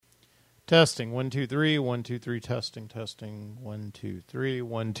Testing 1 2 3 1 2 3 testing 1 2 3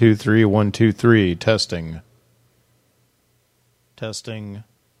 1 2 3 1 2 3 testing.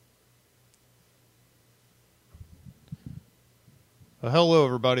 Well, hello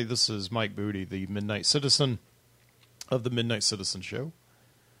everybody. This is Mike Booty, the Midnight Citizen of the Midnight Citizen Show.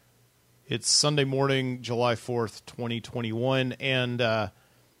 It's Sunday morning, July 4th, 2021, and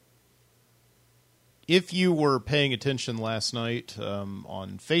if you were paying attention last night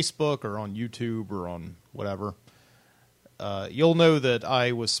on Facebook or on YouTube or on whatever, you'll know that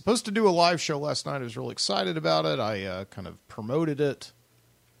I was supposed to do a live show last night. I was really excited about it. I kind of promoted it.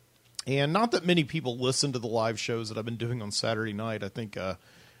 And not that many people listen to the live shows that I've been doing on Saturday night. I think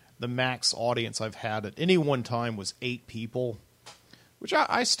the max audience I've had at any one time was 8 people, which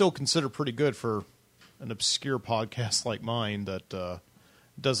I still consider pretty good for an obscure podcast like mine that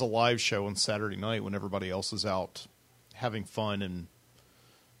does a live show on Saturday night when everybody else is out having fun and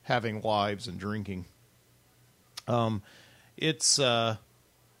having lives and drinking. It's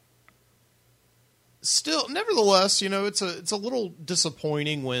still, nevertheless, it's a little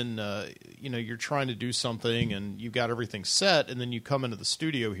disappointing when you're trying to do something and you've got everything set, and then you come into the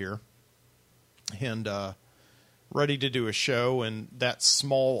studio here and ready to do a show, and that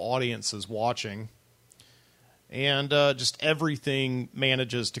small audience is watching. And just everything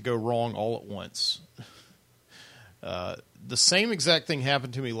manages to go wrong all at once. The same exact thing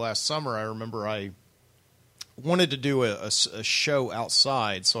happened to me last summer. I remember I wanted to do a show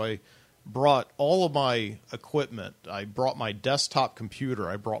outside, so I brought all of my equipment. I brought my desktop computer.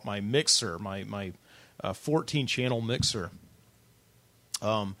 I brought my mixer, my 14-channel mixer,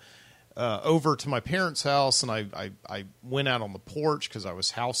 over to my parents' house, and I went out on the porch because I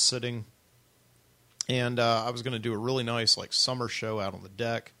was house sitting. And I was going to do a really nice summer show out on the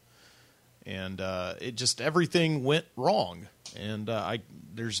deck, and everything went wrong, and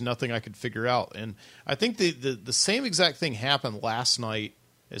there's nothing I could figure out. And I think the same exact thing happened last night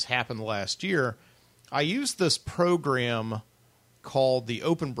as happened last year. I used this program called the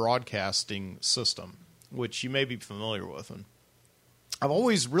Open Broadcasting System, which you may be familiar with, and I've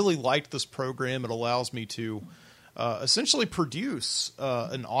always really liked this program. It allows me to essentially produce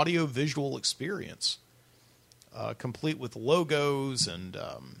an audio-visual experience, complete with logos, and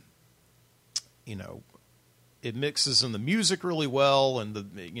it mixes in the music really well, and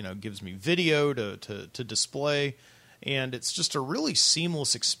gives me video to display, and it's just a really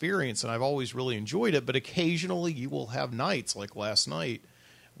seamless experience. And I've always really enjoyed it. But occasionally, you will have nights like last night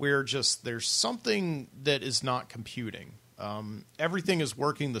where just there's something that is not computing. Everything is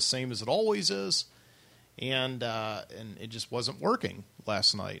working the same as it always is. And it just wasn't working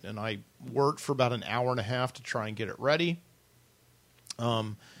last night. And I worked for about an hour and a half to try and get it ready.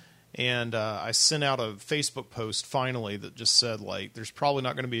 And I sent out a Facebook post finally that just said, there's probably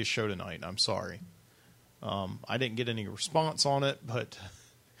not going to be a show tonight. I'm sorry. I didn't get any response on it, but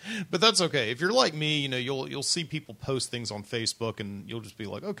that's okay. If you're like me, you'll see people post things on Facebook, and you'll just be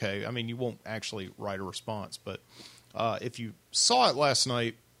like, okay. I mean, you won't actually write a response, but if you saw it last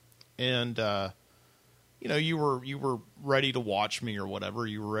night and you were ready to watch me or whatever,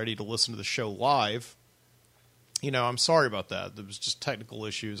 you were ready to listen to the show live, I'm sorry about that. There was just technical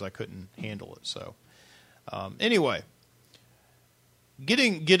issues. I couldn't handle it. So, anyway,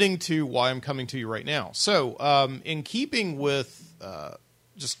 getting to why I'm coming to you right now. So, in keeping with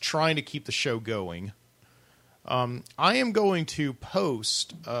just trying to keep the show going, I am going to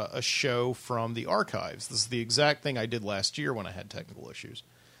post a show from the archives. This is the exact thing I did last year when I had technical issues.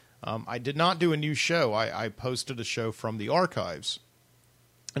 I did not do a new show. I posted a show from the archives.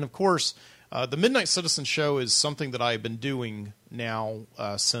 And, of course, the Midnight Citizen Show is something that I've been doing now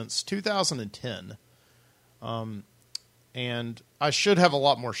since 2010. And I should have a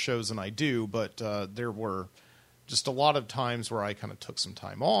lot more shows than I do, but there were just a lot of times where I kind of took some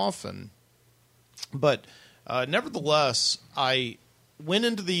time off. But nevertheless, I went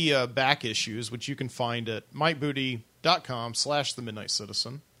into the back issues, which you can find at mikebooty.com/The Midnight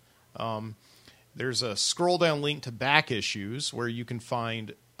Citizen. There's a scroll down link to back issues where you can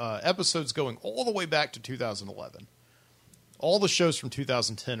find episodes going all the way back to 2011. All the shows from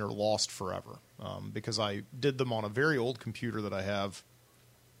 2010 are lost forever because I did them on a very old computer that I have.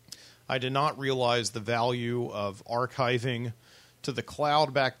 I did not realize the value of archiving to the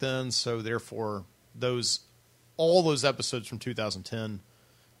cloud back then, so therefore all those episodes from 2010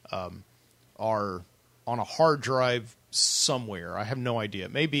 are on a hard drive somewhere. I have no idea.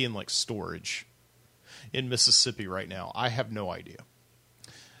 It may be in storage in Mississippi right now. I have no idea.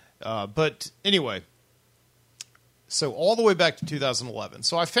 But anyway, so all the way back to 2011.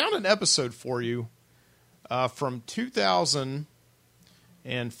 So I found an episode for you from 2000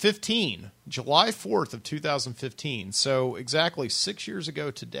 and 15, July 4th of 2015. So exactly 6 years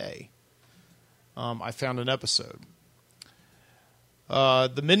ago today, I found an episode.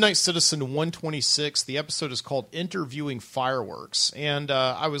 The Midnight Citizen 126, the episode is called Interviewing Fireworks. And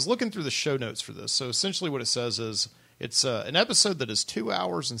I was looking through the show notes for this. So essentially what it says is it's an episode that is 2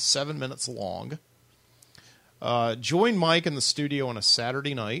 hours and 7 minutes long. Join Mike in the studio on a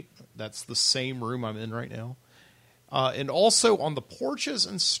Saturday night. That's the same room I'm in right now. And also on the porches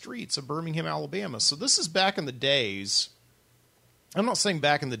and streets of Birmingham, Alabama. So this is back in the days. I'm not saying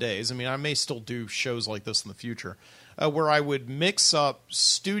back in the days. I mean, I may still do shows like this in the future, where I would mix up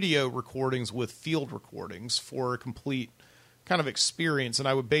studio recordings with field recordings for a complete kind of experience. And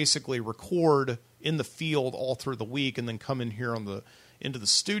I would basically record in the field all through the week and then come in here into the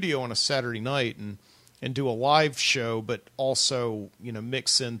studio on a Saturday night and do a live show, but also,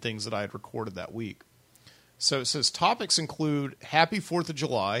 mix in things that I had recorded that week. So it says topics include Happy 4th of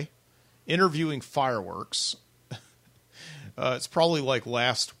July, interviewing fireworks. It's probably like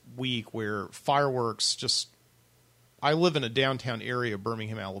last week where fireworks I live in a downtown area of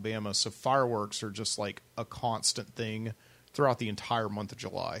Birmingham, Alabama, so fireworks are just like a constant thing throughout the entire month of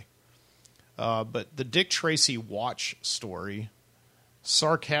July. But the Dick Tracy watch story,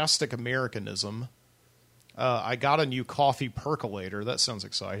 sarcastic Americanism, I got a new coffee percolator. That sounds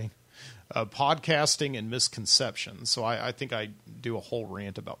exciting. Podcasting and misconceptions. So I think I do a whole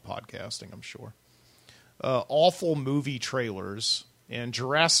rant about podcasting, I'm sure. Awful movie trailers and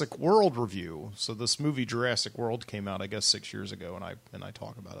Jurassic World review. So this movie Jurassic World came out, I guess, 6 years ago, and I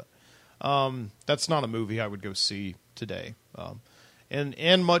talk about it. That's not a movie I would go see today.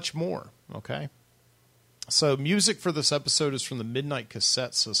 And much more, okay? So music for this episode is from the Midnight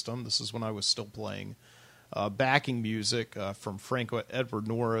Cassette System. This is when I was still playing backing music from Franco Edward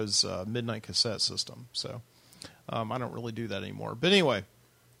Nora's Midnight Cassette System. So I don't really do that anymore. But anyway,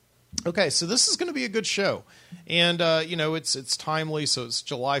 okay, so this is going to be a good show. And, it's timely, so it's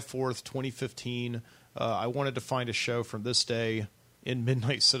July 4th, 2015. I wanted to find a show from this day in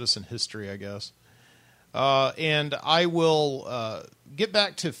Midnight Citizen history, I guess. And I will get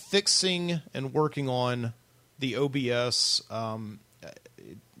back to fixing and working on the OBS.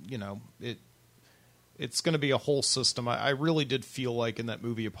 It's going to be a whole system. I really did feel like in that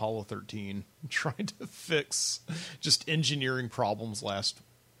movie Apollo 13, trying to fix just engineering problems last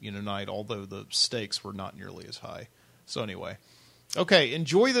night, although the stakes were not nearly as high. So anyway, okay,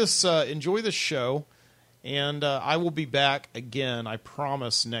 enjoy this show, and I will be back again, I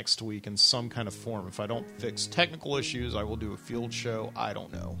promise, next week in some kind of form. If I don't fix technical issues, I will do a field show. I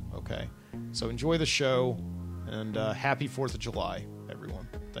don't know, okay? So enjoy the show, and happy 4th of July, everyone.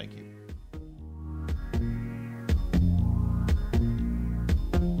 Thank you.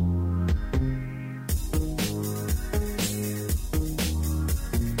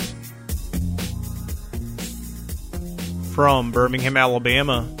 From Birmingham,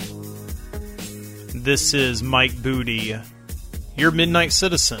 Alabama, this is Mike Booty, your Midnight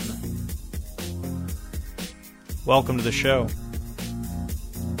Citizen. Welcome to the show.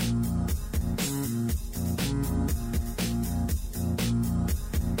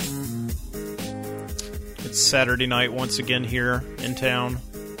 It's Saturday night once again here in town.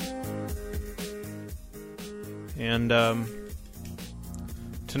 And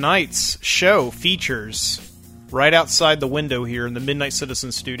tonight's show features, right outside the window here in the Midnight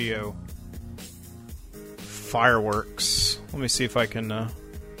Citizen studio, fireworks. Let me see if I can...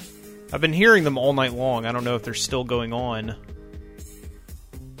 I've been hearing them all night long. I don't know if they're still going on.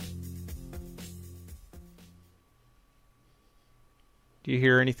 Do you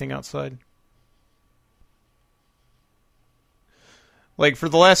hear anything outside? Like, for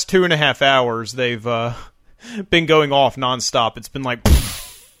the last 2.5 hours, they've been going off nonstop. It's been like...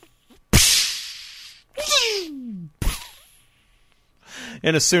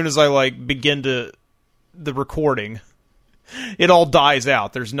 And as soon as I, begin the recording, it all dies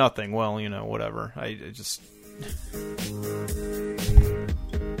out. There's nothing. Well, whatever. I just...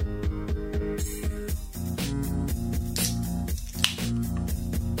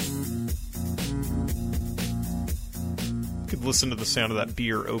 Could listen to the sound of that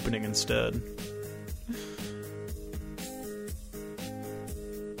beer opening instead.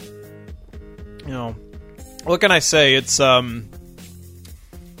 What can I say? It's,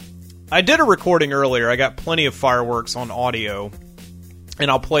 I did a recording earlier. I got plenty of fireworks on audio, and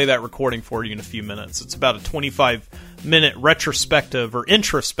I'll play that recording for you in a few minutes. It's about a 25-minute retrospective, or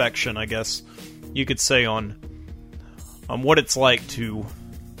introspection, I guess you could say, on what it's like to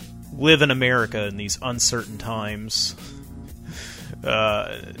live in America in these uncertain times.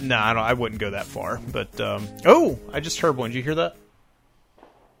 I wouldn't go that far. But, I just heard one. Did you hear that?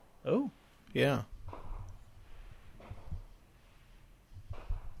 Oh, yeah. I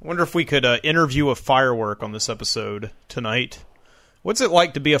wonder if we could interview a firework on this episode tonight. What's it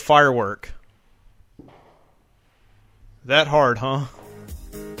like to be a firework? That hard, huh?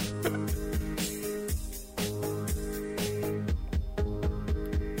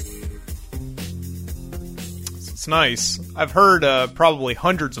 It's nice. I've heard probably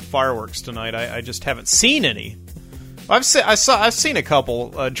hundreds of fireworks tonight. I just haven't seen any. I've seen a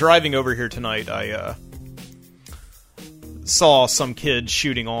couple driving over here tonight. I saw some kids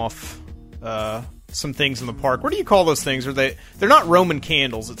shooting off some things in the park. What do you call those things? They're not Roman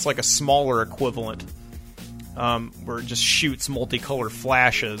candles. It's like a smaller equivalent where it just shoots multicolored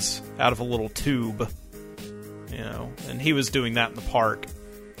flashes out of a little tube. You know, and he was doing that in the park.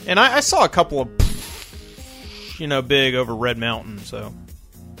 And I saw a couple of big over Red Mountain, so.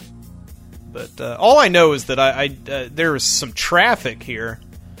 But all I know is that there is some traffic here,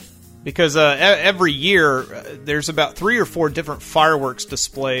 because every year there's about 3 or 4 different fireworks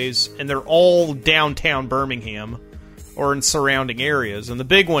displays, and they're all downtown Birmingham or in surrounding areas. And the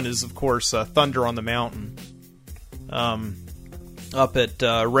big one is, of course, Thunder on the Mountain, up at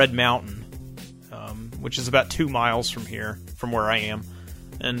Red Mountain, which is about 2 miles from here, from where I am.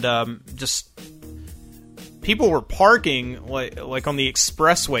 And just... people were parking like on the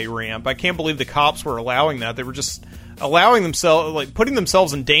expressway ramp. I can't believe the cops were allowing that. They were just allowing themselves, like putting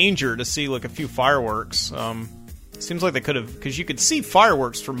themselves in danger to see like a few fireworks. Seems like they could have, because you could see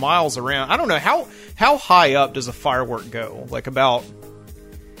fireworks for miles around. I don't know how high up does a firework go? Like about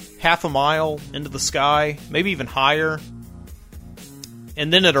half a mile into the sky, maybe even higher.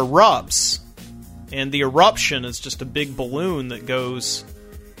 And then it erupts, and the eruption is just a big balloon that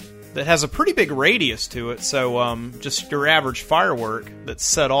has a pretty big radius to it, so just your average firework that's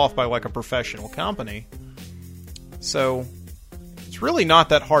set off by like a professional company. So it's really not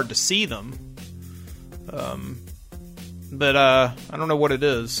that hard to see them. But I don't know what it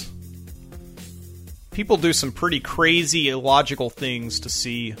is. People do some pretty crazy, illogical things to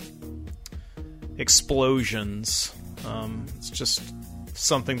see explosions. It's just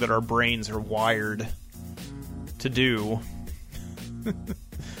something that our brains are wired to do.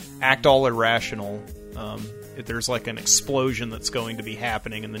 Act all irrational if there's like an explosion that's going to be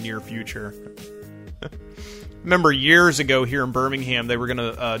happening in the near future. Remember years ago here in Birmingham, they were going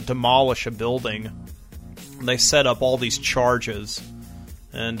to demolish a building. They set up all these charges,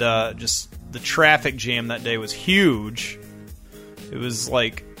 and just the traffic jam that day was huge. It was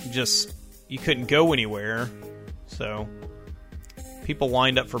like just you couldn't go anywhere. So people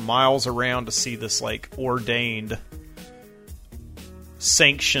lined up for miles around to see this like ordained,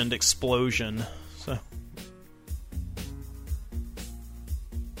 sanctioned explosion. So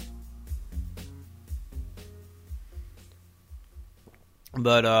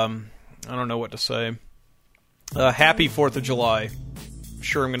but I don't know what to say. Happy 4th of July. I'm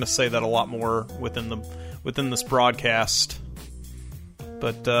sure I'm going to say that a lot more within this broadcast.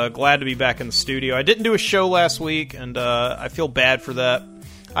 But glad to be back in the studio. I didn't do a show last week, and I feel bad for that.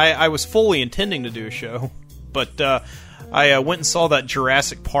 I was fully intending to do a show, but I went and saw that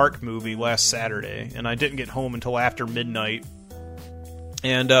Jurassic Park movie last Saturday, and I didn't get home until after midnight.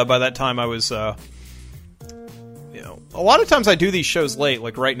 And by that time, I was, a lot of times I do these shows late.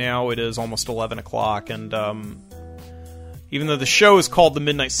 Like right now, it is almost 11 o'clock, and even though the show is called The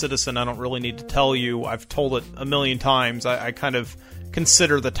Midnight Citizen, I don't really need to tell you. I've told it a million times. I kind of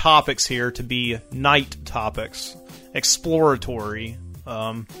consider the topics here to be night topics, exploratory,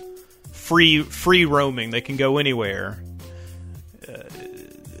 free roaming. They can go anywhere.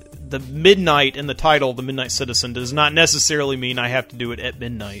 The midnight in the title, The Midnight Citizen, does not necessarily mean I have to do it at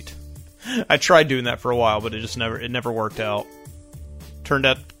midnight. I tried doing that for a while, but it never worked out. Turned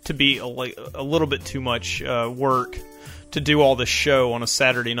out to be a little bit too much work to do all this show on a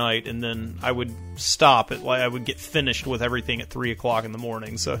Saturday night, and then I would stop it. I would get finished with everything at 3 o'clock in the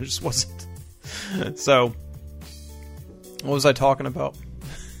morning, so it just wasn't. So, what was I talking about?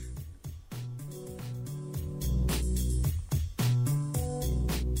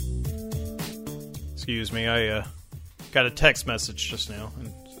 Excuse me, I got a text message just now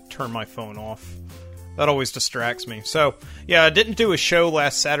and turned my phone off. That always distracts me. So, yeah, I didn't do a show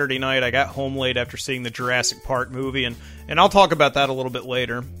last Saturday night. I got home late after seeing the Jurassic Park movie, and I'll talk about that a little bit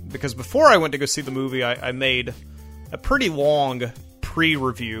later, because before I went to go see the movie, I made a pretty long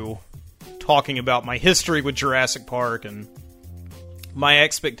pre-review talking about my history with Jurassic Park and my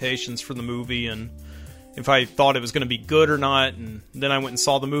expectations for the movie, and if I thought it was going to be good or not, and then I went and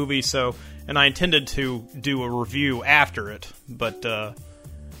saw the movie, and I intended to do a review after it, but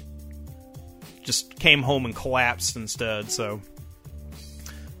just came home and collapsed instead, so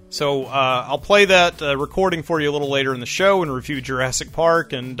So I'll play that recording for you a little later in the show and review Jurassic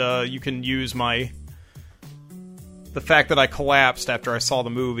Park, and you can use the fact that I collapsed after I saw the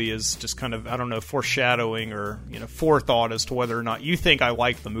movie as just kind of, I don't know, foreshadowing or, forethought as to whether or not you think I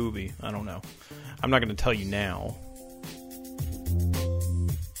like the movie. I don't know. I'm not going to tell you now.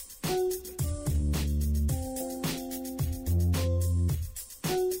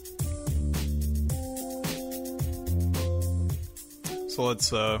 So let's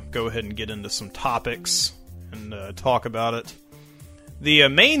go ahead and get into some topics and talk about it. The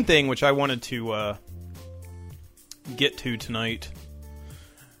main thing which I wanted to get to tonight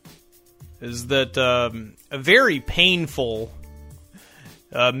is that a very painful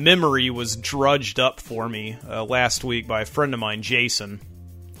memory was drudged up for me last week by a friend of mine, Jason,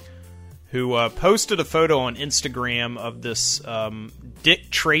 who posted a photo on Instagram of this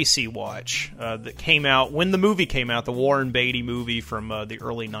Dick Tracy watch that came out when the movie came out, the Warren Beatty movie from the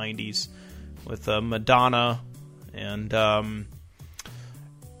early 90s with Madonna and Al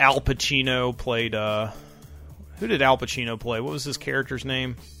Pacino played... who did Al Pacino play? What was his character's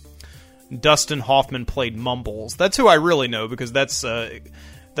name? Dustin Hoffman played Mumbles. That's who I really know, because that's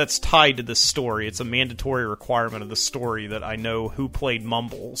tied to this story. It's a mandatory requirement of the story that I know who played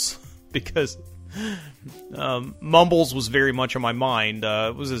Mumbles, because Mumbles was very much on my mind.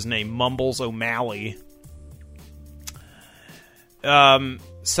 What was his name? Mumbles O'Malley.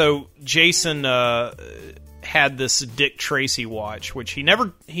 So Jason had this Dick Tracy watch, which he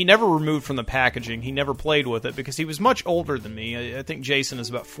never removed from the packaging. He never played with it because he was much older than me. I think Jason is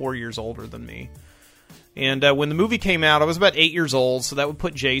about 4 years older than me. And when the movie came out, I was about 8 years old, so that would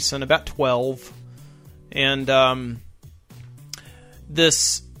put Jason about 12. And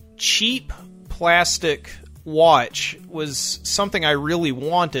this cheap plastic watch was something I really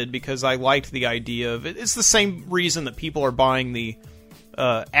wanted because I liked the idea of it. It's the same reason that people are buying the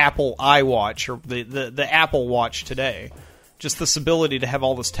Apple iWatch or the Apple Watch today. Just this ability to have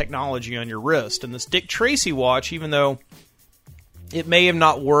all this technology on your wrist. And this Dick Tracy watch, even though it may have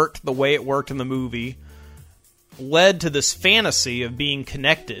not worked the way it worked in the movie, led to this fantasy of being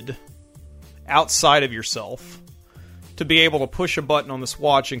connected outside of yourself, to be able to push a button on this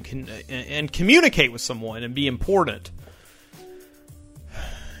watch and communicate with someone and be important.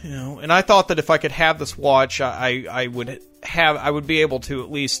 And I thought that if I could have this watch, I would be able to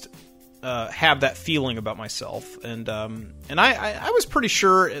at least have that feeling about myself. And I was pretty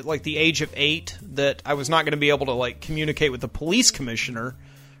sure at like the age of 8 that I was not going to be able to like communicate with the police commissioner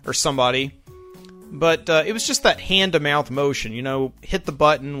or somebody. But it was just that hand-to-mouth motion, hit the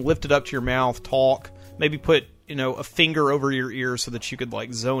button, lift it up to your mouth, talk, maybe put, a finger over your ear so that you could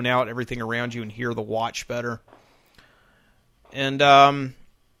like zone out everything around you and hear the watch better. And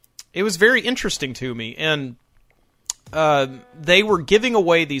it was very interesting to me. And they were giving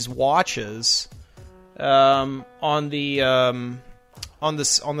away these watches on this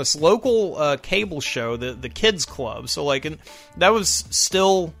local cable show, the Kids Club. So like, that was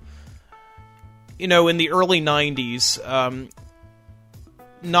still, in the early 90s.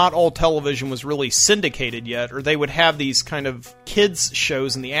 Not all television was really syndicated yet, or they would have these kind of kids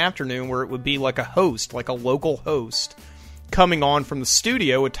shows in the afternoon where it would be like a host, like a local host, coming on from the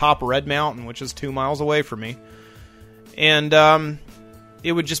studio atop Red Mountain, which is 2 miles away from me. And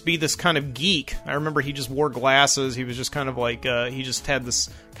it would just be this kind of geek. I remember he just wore glasses. He was just kind of like, he just had this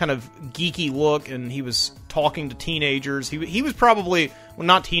kind of geeky look, and he was talking to teenagers. He was probably, well,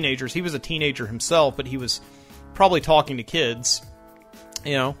 not teenagers. He was a teenager himself, but he was probably talking to kids.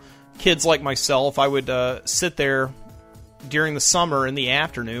 Kids like myself. I would sit there during the summer in the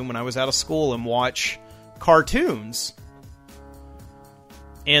afternoon when I was out of school and watch cartoons.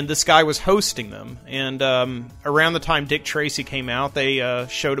 And this guy was hosting them. And around the time Dick Tracy came out, they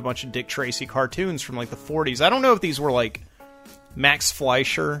showed a bunch of Dick Tracy cartoons from like the 40s. I don't know if these were like Max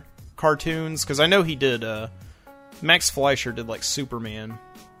Fleischer cartoons, because I know he did. Max Fleischer did like Superman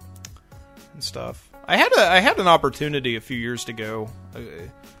and stuff. I had an opportunity a few years ago.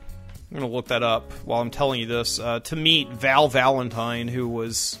 I'm going to look that up while I'm telling you this. To meet Val Valentine, who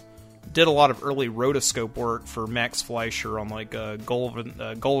did a lot of early rotoscope work for Max Fleischer on like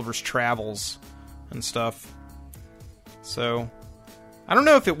Gulliver's Travels and stuff. So I don't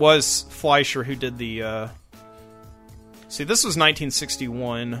know if it was Fleischer who did the. See, this was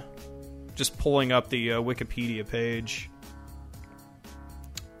 1961. Just pulling up the Wikipedia page.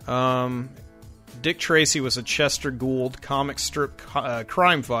 Dick Tracy was a Chester Gould comic strip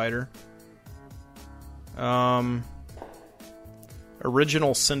crime fighter.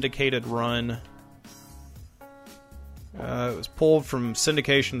 Original syndicated run. It was pulled from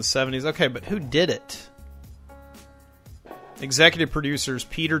syndication in the 70s. Okay, but who did it? Executive producers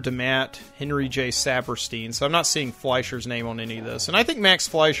Peter DeMatt, Henry J. Saperstein. So I'm not seeing Fleischer's name on any of this. And I think Max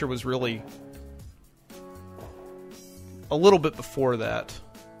Fleischer was really a little bit before that,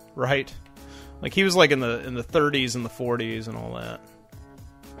 right? Like he was like in the 30s and the 40s and all that.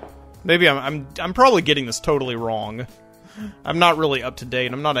 Maybe I'm probably getting this totally wrong. I'm not really up to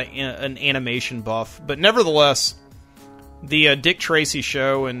date. I'm not an animation buff, but nevertheless, the Dick Tracy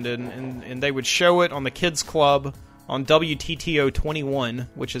show, and they would show it on the Kids Club on WTTO 21,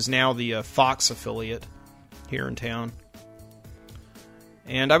 which is now the Fox affiliate here in town.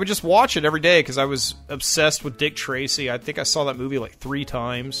 And I would just watch it every day because I was obsessed with Dick Tracy. I think I saw that movie like 3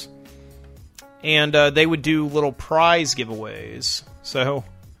 times. And they would do little prize giveaways. So,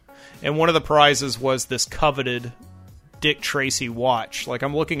 and one of the prizes was this coveted Dick Tracy watch. Like,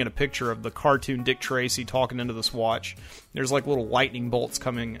 I'm looking at a picture of the cartoon Dick Tracy talking into this watch. There's like little lightning bolts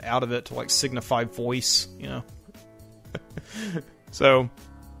coming out of it to like signify voice, you know. So,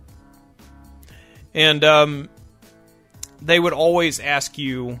 and they would always ask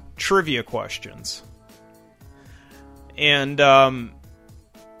you trivia questions. And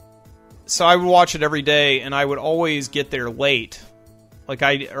so I would watch it every day, and I would always get there late. Like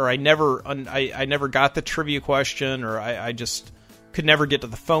I never got the trivia question, or I just could never get to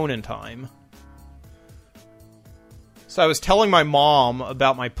the phone in time. So I was telling my mom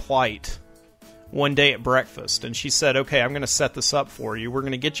about my plight one day at breakfast, and she said, "Okay, I'm going to set this up for you. We're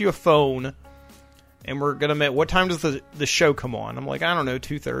going to get you a phone, and we're going to what time does the show come on?" I'm like, "I don't know,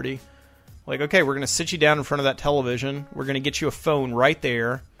 2:30." Like, "Okay, we're going to sit you down in front of that television. We're going to get you a phone right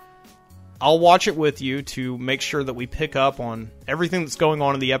there. I'll watch it with you to make sure that we pick up on everything that's going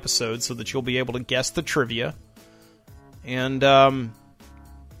on in the episode so that you'll be able to guess the trivia. And we're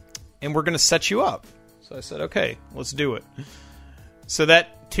going to set you up." So I said, "Okay, let's do it." So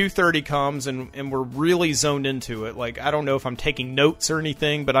that 2:30 comes, and we're really zoned into it. Like, I don't know if I'm taking notes or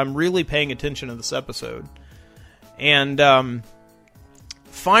anything, but I'm really paying attention to this episode. And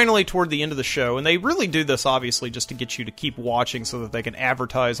finally, toward the end of the show, and they really do this, obviously, just to get you to keep watching so that they can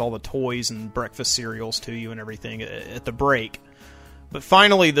advertise all the toys and breakfast cereals to you and everything at the break. But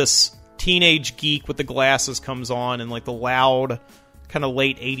finally, this teenage geek with the glasses comes on, and like the loud, kind of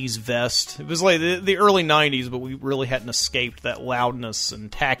late 80s vest. It was like the early 90s, but we really hadn't escaped that loudness and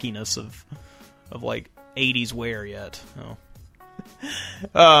tackiness of like 80s wear yet.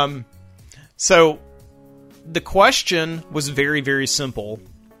 Oh. So the question was very, very simple.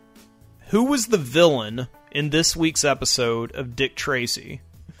 Who was the villain in this week's episode of Dick Tracy?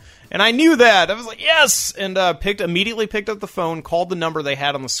 And I knew that. I was like, yes! And immediately picked up the phone, called the number they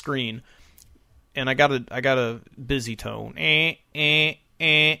had on the screen, and I got a busy tone.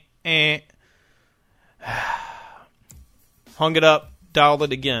 Hung it up, dialed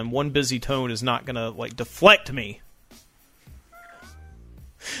it again. One busy tone is not gonna like deflect me.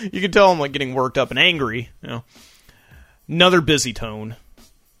 You can tell I'm like getting worked up and angry. You know, another busy tone.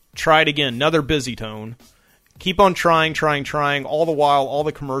 Try it again. Another busy tone. Keep on trying. All the while, all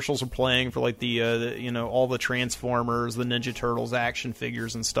the commercials are playing for like the all the Transformers, the Ninja Turtles action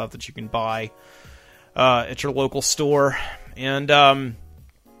figures and stuff that you can buy at your local store. And then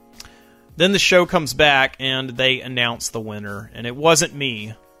the show comes back and they announce the winner, and it wasn't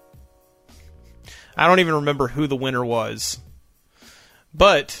me. I don't even remember who the winner was.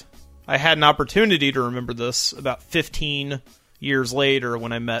 But I had an opportunity to remember this about 15 years later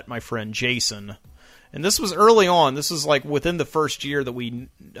when I met my friend Jason. And this was early on. This was like within the first year that we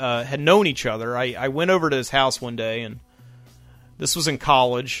had known each other. I went over to his house one day, and this was in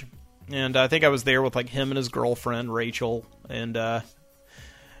college. And I think I was there with like him and his girlfriend, Rachel. And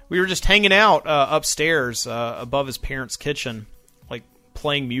we were just hanging out upstairs above his parents' kitchen, like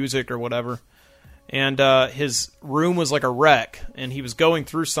playing music or whatever. And his room was like a wreck, and he was going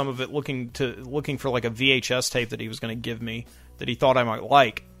through some of it looking for like a VHS tape that he was going to give me that he thought I might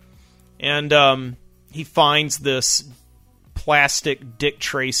like. And he finds this plastic Dick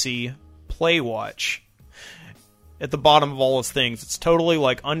Tracy play watch at the bottom of all his things. It's totally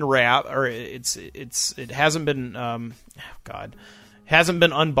like unwrapped, or it hasn't been hasn't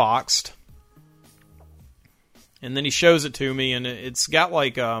been unboxed. And then he shows it to me, and it's got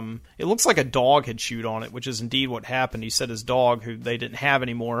like, it looks like a dog had chewed on it, which is indeed what happened. He said his dog, who they didn't have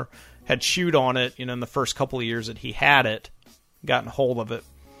anymore, had chewed on it, in the first couple of years that he had it, gotten hold of it.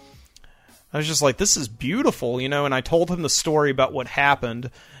 I was just like, this is beautiful, and I told him the story about what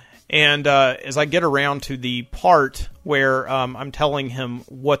happened. And as I get around to the part where I'm telling him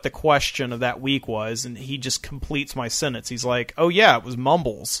what the question of that week was, and he just completes my sentence. He's like, "Oh yeah, it was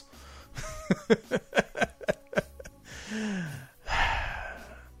Mumbles."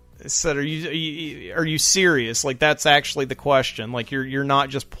 said, are you serious? Like, that's actually the question. Like, you're not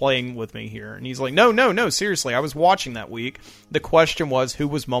just playing with me here. And he's like, no, seriously. I was watching that week. The question was, who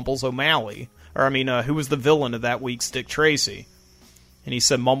was Mumbles O'Malley? Or, I mean, who was the villain of that week's Dick Tracy? And he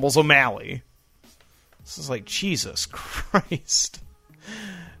said Mumbles O'Malley. This is like, Jesus Christ.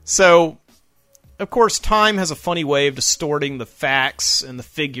 So, of course, time has a funny way of distorting the facts and the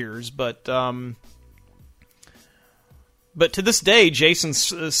figures, but to this day, Jason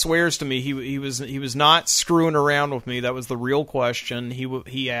swears to me he was not screwing around with me. That was the real question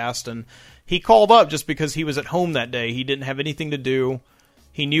he asked, and he called up just because he was at home that day. He didn't have anything to do.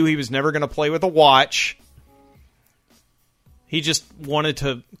 He knew he was never going to play with a watch. He just wanted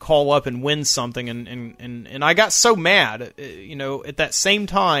to call up and win something, and I got so mad. At that same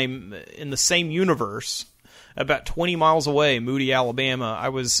time, in the same universe, about 20 miles away, Moody, Alabama, I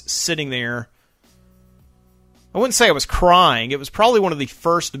was sitting there. I wouldn't say I was crying. It was probably one of the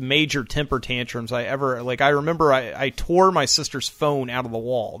first major temper tantrums I ever... I remember I tore my sister's phone out of the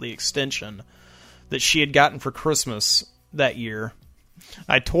wall, the extension that she had gotten for Christmas that year.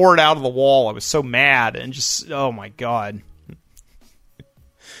 I tore it out of the wall. I was so mad, and just, oh my God.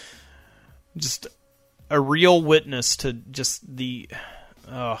 Just a real witness to just the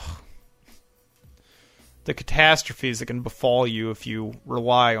catastrophes that can befall you if you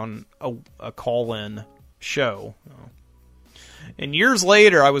rely on a call-in show. And years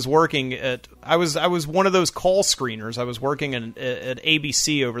later, I was working I was one of those call screeners. I was working at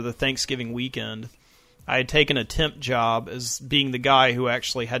ABC over the Thanksgiving weekend. I had taken a temp job as being the guy who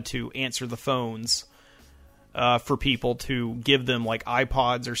actually had to answer the phones for people to give them like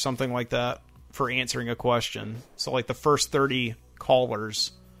iPods or something like that for answering a question. So like the first 30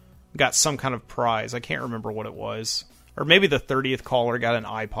 callers got some kind of prize. I can't remember what it was. Or maybe the 30th caller got an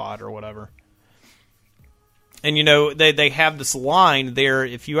iPod or whatever. And they have this line there.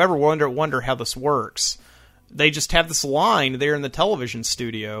 If you ever wonder how this works, they just have this line there in the television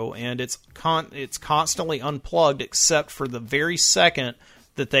studio, and it's constantly unplugged except for the very second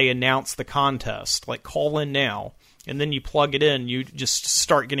that they announce the contest, like call in now, and then you plug it in, you just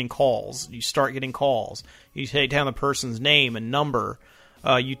start getting calls. You take down the person's name and number,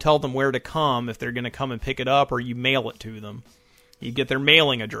 you tell them where to come if they're going to come and pick it up, or you mail it to them. You get their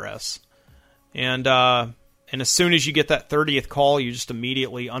mailing address, and as soon as you get that 30th call, you just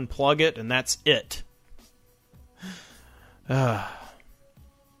immediately unplug it, and that's it.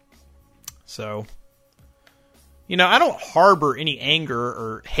 So... I don't harbor any anger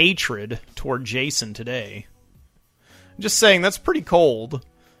or hatred toward Jason today. I'm just saying that's pretty cold.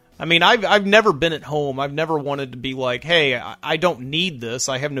 I mean, I've never been at home. I've never wanted to be like, hey, I don't need this.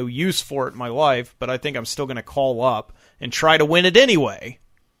 I have no use for it in my life, but I think I'm still going to call up and try to win it anyway.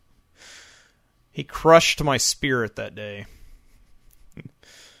 He crushed my spirit that day.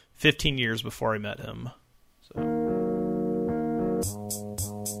 15 years before I met him. So...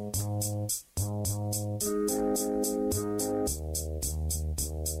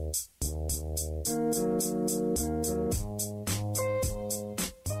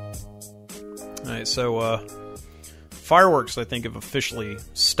 Alright, so fireworks I think have officially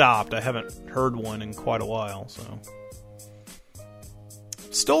stopped. I haven't heard one in quite a while, so...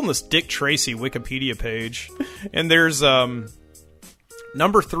 Still on this Dick Tracy Wikipedia page, and there's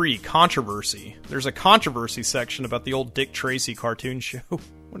number 3, controversy. There's a controversy section about the old Dick Tracy cartoon show.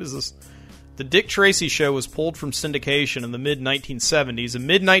 What is this? The Dick Tracy show was pulled from syndication in the mid-1970s and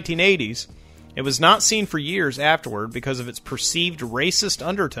mid-1980s. It was not seen for years afterward because of its perceived racist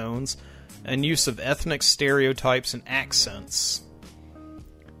undertones and use of ethnic stereotypes and accents.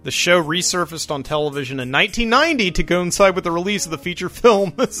 The show resurfaced on television in 1990 to coincide with the release of the feature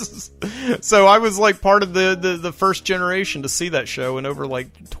film. So I was like part of the first generation to see that show in over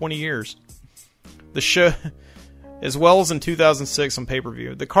like 20 years. The show, as well as in 2006 on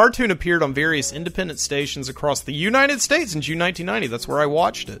pay-per-view. The cartoon appeared on various independent stations across the United States in June 1990. That's where I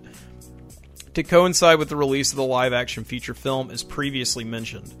watched it. To coincide with the release of the live-action feature film, as previously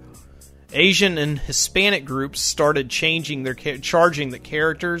mentioned. Asian and Hispanic groups started charging the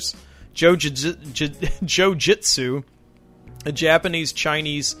characters Joe-Jitsu, a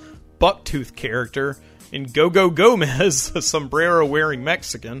Japanese-Chinese bucktooth character, and Go-Go Gomez, a sombrero-wearing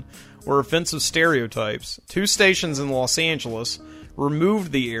Mexican, were offensive stereotypes. 2 stations in Los Angeles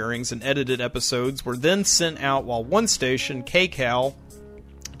removed the airings, and edited episodes were then sent out, while one station, KCAL,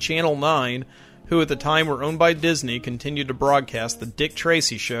 Channel 9, who at the time were owned by Disney, continued to broadcast The Dick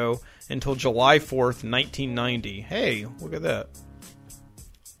Tracy Show until July 4th, 1990. Hey, look at that.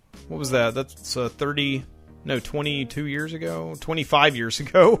 What was that? That's 22 years ago? 25 years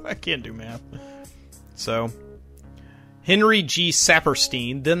ago? I can't do math. So, Henry G.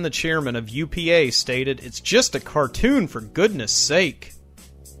 Saperstein, then the chairman of UPA, stated, "It's just a cartoon, for goodness sake."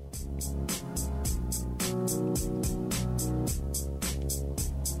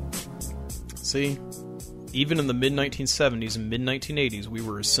 See, even in the mid-1970s and mid-1980s, we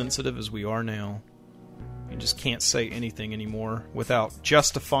were as sensitive as we are now. You just can't say anything anymore without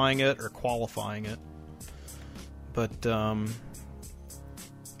justifying it or qualifying it. But,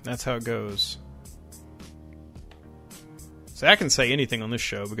 that's how it goes. See, I can say anything on this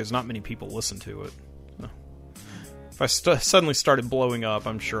show because not many people listen to it. If I suddenly started blowing up,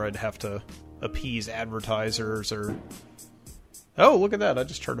 I'm sure I'd have to appease advertisers or... Oh, look at that. I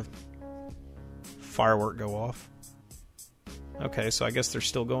just heard a firework go off. Okay, so I guess they're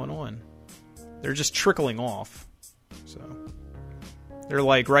still going on. They're just trickling off. So they're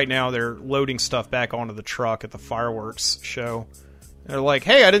like, right now they're loading stuff back onto the truck at the fireworks show. They're like,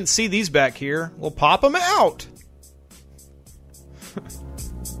 hey, I didn't see these back here. We'll pop them out.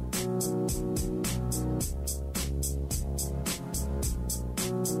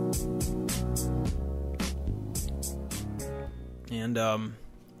 And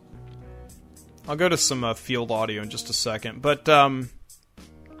I'll go to some field audio in just a second, but I'm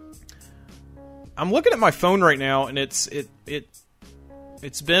looking at my phone right now, and it's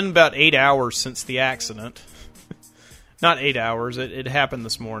been about 8 hours since the accident. Not 8 hours. It happened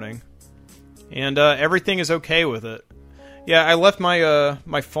this morning, and everything is okay with it. Yeah, I left my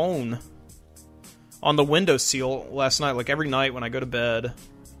my phone on the windowsill last night. Like every night when I go to bed,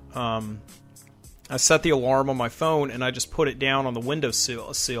 I set the alarm on my phone, and I just put it down on the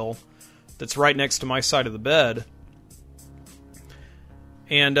windowsill that's right next to my side of the bed.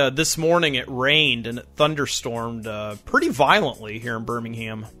 And this morning it rained and it thunderstormed pretty violently here in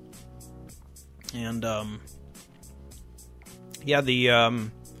Birmingham. And yeah,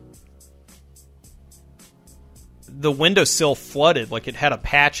 the windowsill flooded, like it had a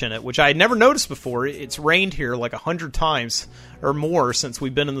patch in it, which I had never noticed before. It's rained here like 100 times or more since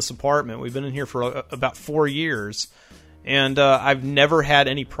we've been in this apartment. We've been in here for about 4 years. And I've never had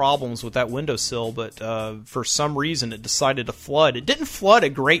any problems with that windowsill, but for some reason it decided to flood. It didn't flood a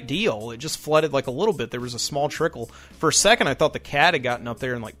great deal. It just flooded like a little bit. There was a small trickle. For a second I thought the cat had gotten up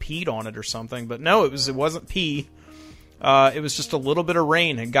there and like peed on it or something, but no, it wasn't pee. It was just a little bit of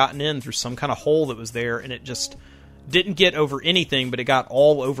rain had gotten in through some kind of hole that was there, and it just didn't get over anything, but it got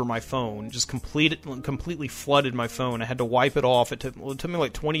all over my phone. Just completely flooded my phone. I had to wipe it off. It took me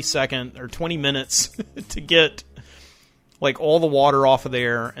like 20 minutes to get like all the water off of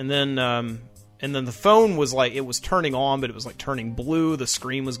there, and then the phone was like, it was turning on, but it was like turning blue. The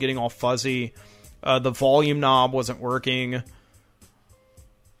screen was getting all fuzzy. The volume knob wasn't working.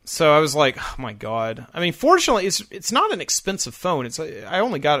 So I was like, oh my god. I mean, fortunately, it's not an expensive phone. I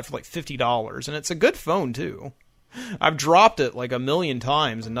only got it for like $50, and it's a good phone too. I've dropped it like a million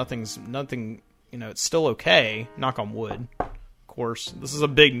times, and nothing. You know, it's still okay. Knock on wood. Of course, this is a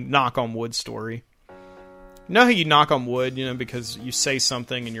big knock on wood story. You know how you knock on wood, you know, because you say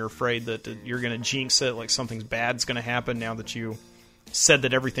something and you're afraid that you're going to jinx it, like something bad's going to happen now that you said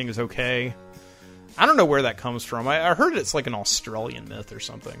that everything is okay. I don't know where that comes from. I heard it's like an Australian myth or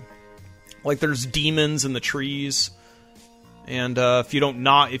something. Like there's demons in the trees, and if you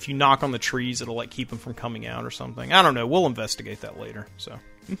knock on the trees, it'll like keep them from coming out or something. I don't know. We'll investigate that later. So,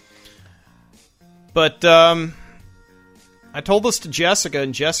 but I told this to Jessica,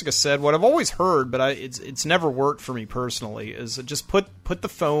 and Jessica said what I've always heard, but it's never worked for me personally, is just put the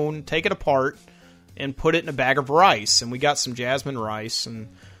phone, take it apart, and put it in a bag of rice. And we got some jasmine rice and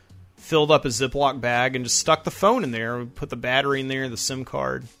filled up a Ziploc bag and just stuck the phone in there. We put the battery in there, the SIM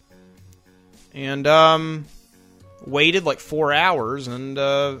card, and waited like 4 hours, and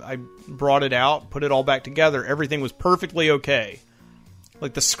I brought it out, put it all back together. Everything was perfectly okay.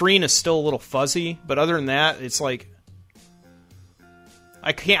 Like the screen is still a little fuzzy, but other than that, it's like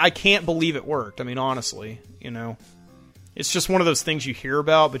I can't believe it worked. I mean, honestly, you know, it's just one of those things you hear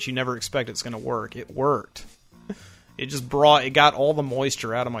about, but you never expect it's going to work. It worked. It got all the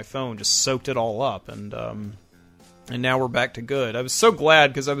moisture out of my phone, just soaked it all up, and now we're back to good. I was so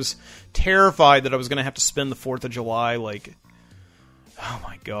glad because I was terrified that I was going to have to spend the 4th of July, like, oh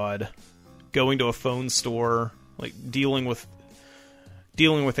my god, going to a phone store, like dealing with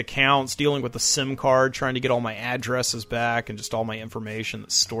accounts, dealing with the SIM card, trying to get all my addresses back and just all my information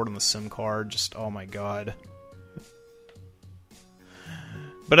that's stored on the SIM card. Just, oh my god.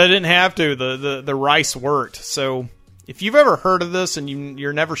 But I didn't have to. The rice worked. So if you've ever heard of this and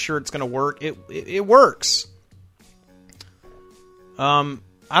you're never sure it's going to work, it works. I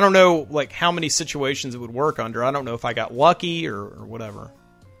don't know like how many situations it would work under. I don't know if I got lucky or whatever.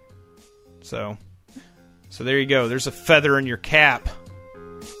 So So there you go. There's a feather in your cap.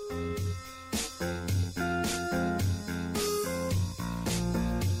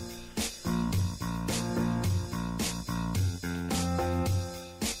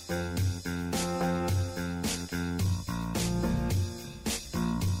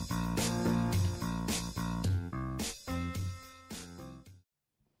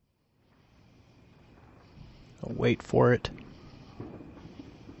 I'll wait for it.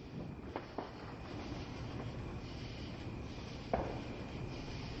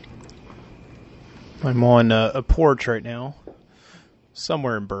 I'm on a porch right now,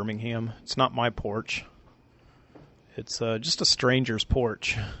 somewhere in Birmingham. It's not my porch. It's just a stranger's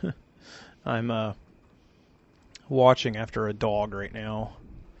porch. I'm watching after a dog right now.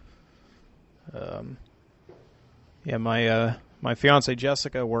 Yeah, my fiance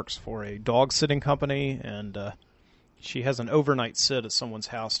Jessica works for a dog sitting company, and she has an overnight sit at someone's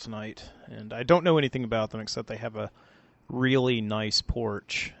house tonight. And I don't know anything about them except they have a really nice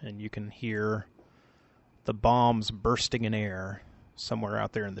porch, and you can hear the bombs bursting in air somewhere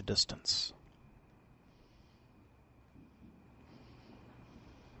out there in the distance.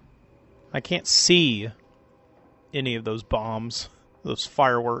 I can't see any of those bombs, those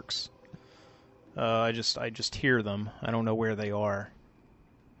fireworks. I just hear them. I don't know where they are.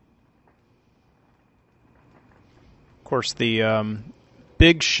 Of course, the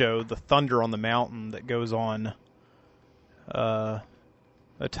big show, the Thunder on the Mountain, that goes on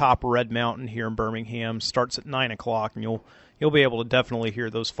atop Red Mountain here in Birmingham, starts at 9 o'clock, and you'll be able to definitely hear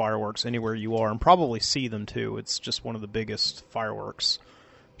those fireworks anywhere you are, and probably see them too. It's just one of the biggest fireworks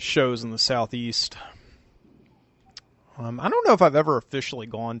shows in the Southeast. I don't know if I've ever officially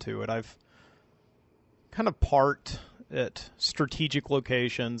gone to it. I've kind of parked at strategic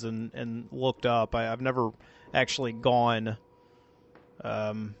locations and looked up. I've never actually gone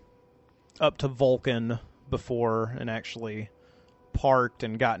up to Vulcan before and actually parked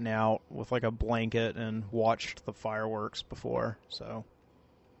and gotten out with like a blanket and watched the fireworks before. So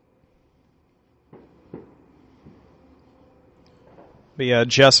but yeah,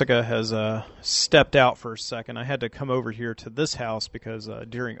 Jessica has stepped out for a second. I had to come over here to this house because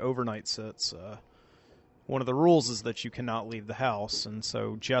during overnight sits, one of the rules is that you cannot leave the house, and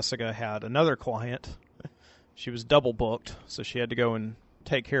so Jessica had another client. She was double booked, so she had to go and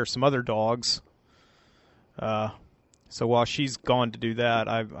take care of some other dogs. So while she's gone to do that,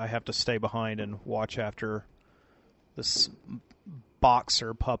 I have to stay behind and watch after this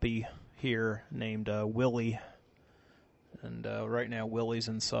boxer puppy here named Willie. And right now Willie's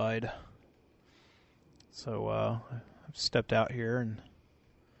inside. So I've stepped out here, and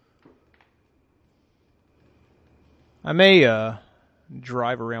I may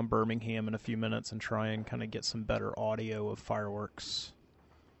drive around Birmingham in a few minutes and try and kind of get some better audio of fireworks.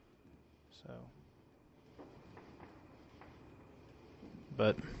 So,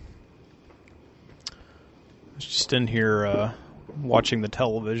 but I was just in here watching the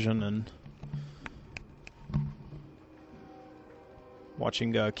television and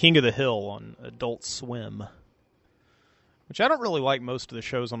watching King of the Hill on Adult Swim, which I don't really like most of the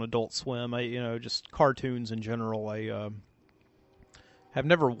shows on Adult Swim. Just cartoons in general. I have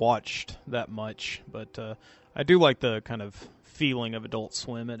never watched that much, but I do like the kind of feeling of Adult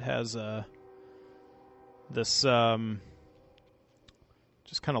Swim. It has this just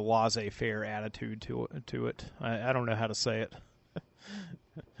kind of laissez-faire attitude to it. I don't know how to say it.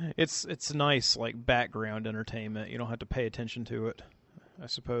 It's nice, like background entertainment. You don't have to pay attention to it, I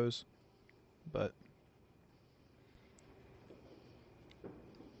suppose. But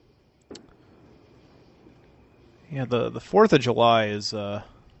yeah, the 4th of July is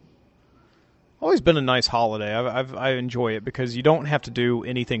always been a nice holiday. I enjoy it because you don't have to do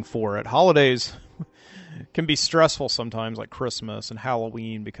anything for it. Holidays can be stressful sometimes, like Christmas and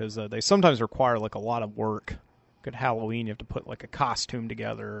Halloween, because they sometimes require like a lot of work. Like at Halloween, you have to put like a costume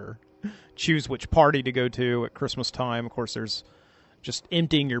together, or choose which party to go to at Christmas time. Of course, there's just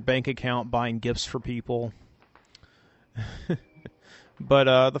emptying your bank account, buying gifts for people.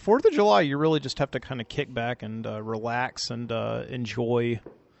 But the 4th of July, you really just have to kind of kick back and relax and enjoy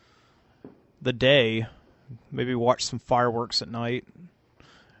the day. Maybe watch some fireworks at night.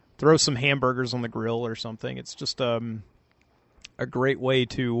 Throw some hamburgers on the grill or something. It's just a great way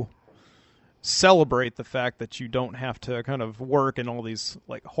to celebrate the fact that you don't have to kind of work in all these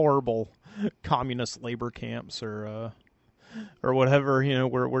like horrible communist labor camps or whatever.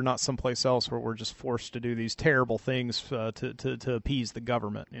 We're not someplace else where we're just forced to do these terrible things to appease the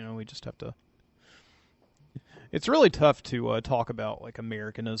government. We just have to. It's really tough to talk about like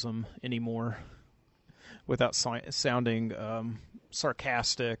Americanism anymore without sounding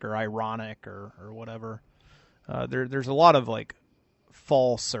sarcastic or ironic or whatever. There's a lot of like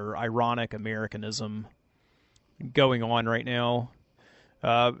false or ironic Americanism going on right now.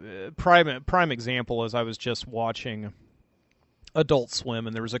 Prime example is I was just watching Adult Swim,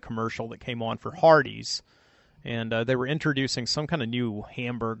 and there was a commercial that came on for Hardee's, and they were introducing some kind of new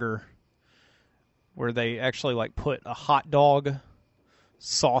hamburger where they actually like put a hot dog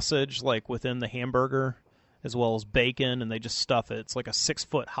sausage like within the hamburger as well as bacon, and they just stuff it. It's like a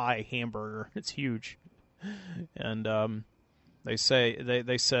 6-foot high hamburger. It's huge. And they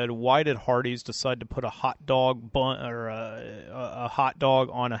said, why did Hardee's decide to put a hot dog bun or a hot dog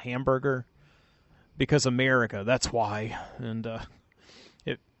on a hamburger? Because America, that's why. And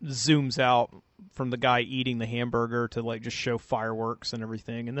it zooms out from the guy eating the hamburger to like just show fireworks and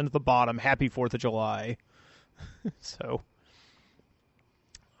everything, and then at the bottom, Happy 4th of July. So,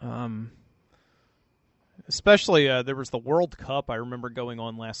 especially there was the World Cup I remember going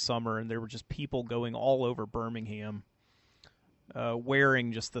on last summer, and there were just people going all over Birmingham,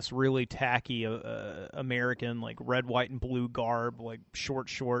 wearing just this really tacky American like red, white, and blue garb, like short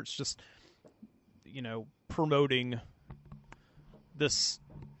shorts, just promoting this.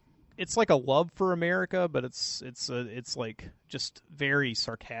 It's like a love for America, but it's like just very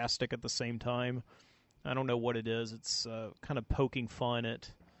sarcastic at the same time. I don't know what it is. It's kind of poking fun at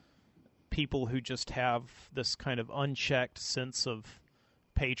people who just have this kind of unchecked sense of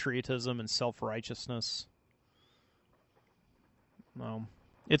patriotism and self-righteousness.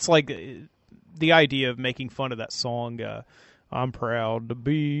 It's like the idea of making fun of that song, I'm proud to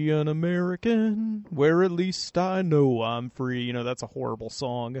be an American, where at least I know I'm free. That's a horrible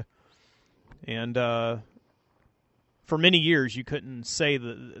song. And for many years, you couldn't say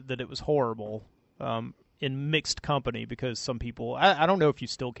that it was horrible in mixed company, because some people, I don't know if you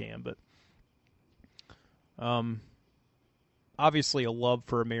still can, but obviously a love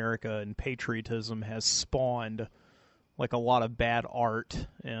for America and patriotism has spawned like a lot of bad art,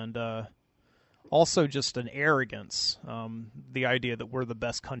 and also just an arrogance, the idea that we're the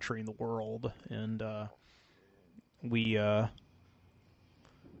best country in the world, and we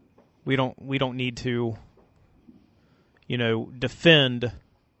don't need to defend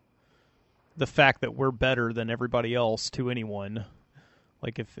the fact that we're better than everybody else to anyone.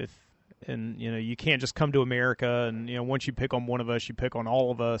 Like if you can't just come to America and once you pick on one of us, you pick on all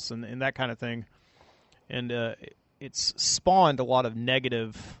of us, and that kind of thing. And it's spawned a lot of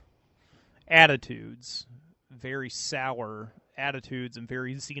negative attitudes, very sour attitudes, and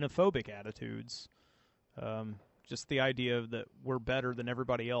very xenophobic attitudes. Just the idea that we're better than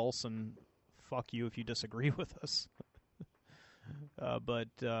everybody else, and fuck you if you disagree with us.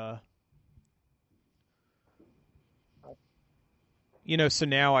 So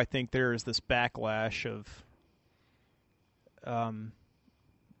now I think there is this backlash of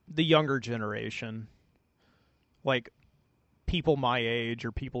the younger generation, like people my age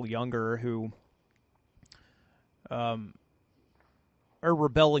or people younger who are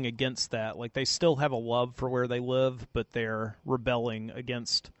rebelling against that. Like, they still have a love for where they live, but they're rebelling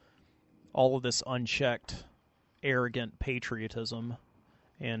against all of this unchecked, arrogant patriotism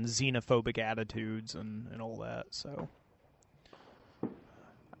and xenophobic attitudes and all that. So,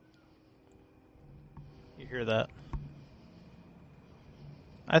 you hear that?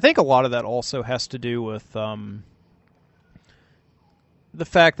 I think a lot of that also has to do with the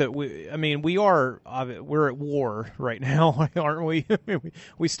fact that we're at war right now, aren't we?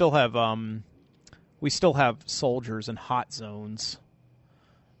 we still have soldiers in hot zones,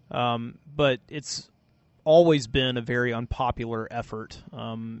 but it's always been a very unpopular effort.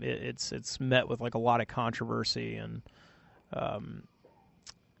 It's met with like a lot of controversy, and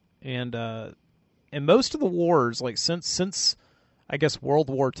most of the wars, like since I guess World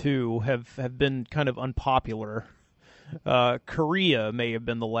War II, have been kind of unpopular. Korea may have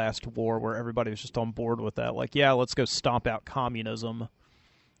been the last war where everybody was just on board with that. Like, yeah, let's go stomp out communism,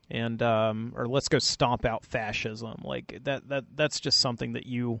 and or let's go stomp out fascism. Like that's just something that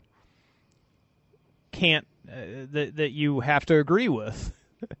you can't that you have to agree with.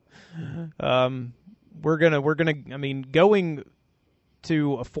 We're gonna. I mean, going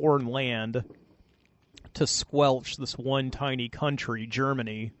to a foreign land to squelch this one tiny country,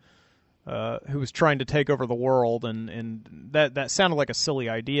 Germany, who was trying to take over the world, and that sounded like a silly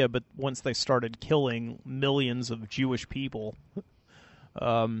idea, but once they started killing millions of Jewish people,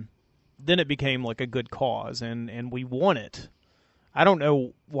 then it became like a good cause, and we won it. I don't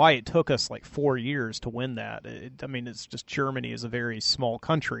know why it took us like 4 years to win that. It's just Germany is a very small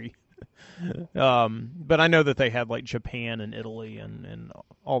country. But I know that they had like Japan and Italy and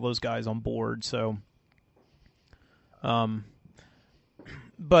all those guys on board, so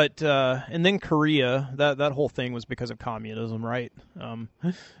But and then Korea, that whole thing was because of communism, right?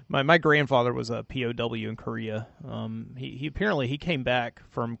 My grandfather was a POW in Korea. He apparently came back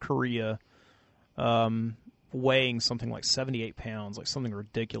from Korea weighing something like 78 pounds, like something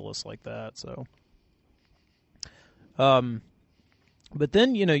ridiculous like that. So, but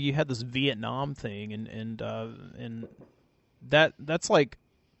then you had this Vietnam thing, and that's like,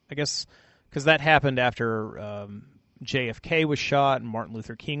 I guess, because that happened after JFK was shot and Martin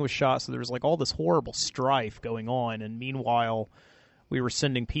Luther King was shot, so there was like all this horrible strife going on, and meanwhile we were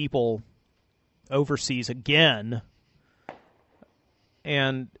sending people overseas again,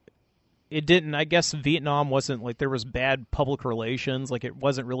 and it didn't, I guess Vietnam wasn't, like, there was bad public relations, like it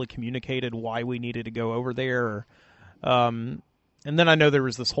wasn't really communicated why we needed to go over there. And then I know there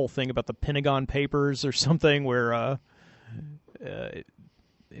was this whole thing about the Pentagon Papers or something where it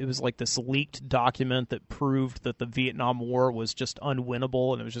was like this leaked document that proved that the Vietnam War was just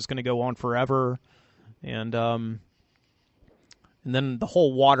unwinnable and it was just going to go on forever. And then the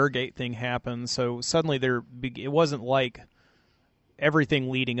whole Watergate thing happened. So suddenly it wasn't like everything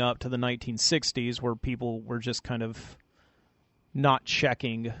leading up to the 1960s where people were just kind of not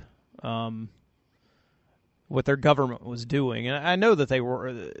checking what their government was doing. And I know that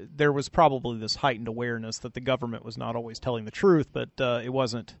there was probably this heightened awareness that the government was not always telling the truth, but it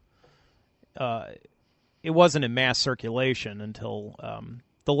wasn't in mass circulation until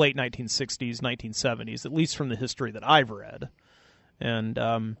the late 1960s, 1970s, at least from the history that I've read.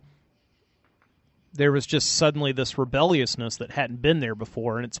 And there was just suddenly this rebelliousness that hadn't been there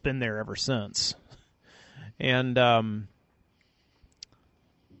before, and it's been there ever since. And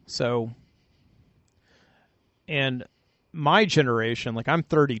and my generation, like, I'm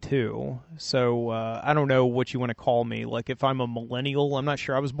 32, so I don't know what you want to call me. Like, if I'm a millennial, I'm not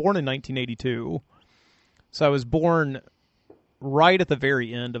sure. I was born in 1982, so I was born right at the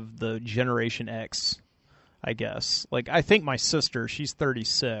very end of the Generation X, I guess. Like, I think my sister, she's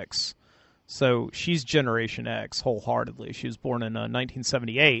 36, so she's Generation X wholeheartedly. She was born in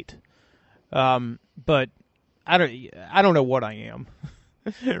 1978, but I don't know what I am.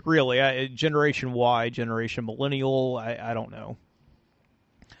 Really, Generation Y, Generation Millennial, I don't know.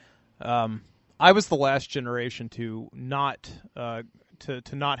 I was the last generation to not to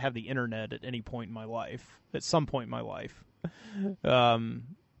not have the internet at any point in my life. At some point in my life,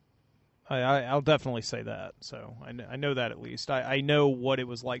 I'll definitely say that. So I know that at least. I know what it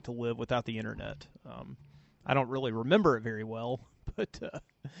was like to live without the internet. I don't really remember it very well, but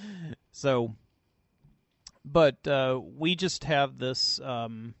so. But we just have this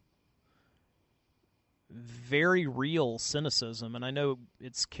very real cynicism, and I know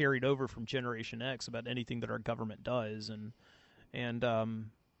it's carried over from Generation X about anything that our government does, and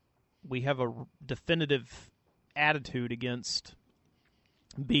we have a definitive attitude against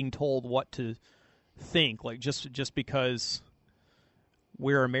being told what to think. Like just because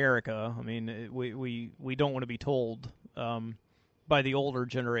we're America, I mean, we don't want to be told. By the older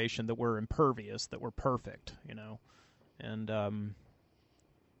generation that we're impervious, that we're perfect, and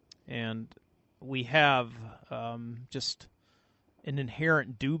we have just an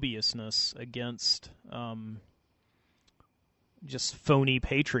inherent dubiousness against just phony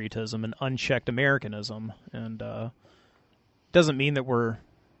patriotism and unchecked Americanism, and doesn't mean that we're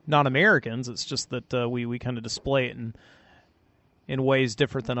not Americans. It's just that we kind of display it in ways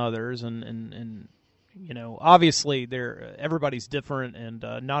different than others, and obviously everybody's different, and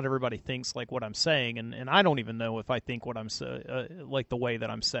not everybody thinks like what I'm saying, and I don't even know if I think what I'm like the way that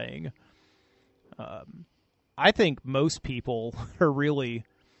I'm saying. I think most people are really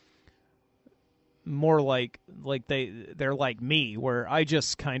more like they're like me, where I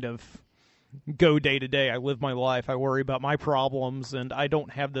just kind of go day to day. I live my life. I worry about my problems, and I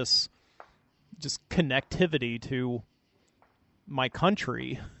don't have this just connectivity to my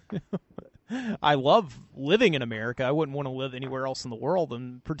country. I love living in America. I wouldn't want to live anywhere else in the world,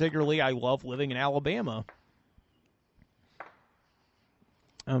 and particularly I love living in Alabama.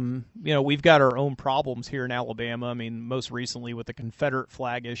 We've got our own problems here in Alabama. I mean, most recently with the Confederate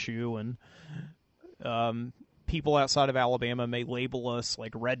flag issue, and people outside of Alabama may label us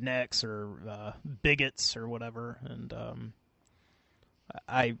like rednecks or bigots or whatever, and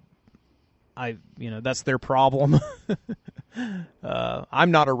that's their problem.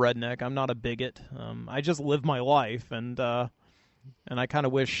 I'm not a redneck. I'm not a bigot. I just live my life, and I kind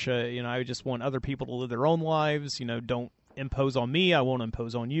of wish, I just want other people to live their own lives. Don't impose on me. I won't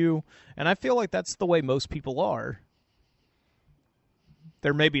impose on you. And I feel like that's the way most people are.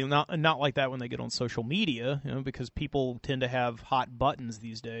 They're maybe not like that when they get on social media, because people tend to have hot buttons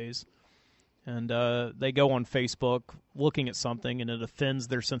these days. and they go on Facebook looking at something, and it offends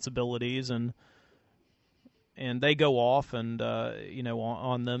their sensibilities, and they go off and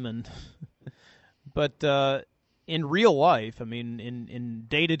on them, and but in real life, I mean, in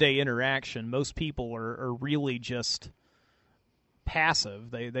day-to-day interaction, most people are really just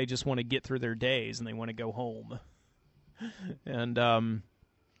passive. They just want to get through their days, and they want to go home, and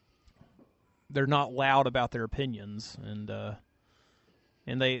they're not loud about their opinions, and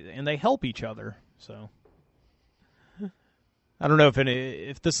they help each other. So I don't know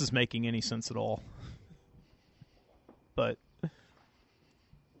if this is making any sense at all, but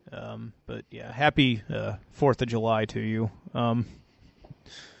yeah, happy 4th of July to you.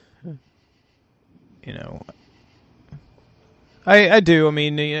 I do. I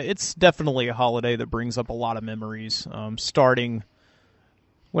mean, it's definitely a holiday that brings up a lot of memories. Starting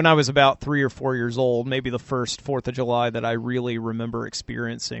when I was about 3 or 4 years old, maybe the first 4th of July that I really remember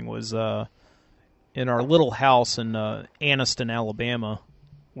experiencing was in our little house in Anniston, Alabama.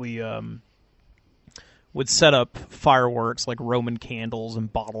 We would set up fireworks like Roman candles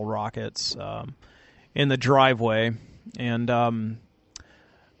and bottle rockets in the driveway. And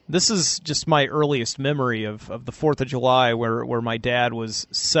this is just my earliest memory of the 4th of July where my dad was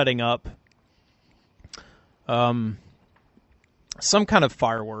setting up some kind of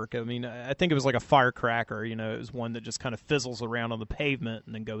firework. I mean, I think it was like a firecracker. It was one that just kind of fizzles around on the pavement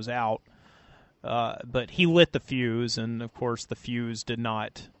and then goes out. But he lit the fuse, and of course the fuse did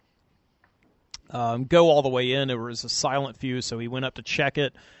not go all the way in. It was a silent fuse, so he went up to check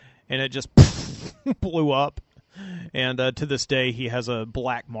it, and it just blew up. And to this day, he has a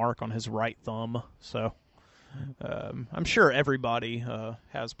black mark on his right thumb. So I'm sure everybody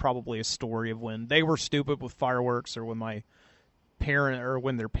has probably a story of when they were stupid with fireworks, or when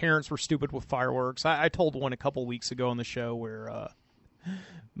when their parents were stupid with fireworks. I told one a couple weeks ago on the show where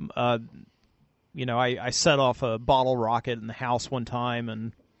I set off a bottle rocket in the house one time,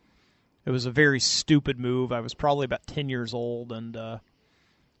 and it was a very stupid move. I was probably about 10 years old, and I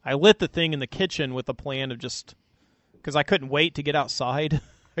lit the thing in the kitchen with the plan of just, because I couldn't wait to get outside.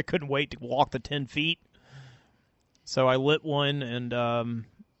 I couldn't wait to walk the 10 feet. So I lit one, and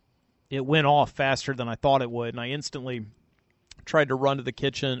it went off faster than I thought it would, and I instantly tried to run to the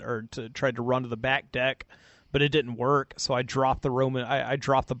kitchen, or tried to run to the back deck, but it didn't work. So I dropped I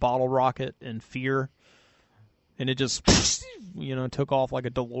dropped the bottle rocket in fear, and it just took off like a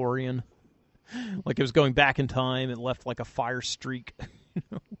DeLorean, like it was going back in time. It left like a fire streak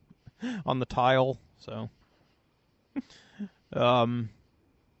on the tile. So but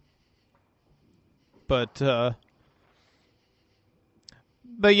of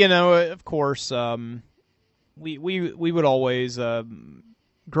course, we would always,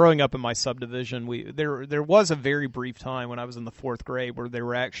 growing up in my subdivision, there was a very brief time when I was in the 4th grade where there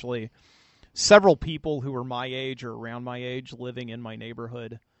were actually several people who were my age or around my age living in my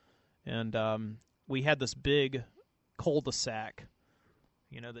neighborhood, and we had this big cul-de-sac,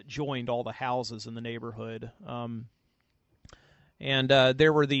 that joined all the houses in the neighborhood, and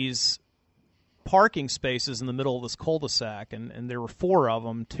there were these parking spaces in the middle of this cul-de-sac, and there were 4 of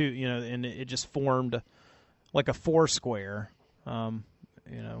them too, and it just formed like a 4 square, and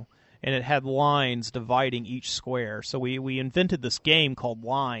it had lines dividing each square. So we invented this game called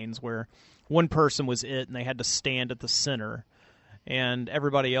Lines, where one person was it, and they had to stand at the center, and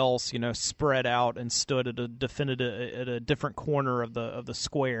everybody else, spread out and stood at a different corner of the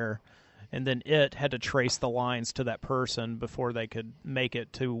square, and then it had to trace the lines to that person before they could make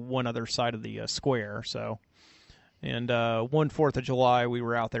it to one other side of the square. So, and one 4th of July, we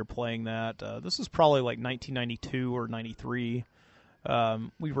were out there playing that. This was probably like 1992 or 93.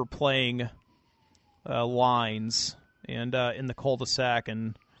 We were playing Lines, and in the cul-de-sac,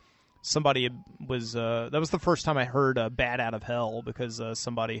 and somebody was that was the first time I heard Bad Out of Hell, because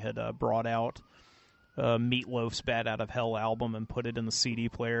somebody had brought out Meatloaf's Bad Out of Hell album and put it in the CD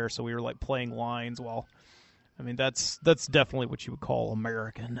player. So we were like playing Lines. Well, I mean, that's definitely what you would call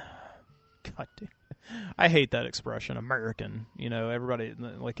American. God damn. I hate that expression, American. Everybody,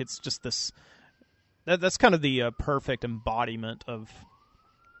 like, it's just this. That's kind of the perfect embodiment of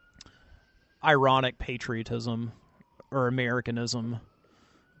ironic patriotism or Americanism,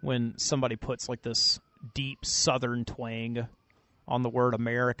 when somebody puts like this deep Southern twang on the word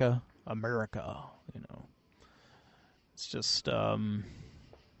America. America, it's just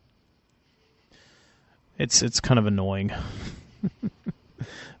it's kind of annoying.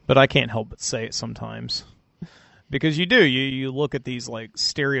 But I can't help but say it sometimes, because you look at these like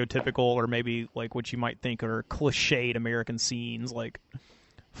stereotypical, or maybe like what you might think are cliched American scenes, like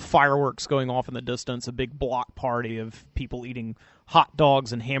fireworks going off in the distance, a big block party of people eating hot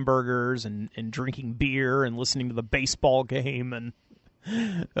dogs and hamburgers and drinking beer and listening to the baseball game, and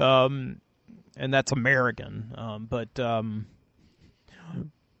that's American.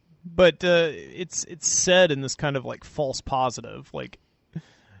 But it's said in this kind of like false positive, like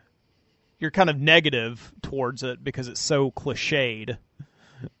you're kind of negative towards it because it's so cliched,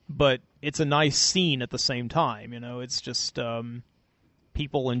 but it's a nice scene at the same time. It's just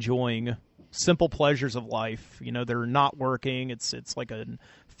people enjoying simple pleasures of life. They're not working. It's like a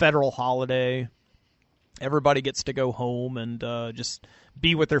federal holiday. Everybody gets to go home and just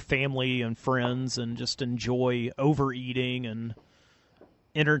be with their family and friends and just enjoy overeating and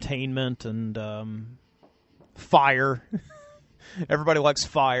entertainment and fire. Everybody likes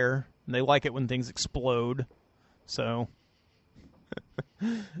fire, and they like it when things explode. So,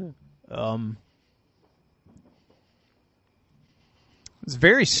 it's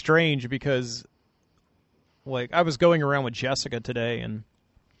very strange because, like, I was going around with Jessica today, and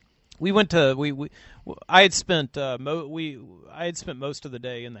we went to I had spent most of the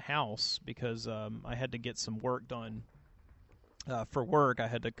day in the house because I had to get some work done. For work, I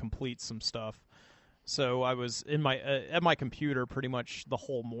had to complete some stuff, so I was in at my computer pretty much the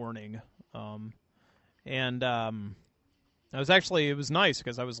whole morning, and it was nice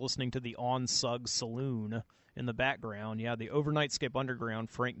because I was listening to the On Sug Saloon in the background. Yeah, the Overnightscape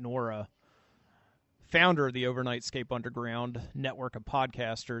Underground, Frank Nora, founder of the Overnightscape Underground network of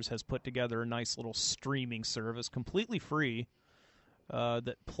podcasters, has put together a nice little streaming service, completely free,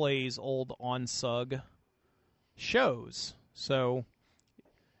 that plays old On Sug shows. So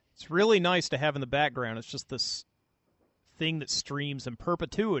it's really nice to have in the background. It's just this thing that streams in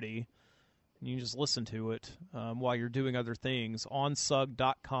perpetuity, and you just listen to it while you're doing other things.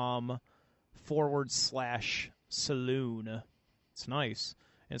 onsug.com/saloon. It's nice.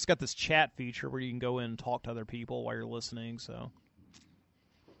 And it's got this chat feature where you can go in and talk to other people while you're listening. So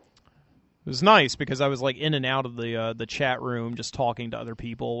it was nice because I was like in and out of the chat room just talking to other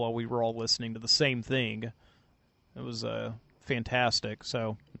people while we were all listening to the same thing. It was fantastic.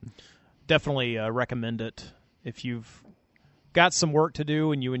 So definitely recommend it if you've got some work to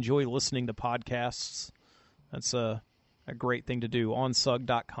do and you enjoy listening to podcasts. That's a great thing to do.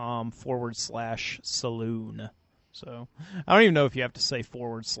 onsug.com/saloon. So I don't even know if you have to say /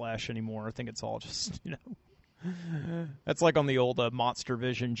 anymore. I think it's all just, that's like on the old Monster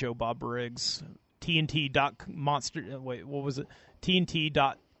Vision, Joe Bob Briggs.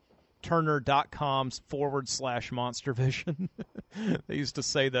 TNT.turner.com/Monster Vision. They used to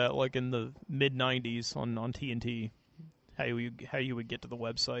say that like in the mid 90s on TNT, how you would get to the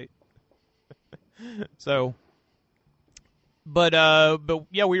website. So, but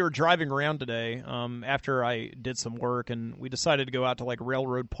yeah, we were driving around today after I did some work, and we decided to go out to like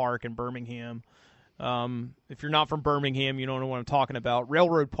Railroad Park in Birmingham. If you're not from Birmingham, you don't know what I'm talking about.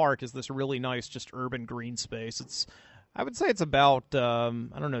 Railroad Park is this really nice, just urban green space. I would say it's about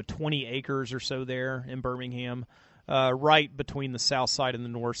 20 acres or so there in Birmingham, right between the south side and the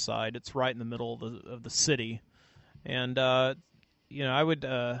north side. It's right in the middle of the city, and I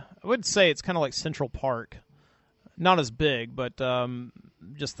would say it's kind of like Central Park. Not as big, but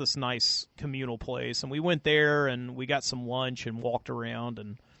just this nice communal place. And we went there, and we got some lunch and walked around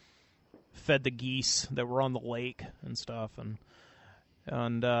and fed the geese that were on the lake and stuff, and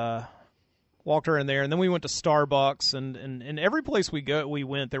walked around there. And then we went to Starbucks, and every place we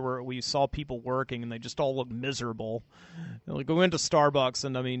went, we saw people working, and they just all looked miserable. Like, we went to Starbucks,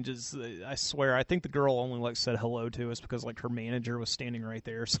 and I mean, I swear, I think the girl only like said hello to us because like her manager was standing right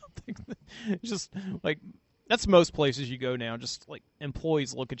there or something. Just like, that's most places you go now. Just like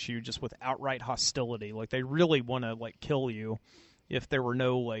employees look at you just with outright hostility. Like they really want to like kill you if there were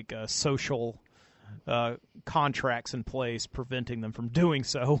no like social contracts in place preventing them from doing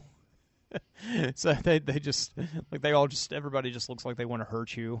so. So they just like everybody just looks like they want to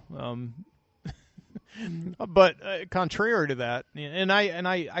hurt you. But contrary to that, and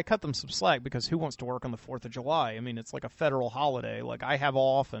I cut them some slack because who wants to work on the 4th of July? I mean, it's like a federal holiday. Like I have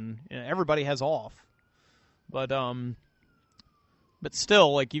off, and everybody has off. But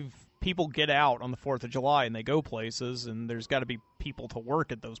still, like people get out on the 4th of July and they go places, and there's got to be people to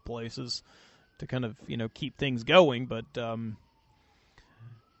work at those places to kind of keep things going. But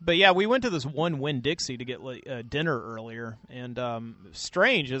yeah, we went to this one Winn-Dixie to get dinner earlier, and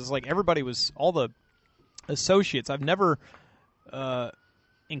strange is like all the associates. I've never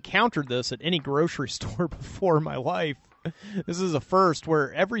encountered this at any grocery store before in my life. This is a first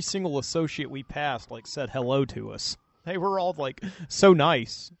where every single associate we passed like said hello to us. They were all like so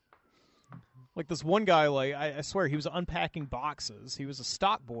nice. Like this one guy, like I swear he was unpacking boxes. He was a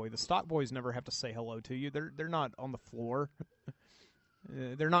stock boy. The stock boys never have to say hello to you. They're not on the floor.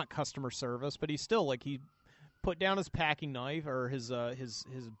 they're not customer service, but he's still like, he put down his packing knife or his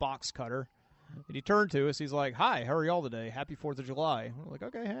box cutter, and he turned to us. He's like, "Hi, how are y'all today? Happy 4th of July." We're like,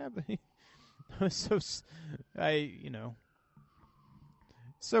 "Okay, happy." So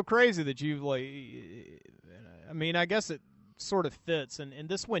so crazy that you like. I mean, I guess it sort of fits. And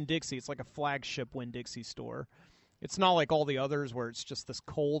this Winn-Dixie, it's like a flagship Winn-Dixie store. It's not like all the others where it's just this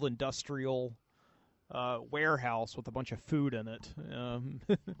cold industrial warehouse with a bunch of food in it.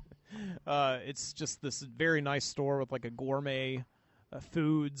 It's just this very nice store with like a gourmet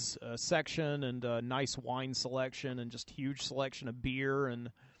foods section and a nice wine selection and just huge selection of beer. And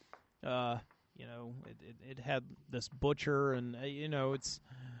it had this butcher, and it's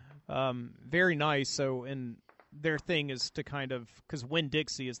very nice. So, and their thing is to kind of, because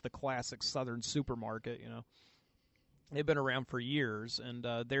Winn-Dixie is the classic Southern supermarket. They've been around for years, and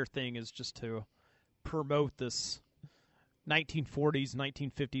their thing is just to promote this 1940s,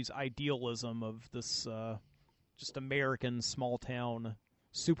 1950s idealism of this just American small town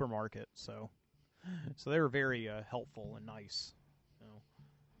supermarket. So they were very helpful and nice.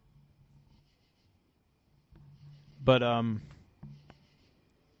 But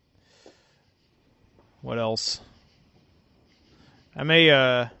what else? I may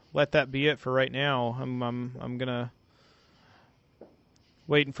let that be it for right now. I'm gonna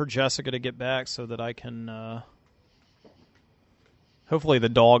waiting for Jessica to get back so that I can. Hopefully the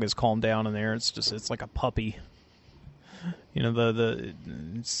dog has calmed down in there. It's like a puppy.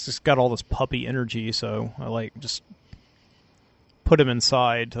 It's just got all this puppy energy. So I like just put him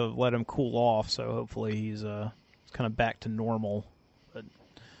inside to let him cool off. So hopefully he's kind of back to normal.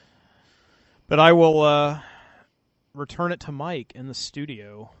 But I will return it to Mike in the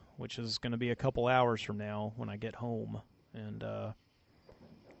studio, which is going to be a couple hours from now when I get home. And all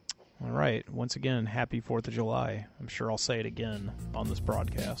right, once again, happy 4th of July. I'm sure I'll say it again on this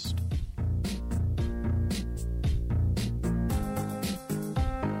broadcast.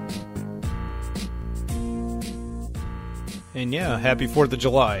 And yeah, happy 4th of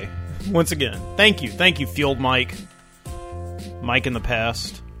July. Once again, thank you, Field Mike. Mike in the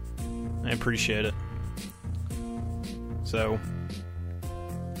past. I appreciate it. So,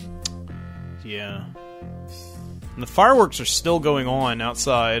 yeah. And the fireworks are still going on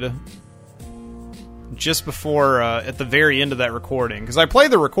outside. Just before, at the very end of that recording. Because I play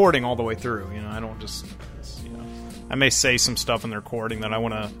the recording all the way through. I don't just, I may say some stuff in the recording that I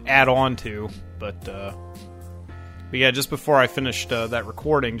want to add on to. But yeah, just before I finished that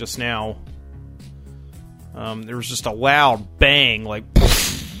recording just now, there was just a loud bang, like,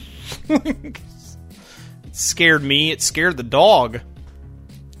 it scared me, it scared the dog.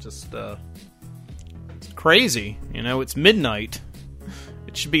 Just, it's crazy, it's midnight.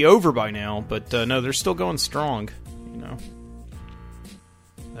 It should be over by now, but no, they're still going strong,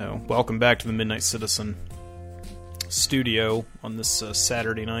 So, welcome back to the Midnight Citizen studio on this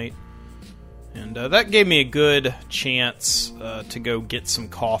Saturday night. And that gave me a good chance to go get some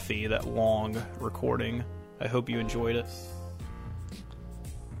coffee, that long recording. I hope you enjoyed it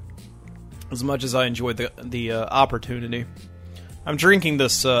as much as I enjoyed the opportunity. I'm drinking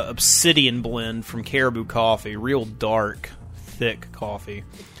this Obsidian blend from Caribou Coffee, real dark, thick coffee.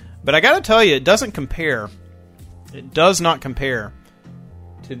 But I gotta tell you, it doesn't compare. It does not compare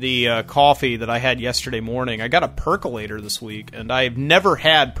to the coffee that I had yesterday morning. I got a percolator this week, and I've never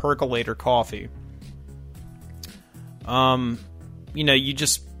had percolator coffee. You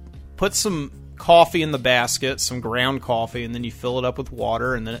just put some coffee in the basket, some ground coffee, and then you fill it up with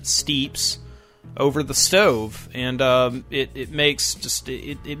water, and then it steeps over the stove, and it makes just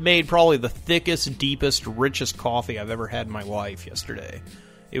it made probably the thickest, deepest, richest coffee I've ever had in my life yesterday.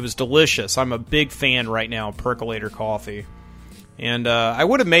 It was delicious. I'm a big fan right now of percolator coffee. And I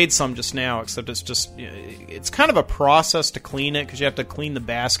would have made some just now, except it's kind of a process to clean it, because you have to clean the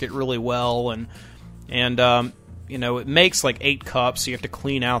basket really well, and it makes like 8 cups, so you have to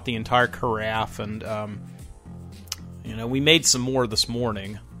clean out the entire carafe, and we made some more this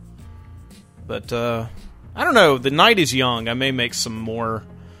morning. But I don't know, the night is young. I may make some more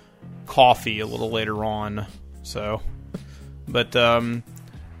coffee a little later on. So, but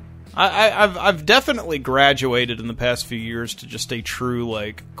I've definitely graduated in the past few years to just a true,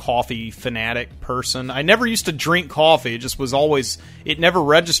 like, coffee fanatic person. I never used to drink coffee. It just was always, it never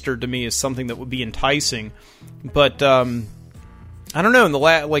registered to me as something that would be enticing. But, I don't know,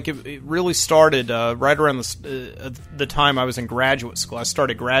 it really started right around the time I was in graduate school. I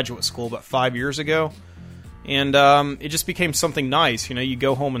started graduate school about 5 years ago. And it just became something nice. You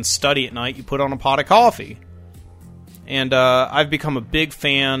go home and study at night, you put on a pot of coffee. And I've become a big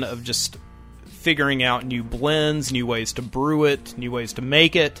fan of just figuring out new blends, new ways to brew it, new ways to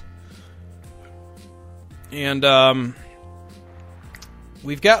make it. And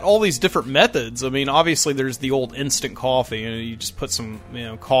we've got all these different methods. I mean, obviously there's the old instant coffee. You just put some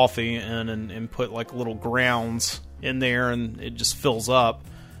coffee in and put like little grounds in there, and it just fills up.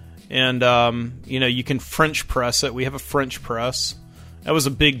 And, you can French press it. We have a French press. That was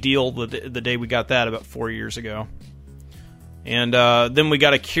a big deal the day we got that about 4 years ago. And then we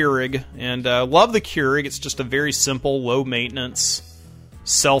got a Keurig, and love the Keurig. It's just a very simple, low-maintenance,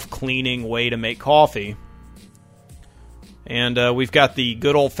 self-cleaning way to make coffee. And we've got the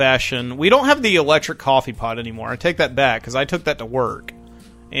good old-fashioned... We don't have the electric coffee pot anymore. I take that back, because I took that to work.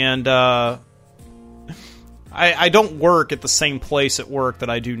 And I don't work at the same place at work that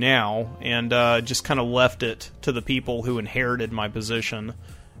I do now, and just kind of left it to the people who inherited my position.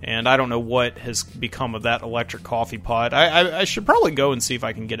 And I don't know what has become of that electric coffee pot. I should probably go and see if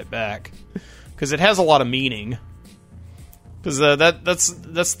I can get it back, because it has a lot of meaning. Because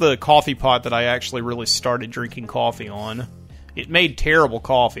that's the coffee pot that I actually really started drinking coffee on. It made terrible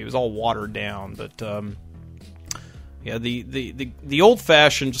coffee. It was all watered down, but yeah, the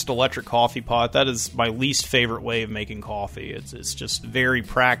old-fashioned just electric coffee pot, that is my least favorite way of making coffee. It's just very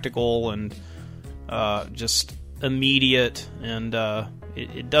practical and just immediate, and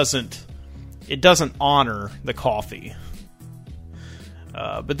it doesn't honor the coffee.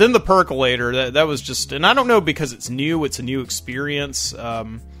 But then the percolator, that was just... And I don't know, because it's a new experience.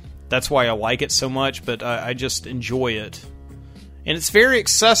 That's why I like it so much, but I just enjoy it. And it's very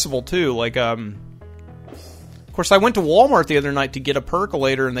accessible, too. Like, of course, I went to Walmart the other night to get a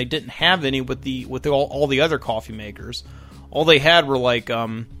percolator, and they didn't have any with all the other coffee makers. All they had were, like,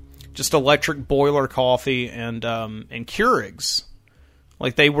 just electric boiler coffee and Keurigs.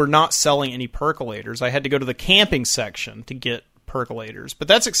 Like, they were not selling any percolators. I had to go to the camping section to get percolators. But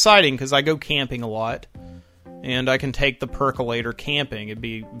that's exciting, because I go camping a lot, and I can take the percolator camping. It'd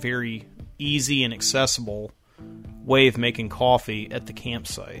be very easy and accessible way of making coffee at the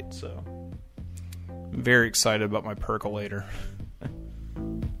campsite. So I'm very excited about my percolator.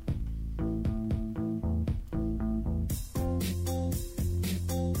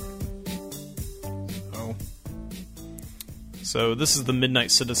 So this is the Midnight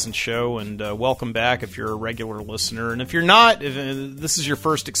Citizen Show, and welcome back if you're a regular listener. And if you're not, if this is your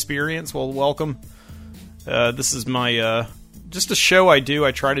first experience, well, welcome. This is my just a show I do.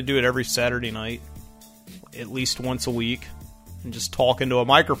 I try to do it every Saturday night, at least once a week, and just talk into a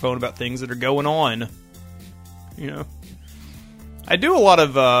microphone about things that are going on. I do a lot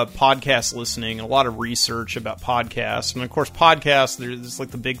of podcast listening and a lot of research about podcasts. And of course, podcasts, there's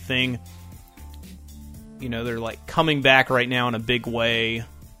like the big thing. They're like coming back right now in a big way.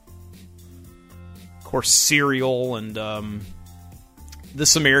 Of course, Serial and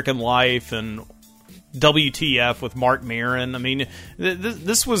This American Life and WTF with Mark Maron. I mean,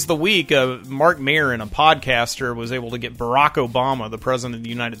 this was the week Mark Maron, a podcaster, was able to get Barack Obama, the President of the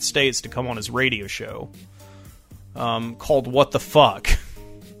United States, to come on his radio show called What the Fuck.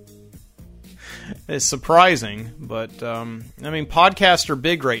 It's surprising, but podcasts are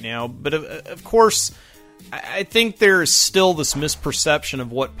big right now. But of course, I think there's still this misperception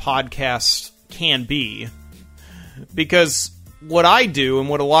of what podcasts can be, because what I do and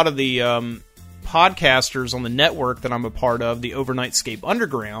what a lot of the podcasters on the network that I'm a part of, the Overnightscape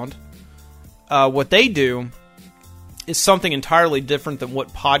Underground, what they do is something entirely different than what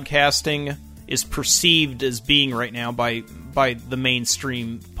podcasting is perceived as being right now by the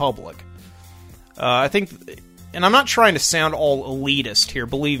mainstream public. I think, and I'm not trying to sound all elitist here,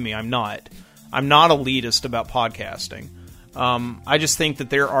 believe me, I'm not. I'm not elitist about podcasting. I just think that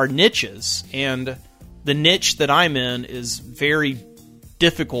there are niches, and the niche that I'm in is very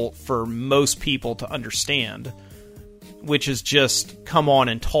difficult for most people to understand, which is just come on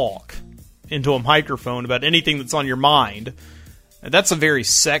and talk into a microphone about anything that's on your mind. And that's a very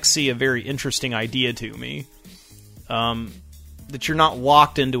sexy, a very interesting idea to me, that you're not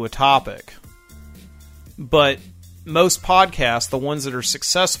locked into a topic. But most podcasts, the ones that are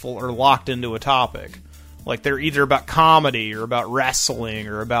successful, are locked into a topic. Like, they're either about comedy or about wrestling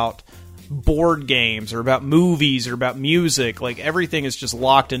or about board games or about movies or about music. Like, everything is just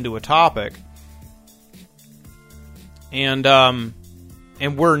locked into a topic. And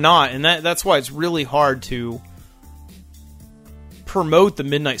we're not. And that's why it's really hard to promote the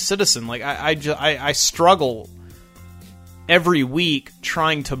Midnight Citizen. Like, I struggle every week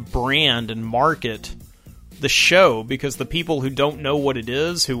trying to brand and market the show, because the people who don't know what it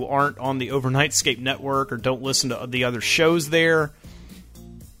is, who aren't on the Overnightscape network or don't listen to the other shows there,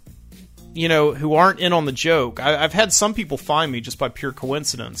 who aren't in on the joke. I've had some people find me just by pure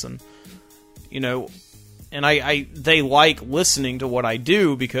coincidence, and and they like listening to what I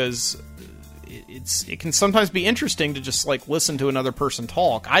do because it can sometimes be interesting to just like listen to another person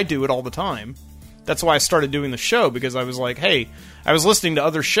talk. I do it all the time. That's why I started doing the show, because I was like, hey, I was listening to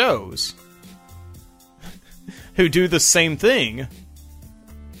other shows who do the same thing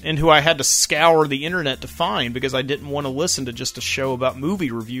and who I had to scour the internet to find because I didn't want to listen to just a show about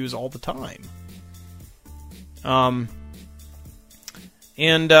movie reviews all the time.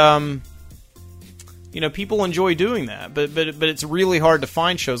 People enjoy doing that, but it's really hard to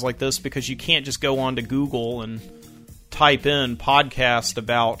find shows like this because you can't just go onto Google and type in podcast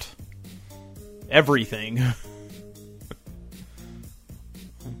about everything.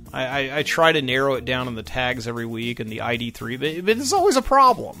 I try to narrow it down in the tags every week and the ID3, but it's always a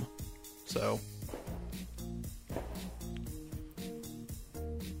problem. So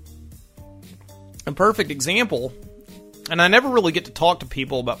a perfect example, and I never really get to talk to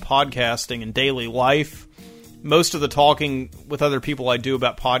people about podcasting in daily life. Most of the talking with other people I do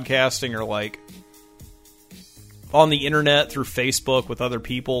about podcasting are like on the internet through Facebook with other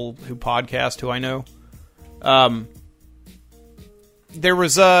people who podcast who I know. There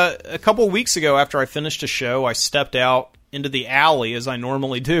was a couple weeks ago after I finished a show, I stepped out into the alley as I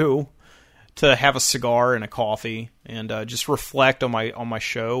normally do to have a cigar and a coffee and just reflect on my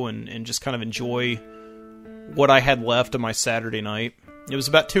show and just kind of enjoy what I had left of my Saturday night. It was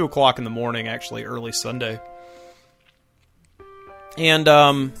about 2 o'clock in the morning, actually, early Sunday.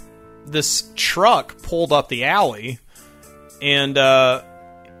 And this truck pulled up the alley, and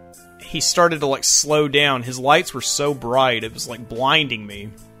he started to like slow down. His lights were so bright, it was like blinding me.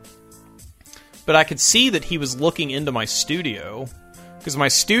 But I could see that he was looking into my studio, because my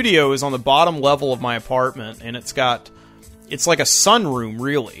studio is on the bottom level of my apartment, and it's like a sunroom,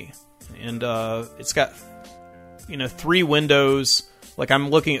 really. And it's got 3 windows. Like, I'm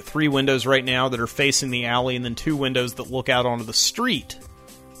looking at 3 windows right now that are facing the alley, and then 2 windows that look out onto the street.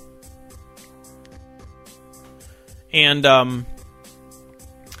 And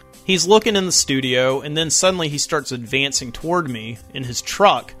he's looking in the studio, and then suddenly he starts advancing toward me in his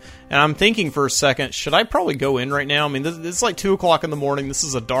truck. And I'm thinking for a second, should I probably go in right now? I mean, it's like 2 o'clock in the morning. This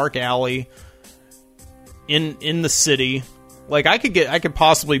is a dark alley in the city. Like, I could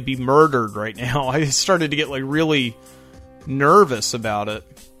possibly be murdered right now. I started to get like really nervous about it.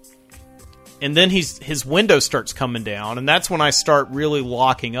 And then his window starts coming down, and that's when I start really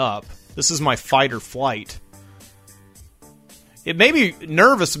locking up. This is my fight or flight. It made me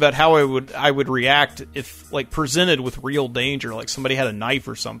nervous about how I would react if like presented with real danger, like somebody had a knife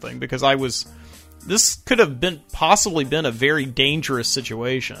or something, because this could have possibly been a very dangerous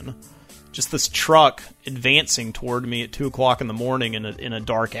situation. Just this truck advancing toward me at 2 o'clock in the morning in a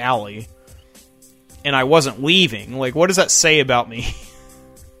dark alley. And I wasn't leaving. Like, what does that say about me?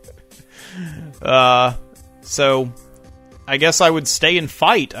 So, I guess I would stay and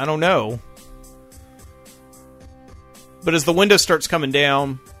fight. I don't know. But as the window starts coming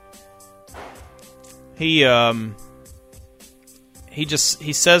down, he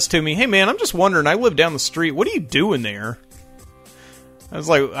says to me, "Hey man, I'm just wondering, I live down the street. What are you doing there?" I was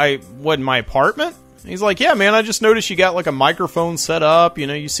like, what, in my apartment? He's like, "Yeah, man, I just noticed you got like a microphone set up.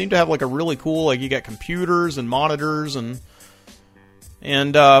 You seem to have like a really cool, like you got computers and monitors and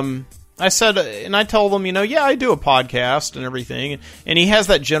I said, and I told him, yeah, I do a podcast and everything. And he has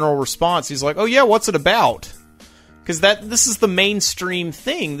that general response. He's like, "Oh yeah, what's it about?" Because this is the mainstream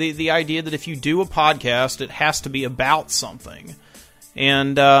thing, the idea that if you do a podcast, it has to be about something.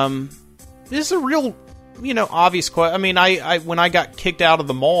 And this is a real, obvious question. I mean, I when I got kicked out of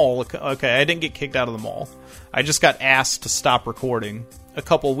the mall, okay, I didn't get kicked out of the mall. I just got asked to stop recording a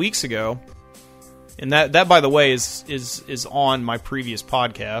couple weeks ago. And that by the way, is on my previous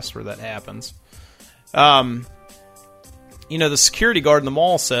podcast where that happens. The security guard in the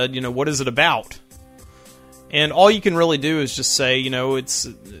mall said, "What is it about?" And all you can really do is just say, it's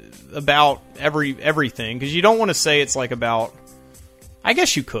about everything. Because you don't want to say it's like about, I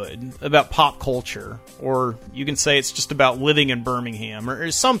guess you could, about pop culture. Or you can say it's just about living in Birmingham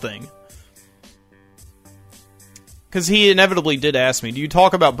or something. Because he inevitably did ask me, "Do you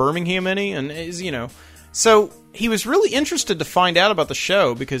talk about Birmingham any?" And, so he was really interested to find out about the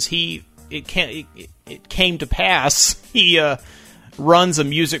show because it came to pass. He runs a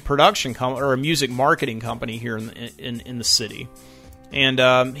music production or a music marketing company here in the city,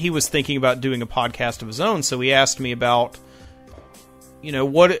 and he was thinking about doing a podcast of his own. So he asked me about,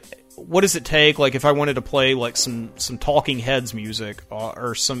 what does it take, like if I wanted to play like some Talking Heads music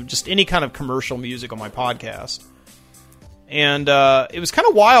or some just any kind of commercial music on my podcast. And it was kind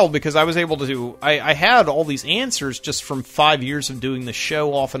of wild because I was able to I had all these answers just from 5 years of doing the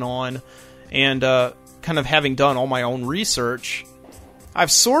show off and on. And kind of having done all my own research,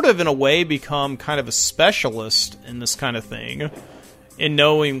 I've sort of, in a way, become kind of a specialist in this kind of thing, in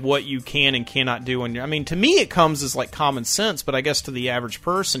knowing what you can and cannot do. And I mean, to me, it comes as like common sense, but I guess to the average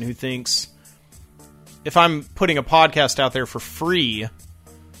person who thinks, if I'm putting a podcast out there for free,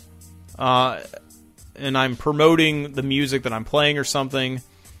 and I'm promoting the music that I'm playing or something,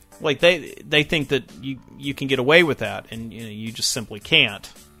 like they think that you can get away with that, and you just simply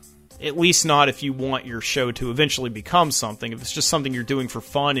can't. At least not if you want your show to eventually become something. If it's just something you're doing for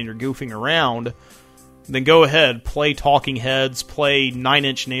fun and you're goofing around, then go ahead, play Talking Heads, play Nine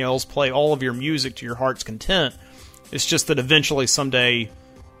Inch Nails, play all of your music to your heart's content. It's just that eventually someday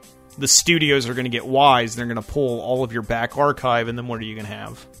the studios are going to get wise, they're going to pull all of your back archive, and then what are you going to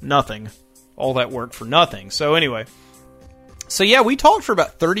have? Nothing. All that work for nothing. So anyway, so yeah, we talked for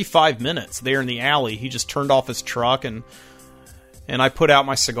about 35 minutes there in the alley. He just turned off his truck, and I put out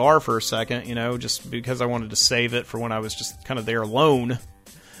my cigar for a second, just because I wanted to save it for when I was just kind of there alone.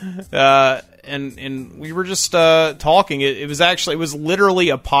 And we were just talking. It was literally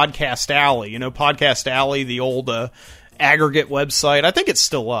a podcast alley. Podcast Alley, the old aggregate website. I think it's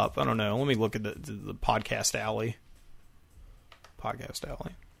still up. I don't know. Let me look at the Podcast Alley. Podcast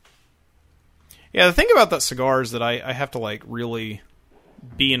Alley. Yeah, the thing about that cigar is that I have to like really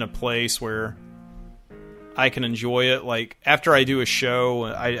be in a place where I can enjoy it. Like after I do a show,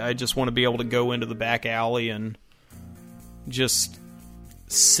 I just want to be able to go into the back alley and just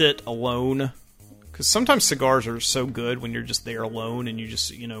sit alone. Because sometimes cigars are so good when you're just there alone and you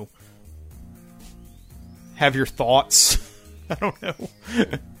just, have your thoughts, I don't know,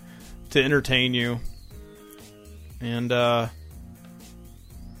 to entertain you. And, let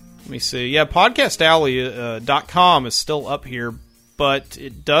me see. Yeah, podcastalley.com is still up here, but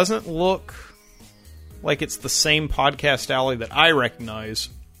it doesn't look like it's the same Podcast Alley that I recognize,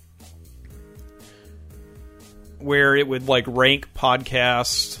 where it would like rank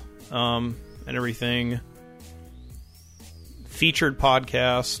podcasts and everything. Featured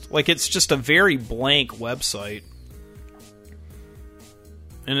podcast. Like, it's just a very blank website.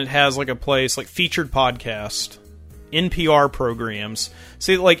 And it has like a place like featured podcast, NPR programs.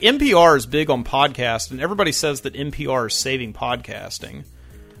 See, like NPR is big on podcast, and everybody says that NPR is saving podcasting.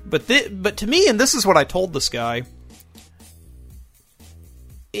 But to me, and this is what I told this guy,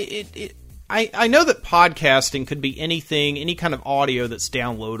 I know that podcasting could be anything, any kind of audio that's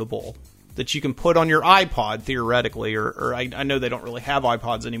downloadable, that you can put on your iPod, theoretically, or I know they don't really have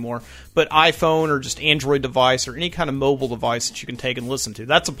iPods anymore, but iPhone or just Android device or any kind of mobile device that you can take and listen to.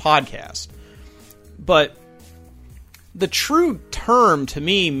 That's a podcast. But the true term to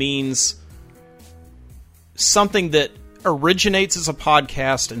me means something that originates as a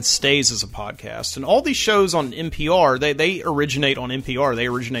podcast and stays as a podcast. And all these shows on NPR, they originate on NPR. They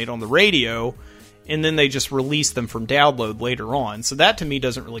originate on the radio, and then they just release them from download later on. So that to me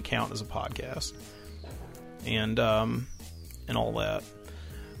doesn't really count as a podcast. And all that.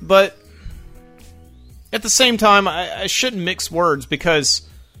 But at the same time, I shouldn't mix words, because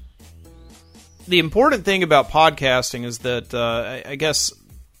the important thing about podcasting is that I guess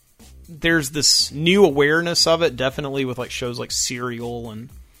there's this new awareness of it, definitely with like shows like Serial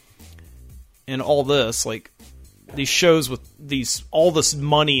and all this, like these shows with all this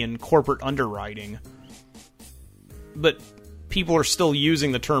money and corporate underwriting. But people are still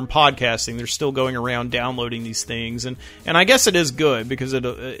using the term podcasting. They're still going around downloading these things, and I guess it is good, because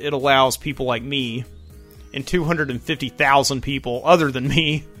it allows people like me and 250,000 people other than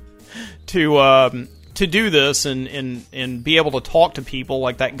me to do this and be able to talk to people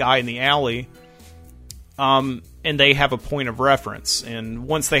like that guy in the alley, and they have a point of reference. And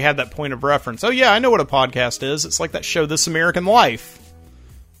once they have that point of reference, oh yeah, I know what a podcast is. It's like that show This American Life.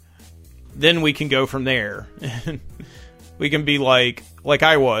 Then we can go from there. We can be like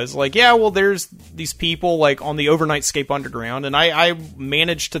I was. Like, yeah, well, there's these people like on the Overnightscape Underground, and I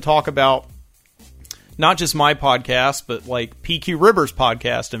managed to talk about not just my podcast, but like PQ Rivers'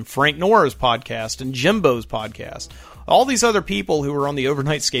 podcast and Frank Nora's podcast and Jimbo's podcast. All these other people who are on the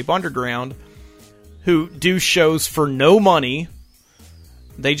Overnightscape Underground who do shows for no money.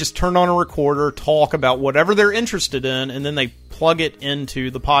 They just turn on a recorder, talk about whatever they're interested in, and then they plug it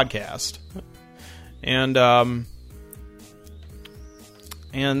into the podcast. And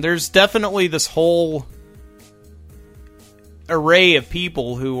there's definitely this whole array of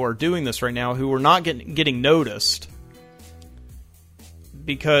people who are doing this right now who are not getting noticed,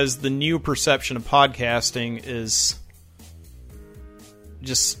 because the new perception of podcasting is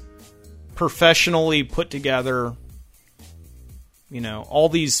just professionally put together, all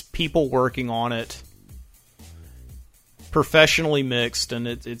these people working on it, professionally mixed, and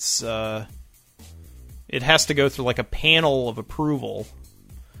it's it has to go through like a panel of approval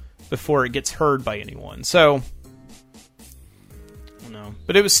before it gets heard by anyone. So, no,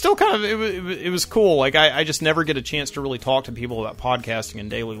 but it was still kind of it was cool. Like I just never get a chance to really talk to people about podcasting in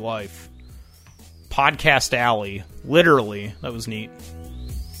daily life. Podcast Alley, literally, that was neat.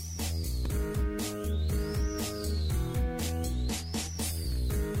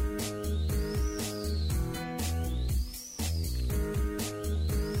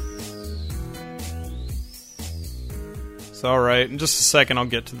 So, all right, in just a second, I'll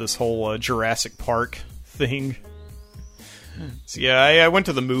get to this whole Jurassic Park thing. So, yeah, I went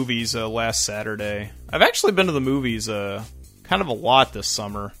to the movies last Saturday. I've actually been to the movies kind of a lot this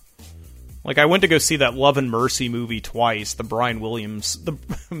summer. Like, I went to go see that Love and Mercy movie twice, the Brian Williams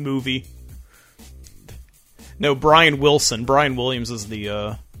movie. No, Brian Wilson. Brian Williams is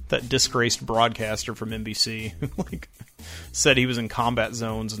the that disgraced broadcaster from NBC who like said he was in combat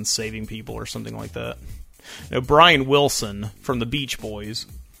zones and saving people or something like that. No, Brian Wilson from the Beach Boys.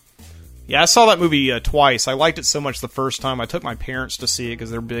 Yeah, I saw that movie twice. I liked it so much the first time. I took my parents to see it because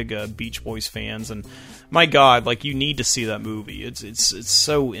they're big Beach Boys fans, and my God, like, you need to see that movie. It's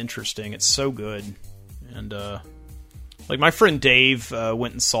so interesting. It's so good, and like my friend Dave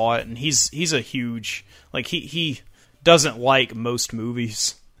went and saw it, and he's a huge like he doesn't like most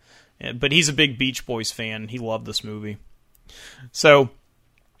movies, but he's a big Beach Boys fan. And he loved this movie, so.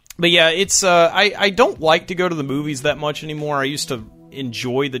 But yeah, it's I don't like to go to the movies that much anymore. I used to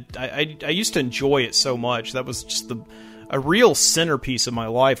enjoy I used to enjoy it so much. That was just a real centerpiece of my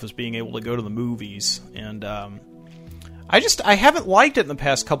life, was being able to go to the movies. And I haven't liked it in the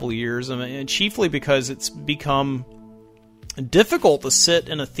past couple of years, and chiefly because it's become difficult to sit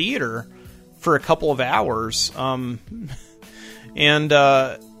in a theater for a couple of hours and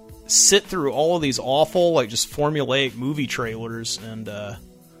sit through all of these awful, like, just formulaic movie trailers, and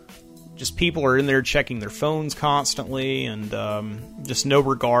just people are in there checking their phones constantly, and just no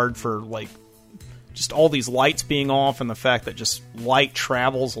regard for, like, just all these lights being off, and the fact that just light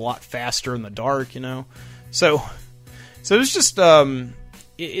travels a lot faster in the dark, you know? So it's just,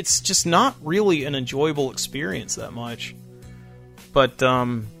 it's just not really an enjoyable experience that much. But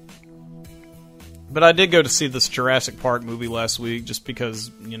I did go to see this Jurassic Park movie last week, just because,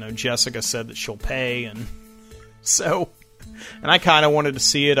 you know, Jessica said that she'll pay, and so... And I kind of wanted to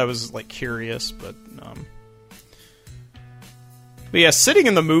see it. I was, like, curious, but yeah, sitting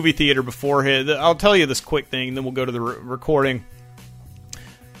in the movie theater beforehand, I'll tell you this quick thing, then we'll go to the recording.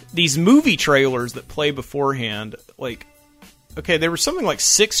 These movie trailers that play beforehand, like, okay, there were something like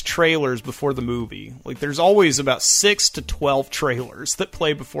 6 trailers before the movie. Like, there's always about 6 to 12 trailers that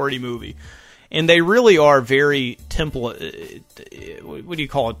play before any movie. And they really are very what do you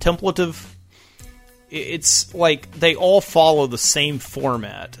call it? Templative? It's like they all follow the same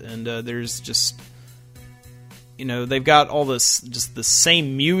format, and there's just, you know, they've got all this, just the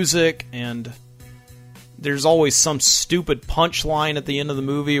same music, and there's always some stupid punchline at the end of the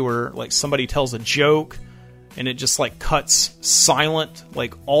movie where, like, somebody tells a joke, and it just, like, cuts silent,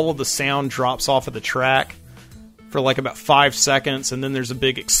 like, all of the sound drops off of the track for, like, about 5 seconds, and then there's a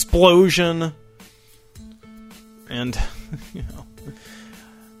big explosion, and, you know,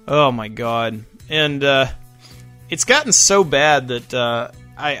 oh my God. And it's gotten so bad that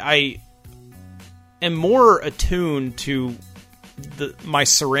I am more attuned to my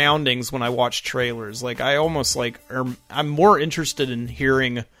surroundings when I watch trailers. Like, I almost, like, I'm more interested in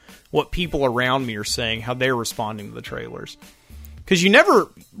hearing what people around me are saying, how they're responding to the trailers. Because you never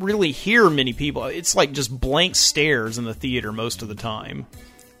really hear many people. It's like just blank stares in the theater most of the time.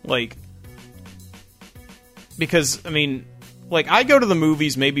 Like, because, I mean... Like, I go to the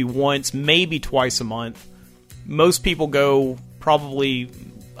movies maybe once, maybe twice a month. Most people go probably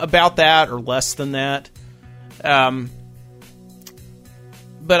about that or less than that. But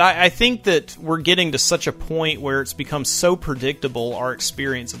I think that we're getting to such a point where it's become so predictable, our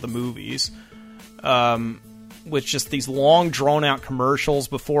experience at the movies, with just these long, drawn-out commercials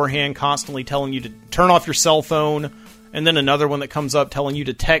beforehand constantly telling you to turn off your cell phone, and then another one that comes up telling you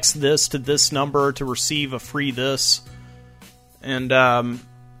to text this to this number to receive a free this. And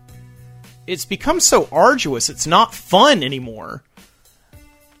it's become so arduous, it's not fun anymore,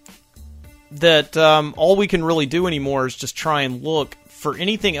 that all we can really do anymore is just try and look for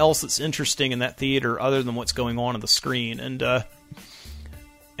anything else that's interesting in that theater other than what's going on the screen. And I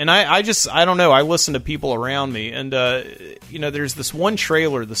don't know, I listen to people around me, and you know, there's this one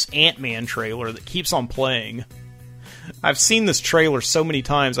trailer, this Ant-Man trailer, that keeps on playing. I've seen this trailer so many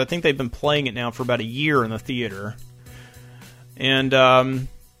times. I think they've been playing it now for about a year in the theater. And,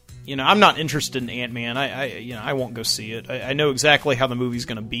 you know, I'm not interested in Ant-Man. I won't go see it. I know exactly how the movie's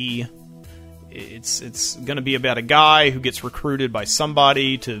going to be. it's going to be about a guy who gets recruited by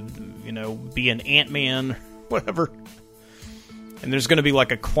somebody to, be an Ant-Man, whatever. And there's going to be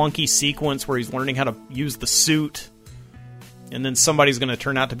like a clunky sequence where he's learning how to use the suit, and then somebody's going to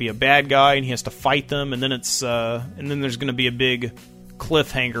turn out to be a bad guy, and he has to fight them, and then and then there's going to be a big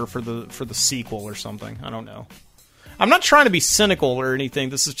cliffhanger for the sequel or something. I don't know. I'm not trying to be cynical or anything.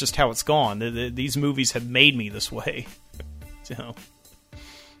 This is just how it's gone. These movies have made me this way.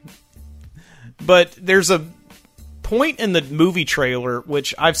 But there's a point in the movie trailer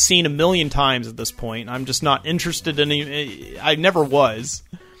which I've seen a million times at this point. I'm just not interested in it. I never was.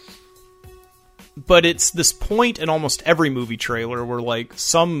 But it's this point in almost every movie trailer where, like,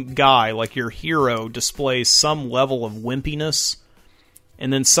 some guy, like your hero, displays some level of wimpiness,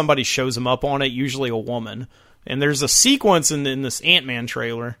 and then somebody shows him up on it, usually a woman. And there's a sequence in this Ant-Man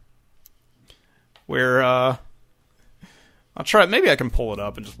trailer where, I'll try, maybe I can pull it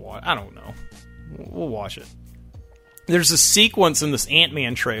up and just watch. I don't know. We'll watch it. There's a sequence in this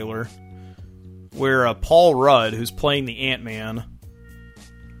Ant-Man trailer where Paul Rudd, who's playing the Ant-Man,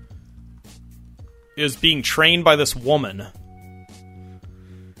 is being trained by this woman.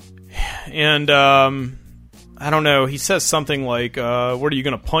 And, I don't know, he says something like, what, are you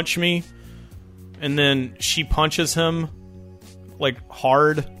gonna punch me? And then she punches him, like,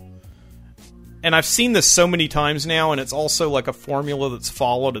 hard. And I've seen this so many times now, and it's also like a formula that's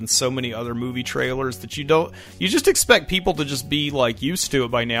followed in so many other movie trailers that you just expect people to just be, like, used to it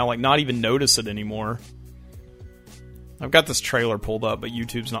by now, like, not even notice it anymore. I've got this trailer pulled up, but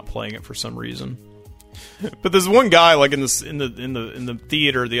YouTube's not playing it for some reason. But there's one guy, like, in the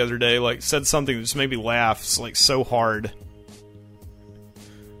theater the other day, like, said something that just made me laugh, like, so hard.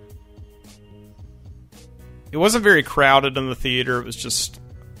 It wasn't very crowded in the theater. It was just...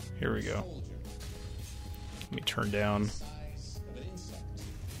 Here we go. Let me turn down.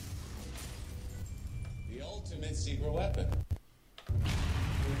 The ultimate secret weapon.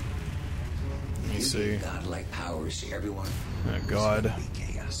 Let me see. Godlike powers to everyone. Oh, God.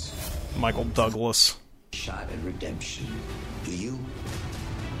 Chaos. Michael Douglas. Shot at redemption. Do you?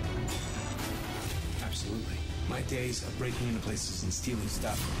 Absolutely. My days of breaking into places and stealing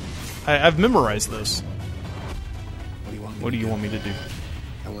stuff. I've memorized this. What do you want me to do?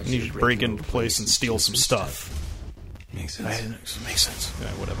 I want You need to break into place and steal some stuff. Makes sense. Makes sense. Yeah,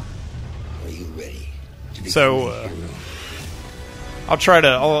 whatever. Are you ready to become So, a hero? I'll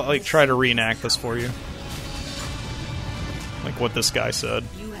try to reenact this for you. Like what this guy said.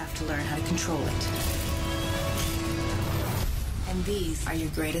 You have to learn how to control it. And these are your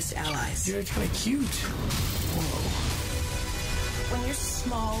greatest allies. You're kind of cute. When you're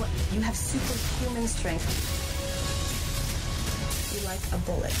small, you have superhuman strength. You're like a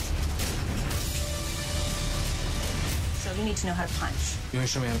bullet. So you need to know how to punch. You want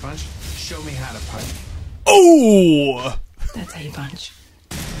to show me how to punch? Show me how to punch. Oh! That's how you punch.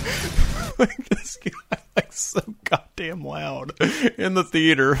 Like, this guy, like, so goddamn loud in the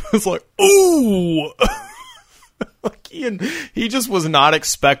theater. It's like, ooh! Like, he just was not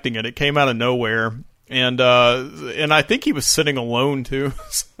expecting it. It came out of nowhere. And I think he was sitting alone, too.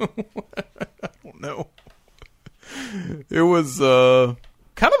 So, I don't know. It was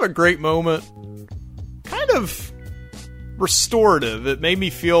kind of a great moment. Kind of restorative. It made me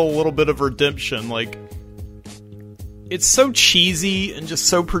feel a little bit of redemption. Like, it's so cheesy and just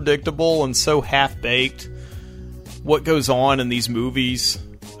so predictable and so half-baked what goes on in these movies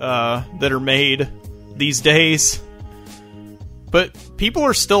that are made these days. But people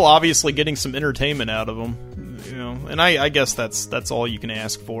are still obviously getting some entertainment out of them, you know. And I guess that's all you can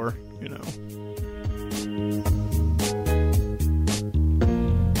ask for, you know.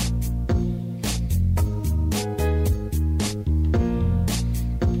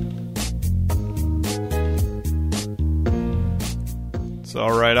 So,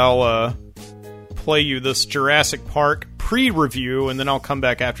 alright, I'll play you this Jurassic Park pre-review, and then I'll come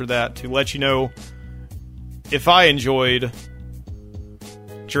back after that to let you know if I enjoyed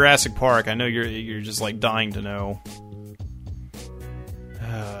Jurassic Park. I know you're just like dying to know.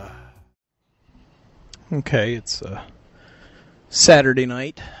 Okay, it's Saturday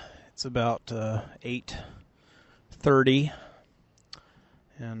night. It's about 8:30,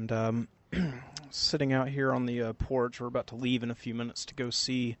 and sitting out here on the porch. We're about to leave in a few minutes to go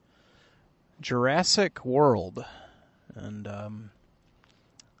see Jurassic World, and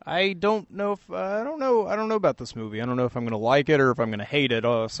I don't know about this movie. I don't know if I'm going to like it or if I'm going to hate it.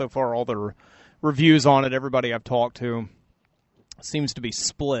 So far, all the reviews on it, everybody I've talked to seems to be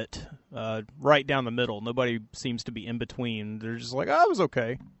split right down the middle. Nobody seems to be in between. They're just like, oh, it was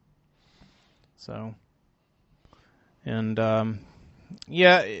okay. So, and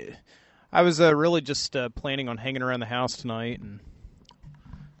yeah, I was really just planning on hanging around the house tonight and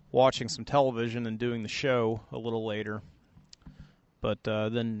watching some television and doing the show a little later. But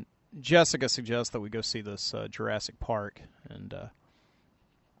then Jessica suggests that we go see this Jurassic Park. And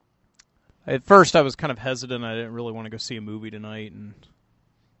at first I was kind of hesitant. I didn't really want to go see a movie tonight. And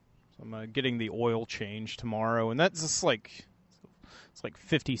so I'm getting the oil change tomorrow. And that's just like... It's like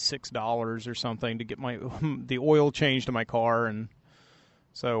 $56 or something to get the oil changed to my car, and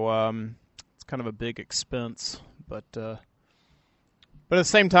so it's kind of a big expense. But at the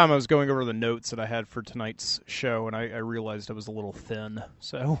same time, I was going over the notes that I had for tonight's show, and I realized I was a little thin.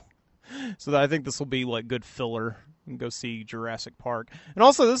 So I think this will be like good filler and go see Jurassic Park. And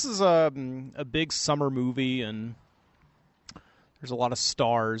also, this is a big summer movie, and there's a lot of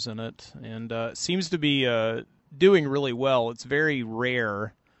stars in it, and it seems to be doing really well. It's very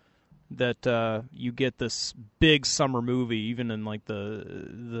rare that you get this big summer movie, even in like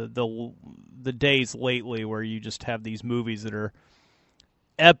the days lately where you just have these movies that are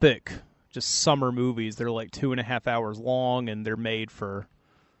epic, just summer movies. They're like 2.5 hours long, and they're made for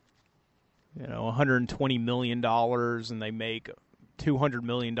 $120 million, and they make $200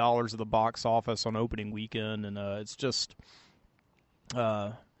 million at the box office on opening weekend, and it's just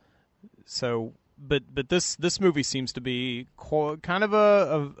so. But this movie seems to be kind of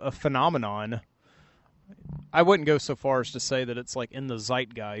a phenomenon. I wouldn't go so far as to say that it's like in the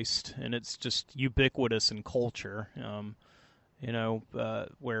zeitgeist and it's just ubiquitous in culture.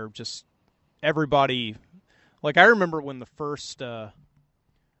 Where just everybody, like I remember when the first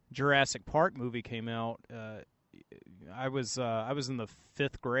Jurassic Park movie came out. I was in the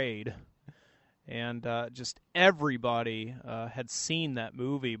 5th grade, and just everybody had seen that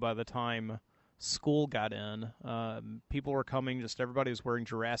movie by the time school got in. People were coming, just everybody was wearing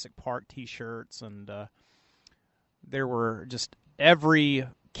Jurassic Park t-shirts, and there were just every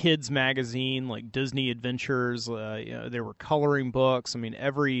kids magazine, like Disney Adventures, there were coloring books. I mean,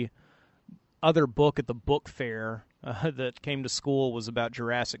 every other book at the book fair that came to school was about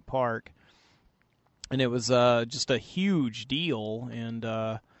Jurassic Park, and it was just a huge deal. And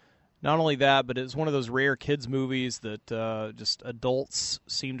not only that, but it was one of those rare kids movies that just adults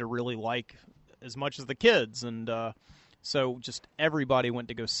seem to really like as much as the kids, and so just everybody went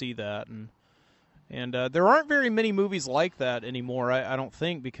to go see that, and there aren't very many movies like that anymore. I don't